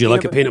 this. Would you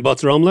like a peanut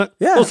butter omelette?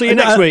 Yeah. We'll see you And,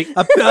 next week.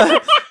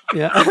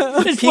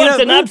 This peanut-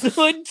 one's an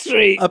absolute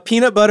treat. A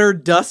peanut butter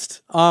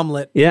dust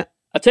omelet. Yeah.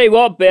 I tell you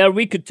what, Bear,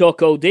 we could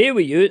talk all day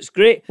with you. It's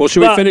great. Well,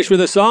 should we finish with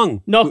a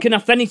song? No, can I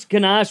finish?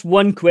 Can I ask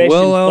one question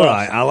Well, all first?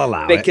 right, I'll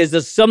allow it. Because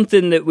there's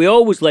something that we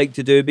always like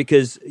to do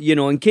because,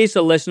 in case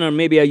a listener,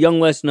 maybe a young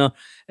listener,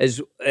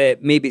 is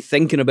maybe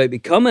thinking about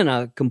becoming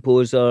a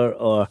composer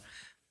or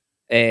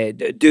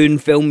doing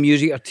film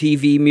music or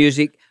TV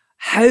music,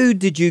 how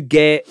did you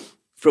get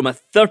from a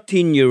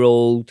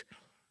 13-year-old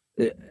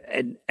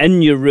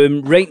in your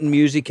room writing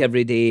music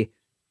every day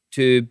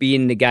to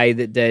being the guy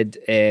that did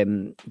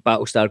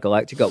Battlestar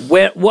Galactica?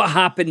 What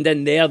happened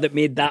in there that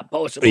made that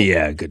possible?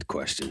 Yeah, good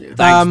question. Yeah.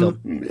 Thanks, Dom.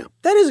 Yeah.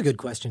 That is a good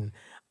question.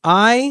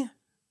 I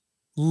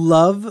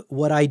love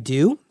what I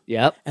do.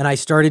 Yep. And I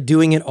started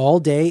doing it all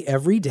day,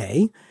 every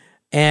day.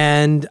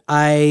 And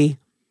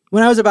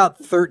when I was about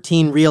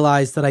 13,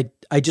 realized that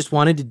I just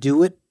wanted to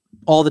do it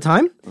all the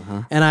time.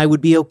 And I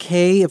would be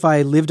okay if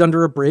I lived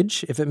under a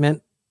bridge, if it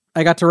meant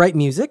I got to write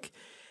music.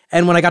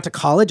 And when I got to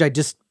college, I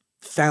just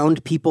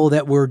found people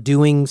that were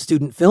doing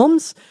student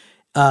films,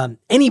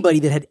 anybody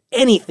that had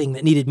anything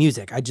that needed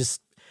music.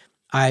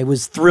 I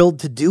was thrilled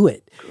to do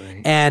it.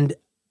 Great. And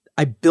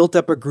I built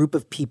up a group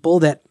of people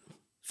that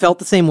felt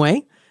the same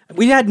way.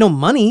 We had no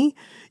money,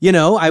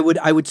 I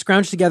would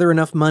scrounge together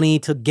enough money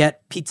to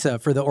get pizza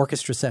for the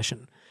orchestra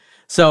session.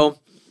 So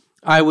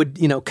I would,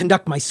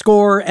 conduct my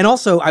score, and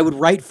also I would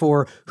write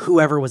for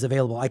whoever was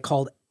available. I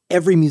called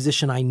every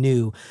musician I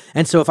knew.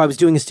 And so if I was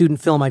doing a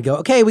student film, I'd go,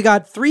 okay, we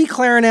got 3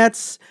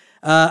 clarinets,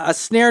 a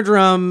snare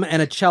drum,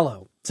 and a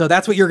cello. So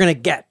that's what you're going to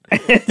get.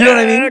 You know what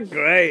I mean?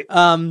 Great.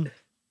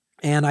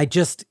 And I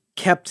just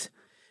kept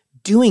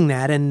doing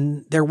that.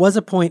 And there was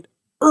a point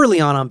early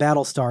on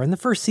Battlestar in the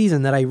first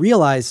season that I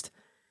realized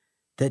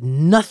that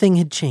nothing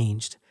had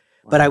changed,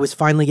 but I was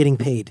finally getting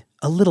paid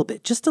a little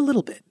bit, just a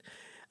little bit.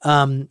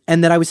 And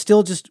that I was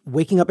still just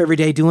waking up every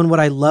day doing what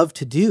I love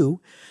to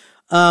do.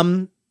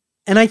 And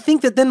I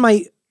think that then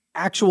my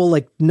actual,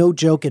 no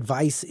joke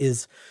advice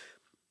is,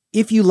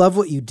 if you love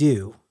what you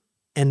do,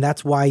 and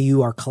that's why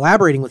you are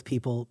collaborating with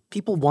people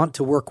want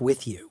to work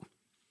with you.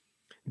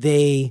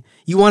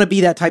 You want to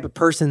be that type of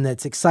person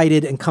that's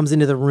excited and comes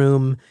into the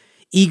room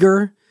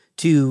eager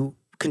to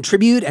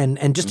contribute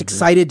and just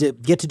excited to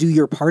get to do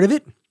your part of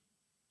it.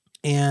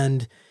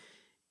 And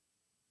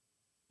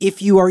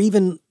if you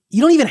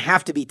don't even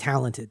have to be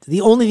talented.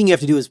 The only thing you have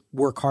to do is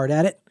work hard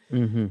at it.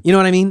 You know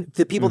what I mean?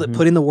 The people that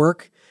put in the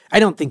work, I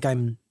don't think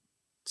I'm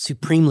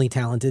supremely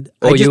talented.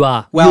 You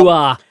are. Well, you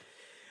are.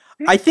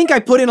 I think I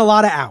put in a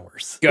lot of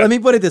hours. Good. Let me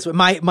put it this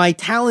way. My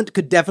talent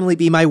could definitely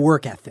be my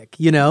work ethic,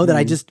 that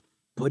I just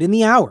put in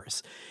the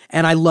hours.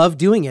 And I love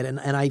doing it. And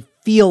I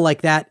feel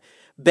like that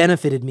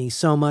benefited me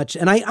so much.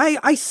 And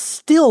I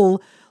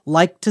still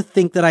like to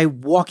think that I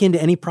walk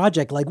into any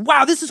project like,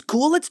 wow, this is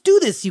cool. Let's do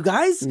this, you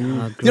guys. You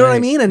know what I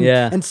mean?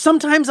 And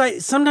sometimes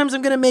I'm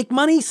going to make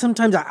money.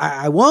 Sometimes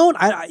I won't.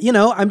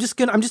 I'm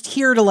just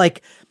here to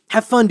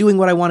have fun doing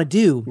what I want to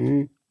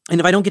do. And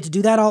if I don't get to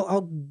do that,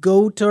 I'll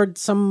go towards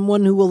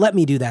someone who will let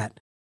me do that.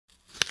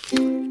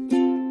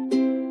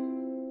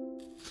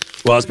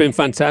 Well, it's been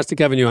fantastic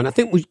having you on. I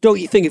think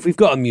don't you think if we've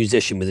got a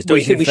musician with us, don't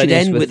you think we should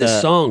end with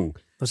a song?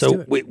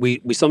 So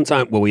we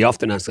sometimes, we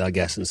often ask our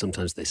guests, and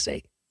sometimes they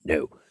say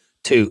no,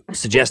 to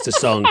suggest a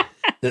song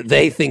that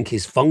they think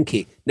is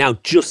funky. Now,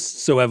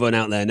 just so everyone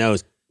out there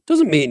knows,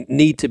 doesn't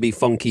need to be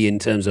funky in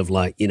terms of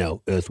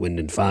Earth, Wind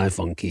and Fire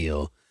funky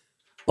or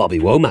Bobby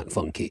Womack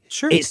funky.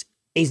 Sure.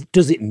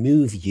 Does it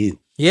move you?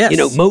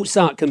 Yes.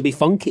 Mozart can be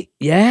funky.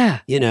 Yeah.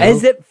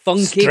 Is it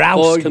funky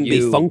Strauss for can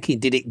you? be funky.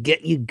 Did it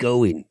get you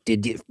going?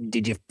 Did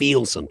you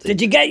feel something?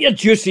 Did you get your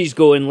juices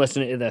going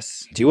listening to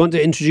this? Do you want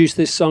to introduce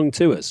this song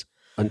to us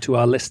and to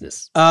our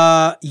listeners?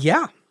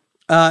 Yeah.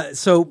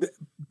 So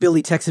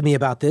Billy texted me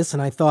about this,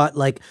 and I thought,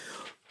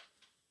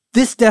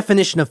 this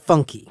definition of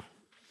funky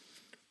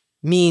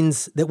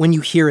means that when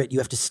you hear it, you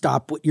have to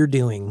stop what you're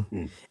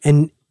doing,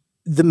 and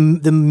the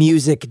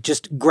music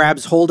just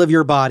grabs hold of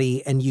your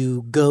body, and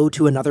you go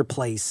to another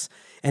place,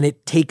 and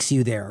it takes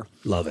you there.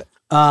 Love it.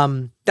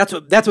 That's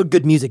what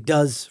good music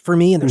does for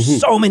me, and there's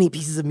so many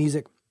pieces of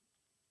music,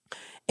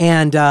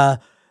 and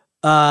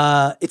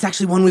it's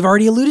actually one we've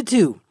already alluded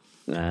to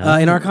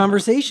in our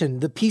conversation.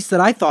 The piece that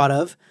I thought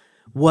of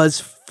was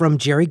from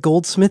Jerry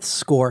Goldsmith's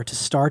score to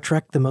Star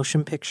Trek: The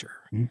Motion Picture,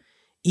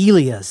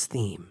 Elia's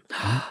theme,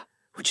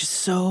 which is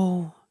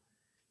so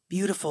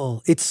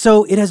beautiful. It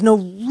has no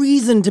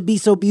reason to be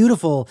so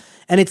beautiful.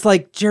 And it's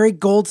like Jerry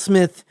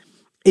Goldsmith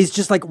is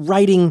just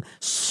writing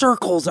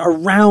circles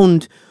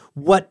around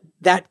what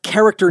that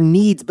character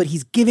needs, but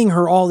he's giving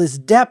her all this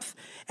depth.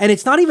 And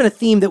it's not even a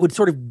theme that would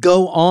sort of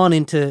go on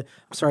into,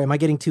 I'm sorry, am I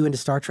getting too into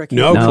Star Trek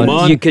here? No, come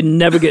on. You can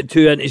never get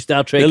too into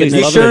Star Trek.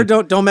 You sure?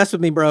 Don't mess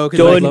with me, bro.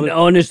 Don't,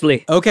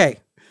 honestly. Okay.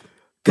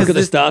 Look at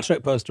the Star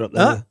Trek poster up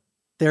there.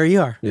 There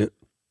you are.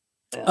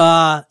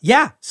 Yeah.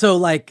 Yeah. So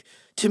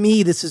to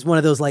me, this is one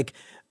of those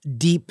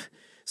deep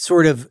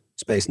sort of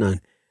Space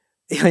Nine.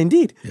 Yeah,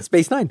 indeed. Yeah.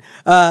 Space Nine.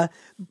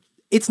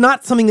 It's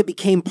not something that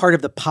became part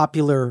of the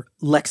popular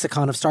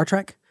lexicon of Star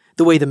Trek,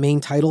 the way the main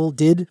title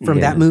did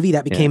from that movie.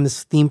 That became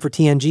this theme for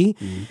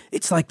TNG.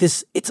 It's like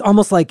this, it's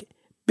almost like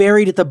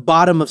buried at the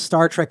bottom of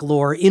Star Trek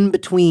lore in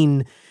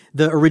between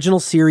the original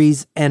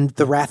series and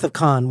The Wrath of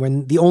Khan,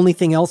 when the only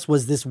thing else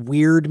was this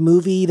weird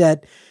movie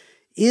that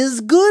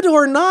is good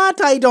or not,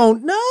 I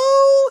don't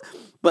know,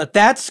 but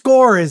that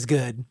score is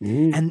good.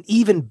 And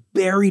even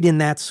buried in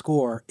that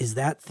score is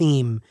that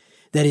theme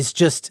that is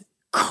just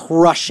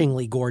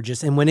crushingly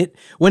gorgeous. And when it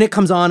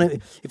comes on,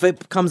 if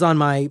it comes on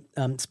my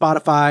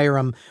Spotify, or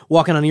I'm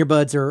walking on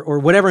earbuds or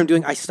whatever I'm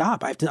doing, I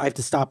stop. I have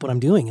to stop what I'm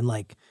doing and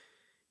like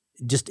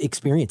just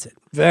experience it.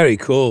 Very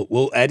cool.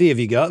 Well, Eddie, have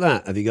you got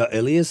that? Have you got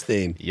Ilya's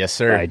theme? Yes,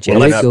 sir. By Jerry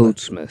Well,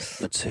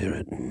 Goldsmith. Let's hear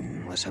it.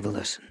 Let's have a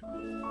listen.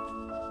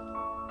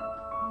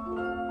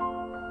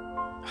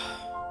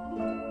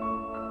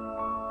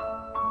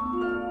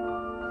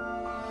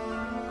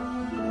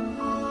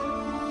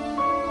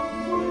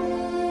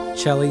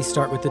 Shelley,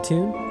 start with the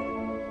tune.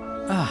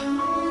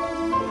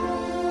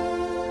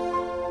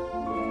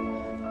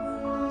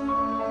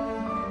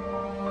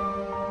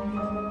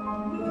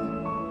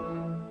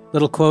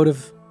 Little quote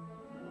of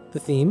the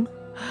theme,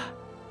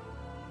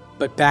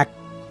 but back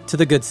to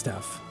the good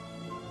stuff.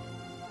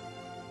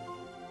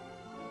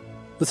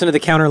 Listen to the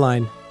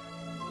counterline,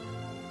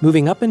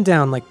 moving up and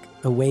down like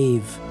a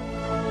wave.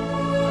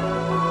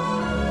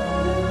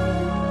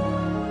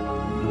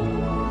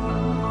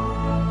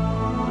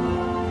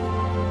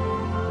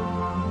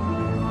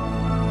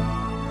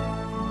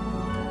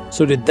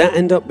 So did that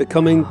end up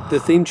becoming the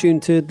theme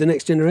tune to The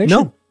Next Generation?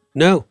 No.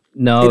 No.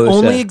 No, It it's,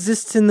 only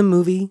exists in the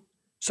movie.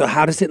 So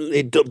how does it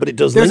but it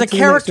does There's a link to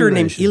The Next character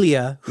named Generation?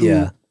 Ilya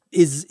who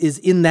is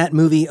in that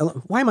movie.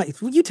 Why am I?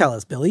 You tell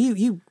us, Billy.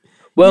 You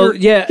well,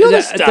 yeah. you're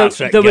the Star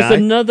Trek there was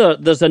guy.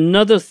 There's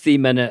another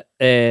theme in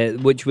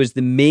it, which was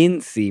the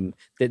main theme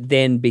that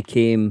then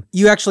became.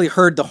 You actually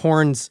heard the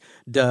horns.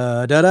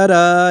 Da da da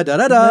da da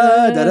da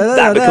da da da.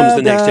 That becomes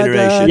The Next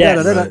Generation.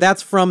 Yes. Right.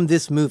 That's from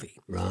this movie.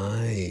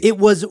 Right. It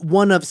was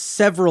one of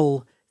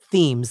several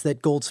themes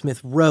that Goldsmith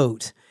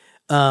wrote.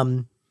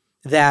 But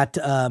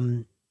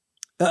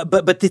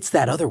it's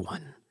that other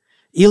one,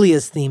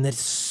 Ilya's theme, that's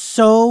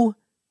so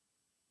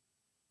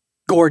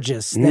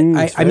gorgeous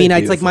that I mean,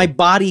 it's like my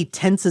body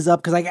tenses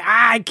up because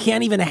I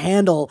can't even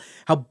handle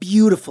how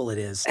beautiful it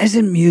is.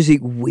 Isn't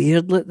music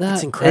weird like that?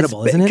 It's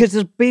incredible, isn't it? Because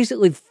there's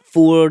basically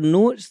 4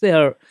 notes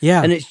there.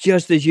 Yeah. And it's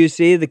just, as you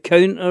say, the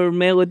counter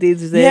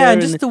melodies there. Yeah,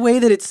 and just the way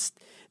that it's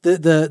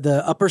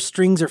the upper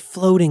strings are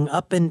floating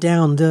up and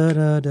down, da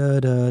da da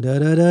da da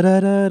da da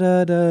da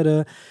da da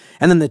da,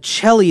 and then the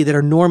celli that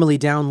are normally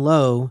down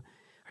low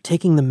are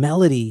taking the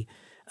melody.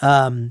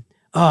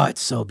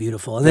 It's so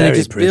beautiful, and then Very it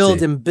just pretty.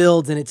 builds and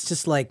builds, and it's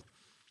just like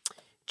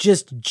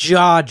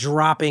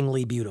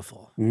jaw-droppingly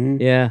beautiful.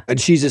 Yeah.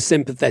 And she's a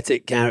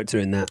sympathetic character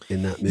in that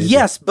movie.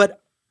 Yes,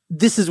 but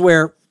this is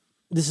where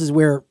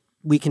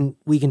we can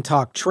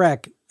talk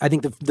Trek. I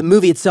think the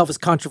movie itself is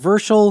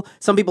controversial.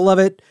 Some people love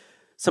it.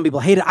 Some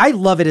people hate it. I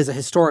love it as a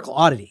historical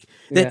oddity.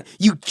 That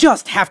you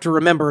just have to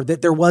remember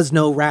that there was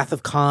no Wrath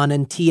of Khan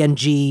and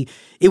TNG.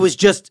 It was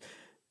just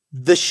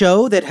the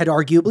show that had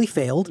arguably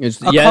failed. And it's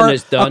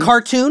done. A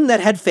cartoon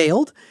that had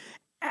failed.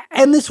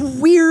 And this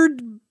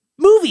weird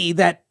movie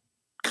that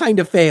kind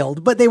of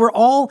failed. But they were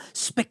all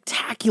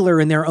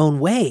spectacular in their own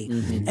way.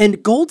 Mm-hmm.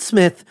 And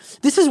Goldsmith,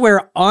 this is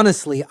where,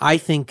 honestly, I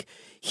think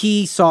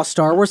he saw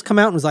Star Wars come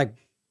out and was like,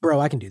 bro,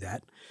 I can do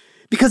that.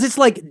 Because it's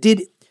like,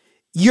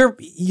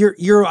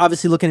 you're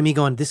obviously looking at me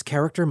going, this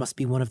character must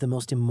be one of the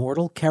most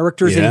immortal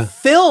characters in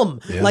film,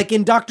 like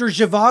in Dr.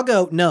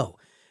 Zhivago. No.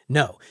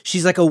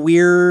 She's like a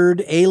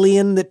weird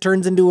alien that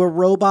turns into a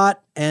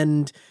robot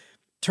and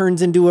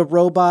turns into a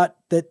robot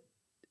that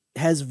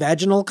has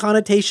vaginal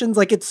connotations.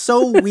 Like, it's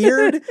so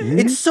weird.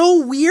 It's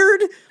so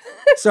weird.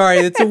 Sorry,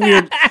 it's a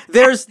weird.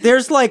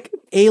 There's like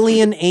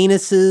alien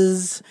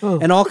anuses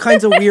and all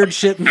kinds of weird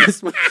shit in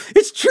this movie.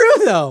 It's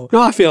true though.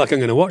 No, I feel like I'm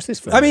going to watch this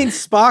film. I mean,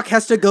 Spock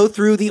has to go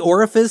through the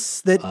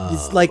orifice that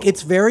is like,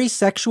 it's very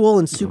sexual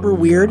and super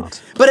weird. God.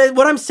 But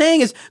what I'm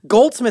saying is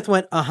Goldsmith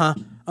went,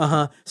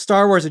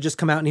 Star Wars had just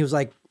come out and he was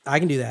like, I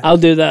can do that. I'll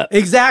do that.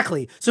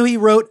 Exactly. So he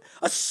wrote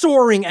a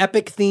soaring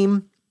epic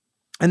theme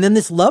and then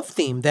this love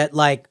theme that,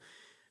 like,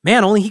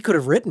 man, only he could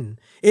have written.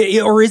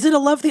 Or is it a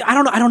love theme? I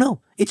don't know.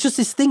 It's just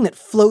this thing that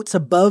floats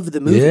above the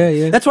movie.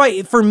 Yeah. That's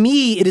why, for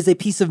me, it is a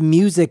piece of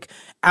music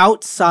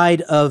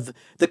outside of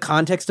the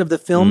context of the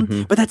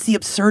film. But that's the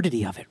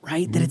absurdity of it,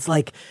 right? That it's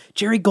like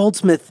Jerry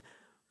Goldsmith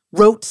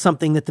wrote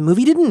something that the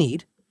movie didn't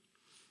need.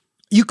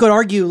 You could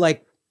argue,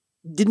 like,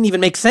 didn't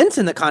even make sense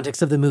in the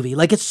context of the movie.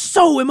 Like, it's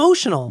so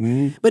emotional.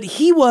 But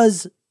he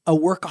was a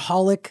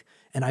workaholic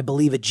and I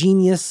believe a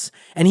genius.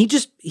 And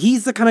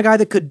he's the kind of guy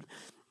that could...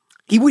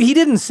 He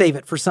didn't save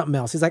it for something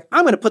else. He's like,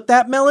 I'm going to put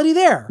that melody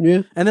there.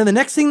 Yeah. And then the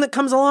next thing that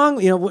comes along,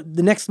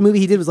 the next movie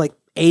he did was like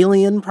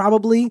Alien,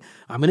 probably.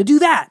 I'm going to do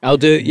that. I'll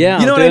do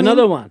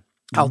another one.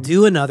 I'll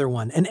do another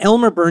one. And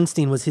Elmer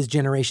Bernstein was his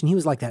generation. He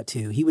was like that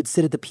too. He would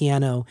sit at the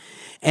piano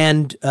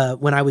and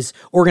when I was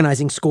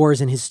organizing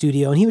scores in his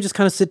studio, and he would just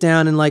kind of sit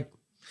down and like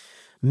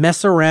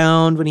mess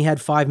around when he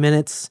had 5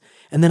 minutes.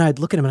 And then I'd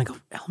look at him and I go,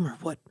 Elmer,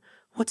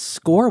 what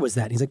score was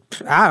that? And he's like,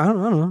 I don't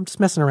know. I'm just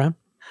messing around.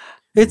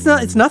 It's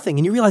not. It's nothing.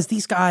 And you realize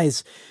these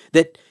guys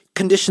that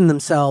condition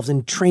themselves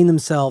and train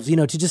themselves,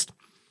 to just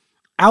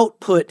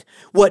output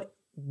what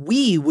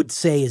we would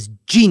say is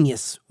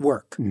genius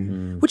work,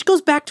 which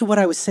goes back to what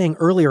I was saying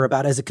earlier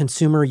about as a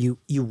consumer, you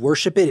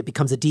worship it. It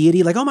becomes a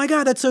deity. Like, oh my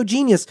God, that's so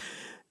genius.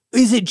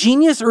 Is it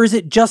genius or is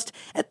it just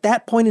at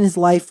that point in his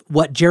life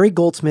what Jerry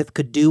Goldsmith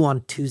could do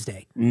on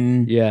Tuesday?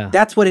 Yeah.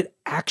 That's what it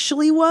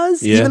actually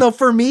was. Yeah. Even though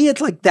for me,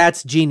 it's like,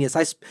 that's genius.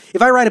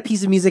 If I write a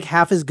piece of music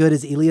half as good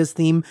as Ilya's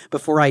theme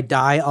before I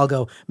die, I'll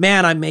go,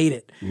 man, I made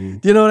it. Do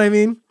you know what I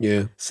mean?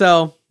 Yeah.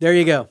 So there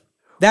you go.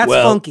 That's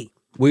funky.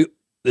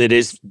 It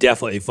is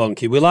definitely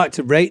funky. We like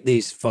to rate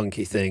these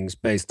funky things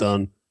based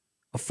on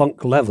a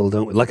funk level,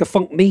 don't we? Like a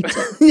funk meter.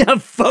 Yeah,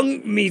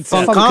 funk meter.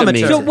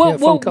 Funkometer. So what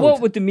funkometer.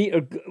 would the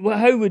meter?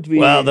 How would we?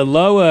 Well, the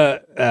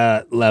lower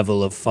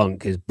level of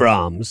funk is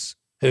Brahms,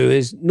 who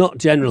is not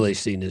generally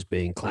seen as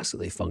being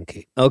classically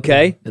funky.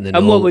 Okay. And then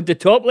what all- would the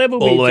top level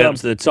be? All the way Tom?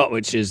 up to the top,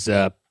 which is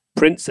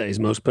Prince at his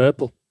most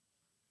purple.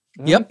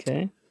 Yep.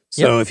 Okay.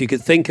 So if you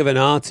could think of an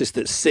artist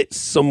that sits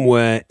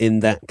somewhere in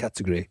that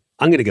category,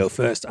 I'm going to go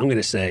first. I'm going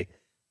to say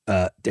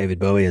David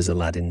Bowie as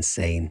Aladdin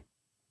Sane.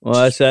 Well,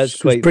 that's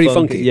It's quite pretty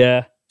funky.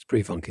 Yeah. It's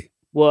pretty funky.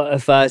 What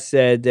if I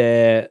said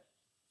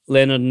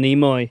Leonard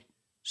Nimoy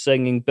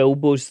singing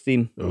Bilbo's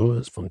theme? Oh,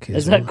 that's funky. Is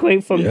as that well.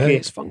 quite funky? Yeah,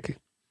 it's funky.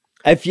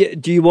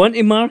 Do you want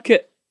to mark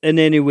it in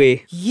any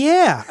way?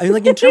 Yeah. I mean,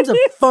 like in terms of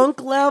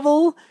funk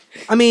level,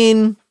 I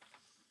mean,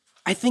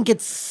 I think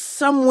it's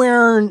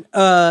somewhere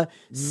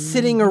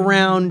sitting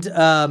around.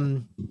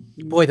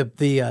 Boy, the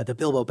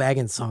Bilbo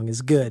Baggins song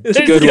is good. It's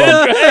a good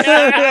one.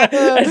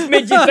 It's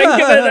made you think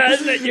about that,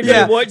 isn't it? You're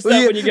going to watch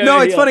that when you get No,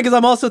 out it's here. funny because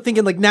I'm also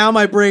thinking like now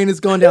my brain is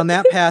going down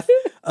that path.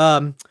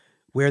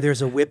 Where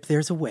there's a whip,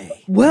 there's a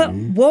way. What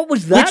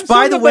was that? Which,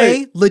 by song the about?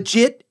 way,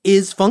 legit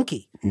is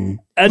funky.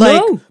 I like-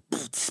 know.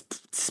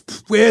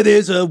 Where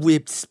there's a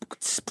whip,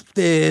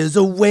 there's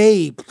a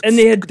way. And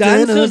they had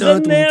dancers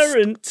in there,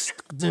 and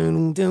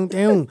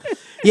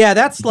Yeah,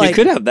 that's like you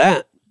could have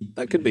that.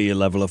 That could be a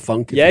level of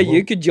funk. if yeah, want.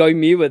 you could join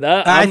me with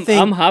that. I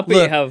think I'm happy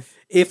look, to have.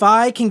 If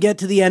I can get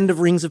to the end of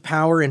Rings of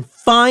Power and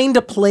find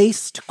a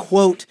place to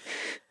quote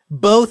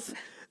both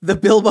the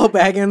Bilbo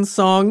Baggins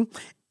song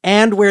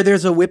and Where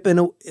There's a Whip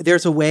and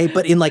There's a Way,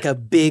 but in like a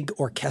big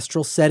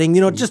orchestral setting,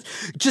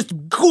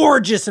 just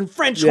gorgeous and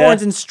French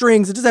horns and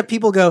strings, and just have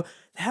people go,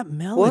 that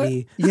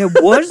melody. Yeah,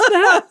 was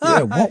that?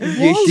 Yeah, what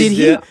was Did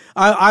he? it?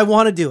 I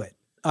want to do it.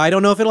 I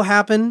don't know if it'll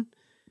happen.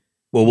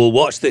 Well, we'll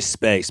watch this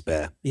space,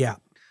 Bear. Yeah.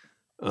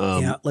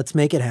 Yeah, let's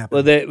make it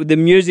happen. Well, the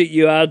music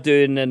you are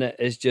doing in it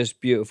is just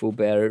beautiful,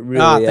 Bear. It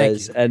really thank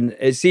is, you. and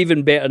it's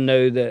even better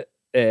now that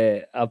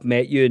I've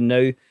met you, and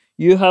now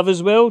you have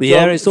as well.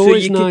 Yeah, Tom. it's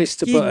always you can- nice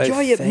to you put a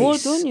enjoy it more,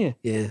 face. don't you?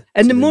 Yeah.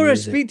 And to the more I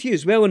music. speak to you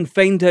as well and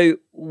find out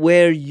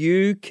where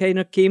you kind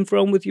of came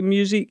from with your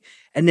music,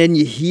 and then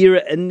you hear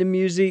it in the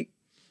music,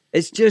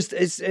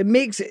 it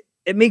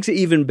makes it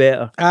even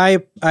better. I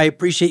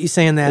appreciate you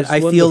saying that. It's I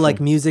feel wonderful. like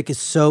music is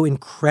so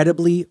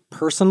incredibly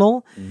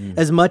personal.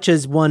 As much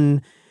as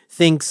one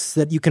thinks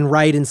that you can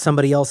write in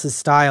somebody else's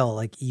style,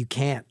 like you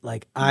can't.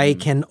 Like I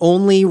can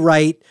only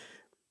write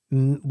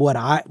what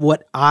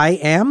I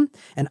am,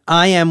 and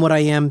I am what I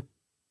am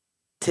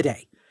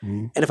today.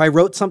 And if I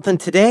wrote something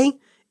today,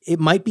 it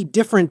might be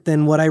different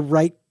than what I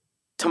write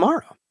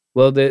tomorrow.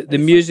 Well, the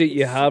music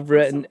you have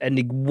written and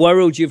the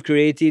world you've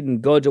created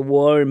and God of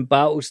War and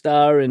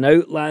Battlestar and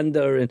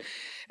Outlander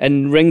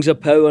and Rings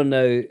of Power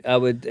now, I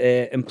would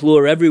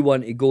implore everyone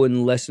to go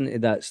and listen to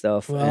that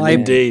stuff. Well, And,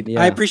 Indeed.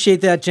 yeah. I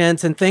appreciate that,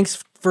 gents, and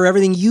thanks for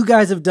everything you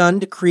guys have done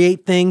to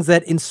create things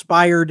that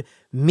inspired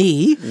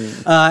me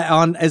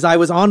as I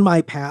was on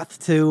my path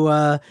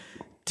to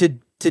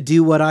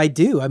do what I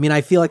do. I mean,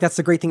 I feel like that's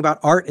the great thing about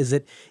art is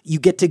that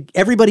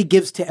everybody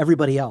gives to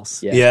everybody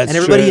else. Yeah. Yeah, And it's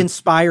everybody true.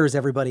 inspires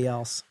everybody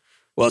else.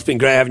 Well, it's been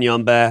great having you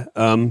on, Bear.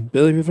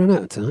 Billy, we've run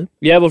out of time.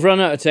 Yeah, we've run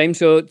out of time,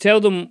 so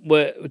tell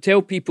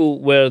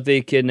people where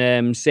they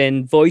can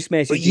send voice But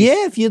messages.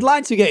 yeah, if you'd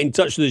like to get in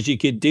touch with us, you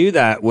could do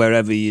that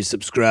wherever you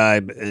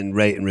subscribe and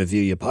rate and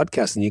review your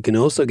podcast. And you can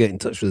also get in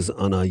touch with us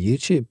on our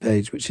YouTube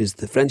page, which is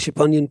the Friendship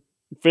Onion,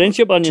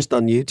 Friendship on just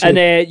on YouTube.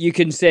 And you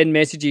can send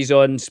messages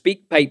on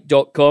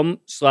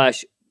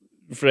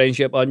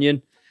speakpipe.com/Friendship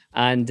Onion.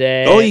 And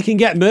you can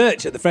get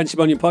merch at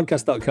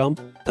thefriendshiponionpodcast.com.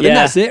 I think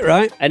that's it,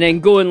 right? And then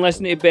go and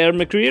listen to Bear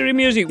McCreary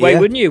music. Why Yeah.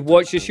 wouldn't you?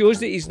 Watch the shows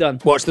that he's done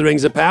Watch the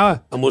Rings of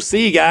Power, and we'll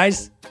see you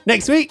guys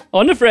next week.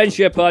 on the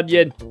Friendship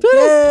Onion.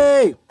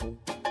 Yay!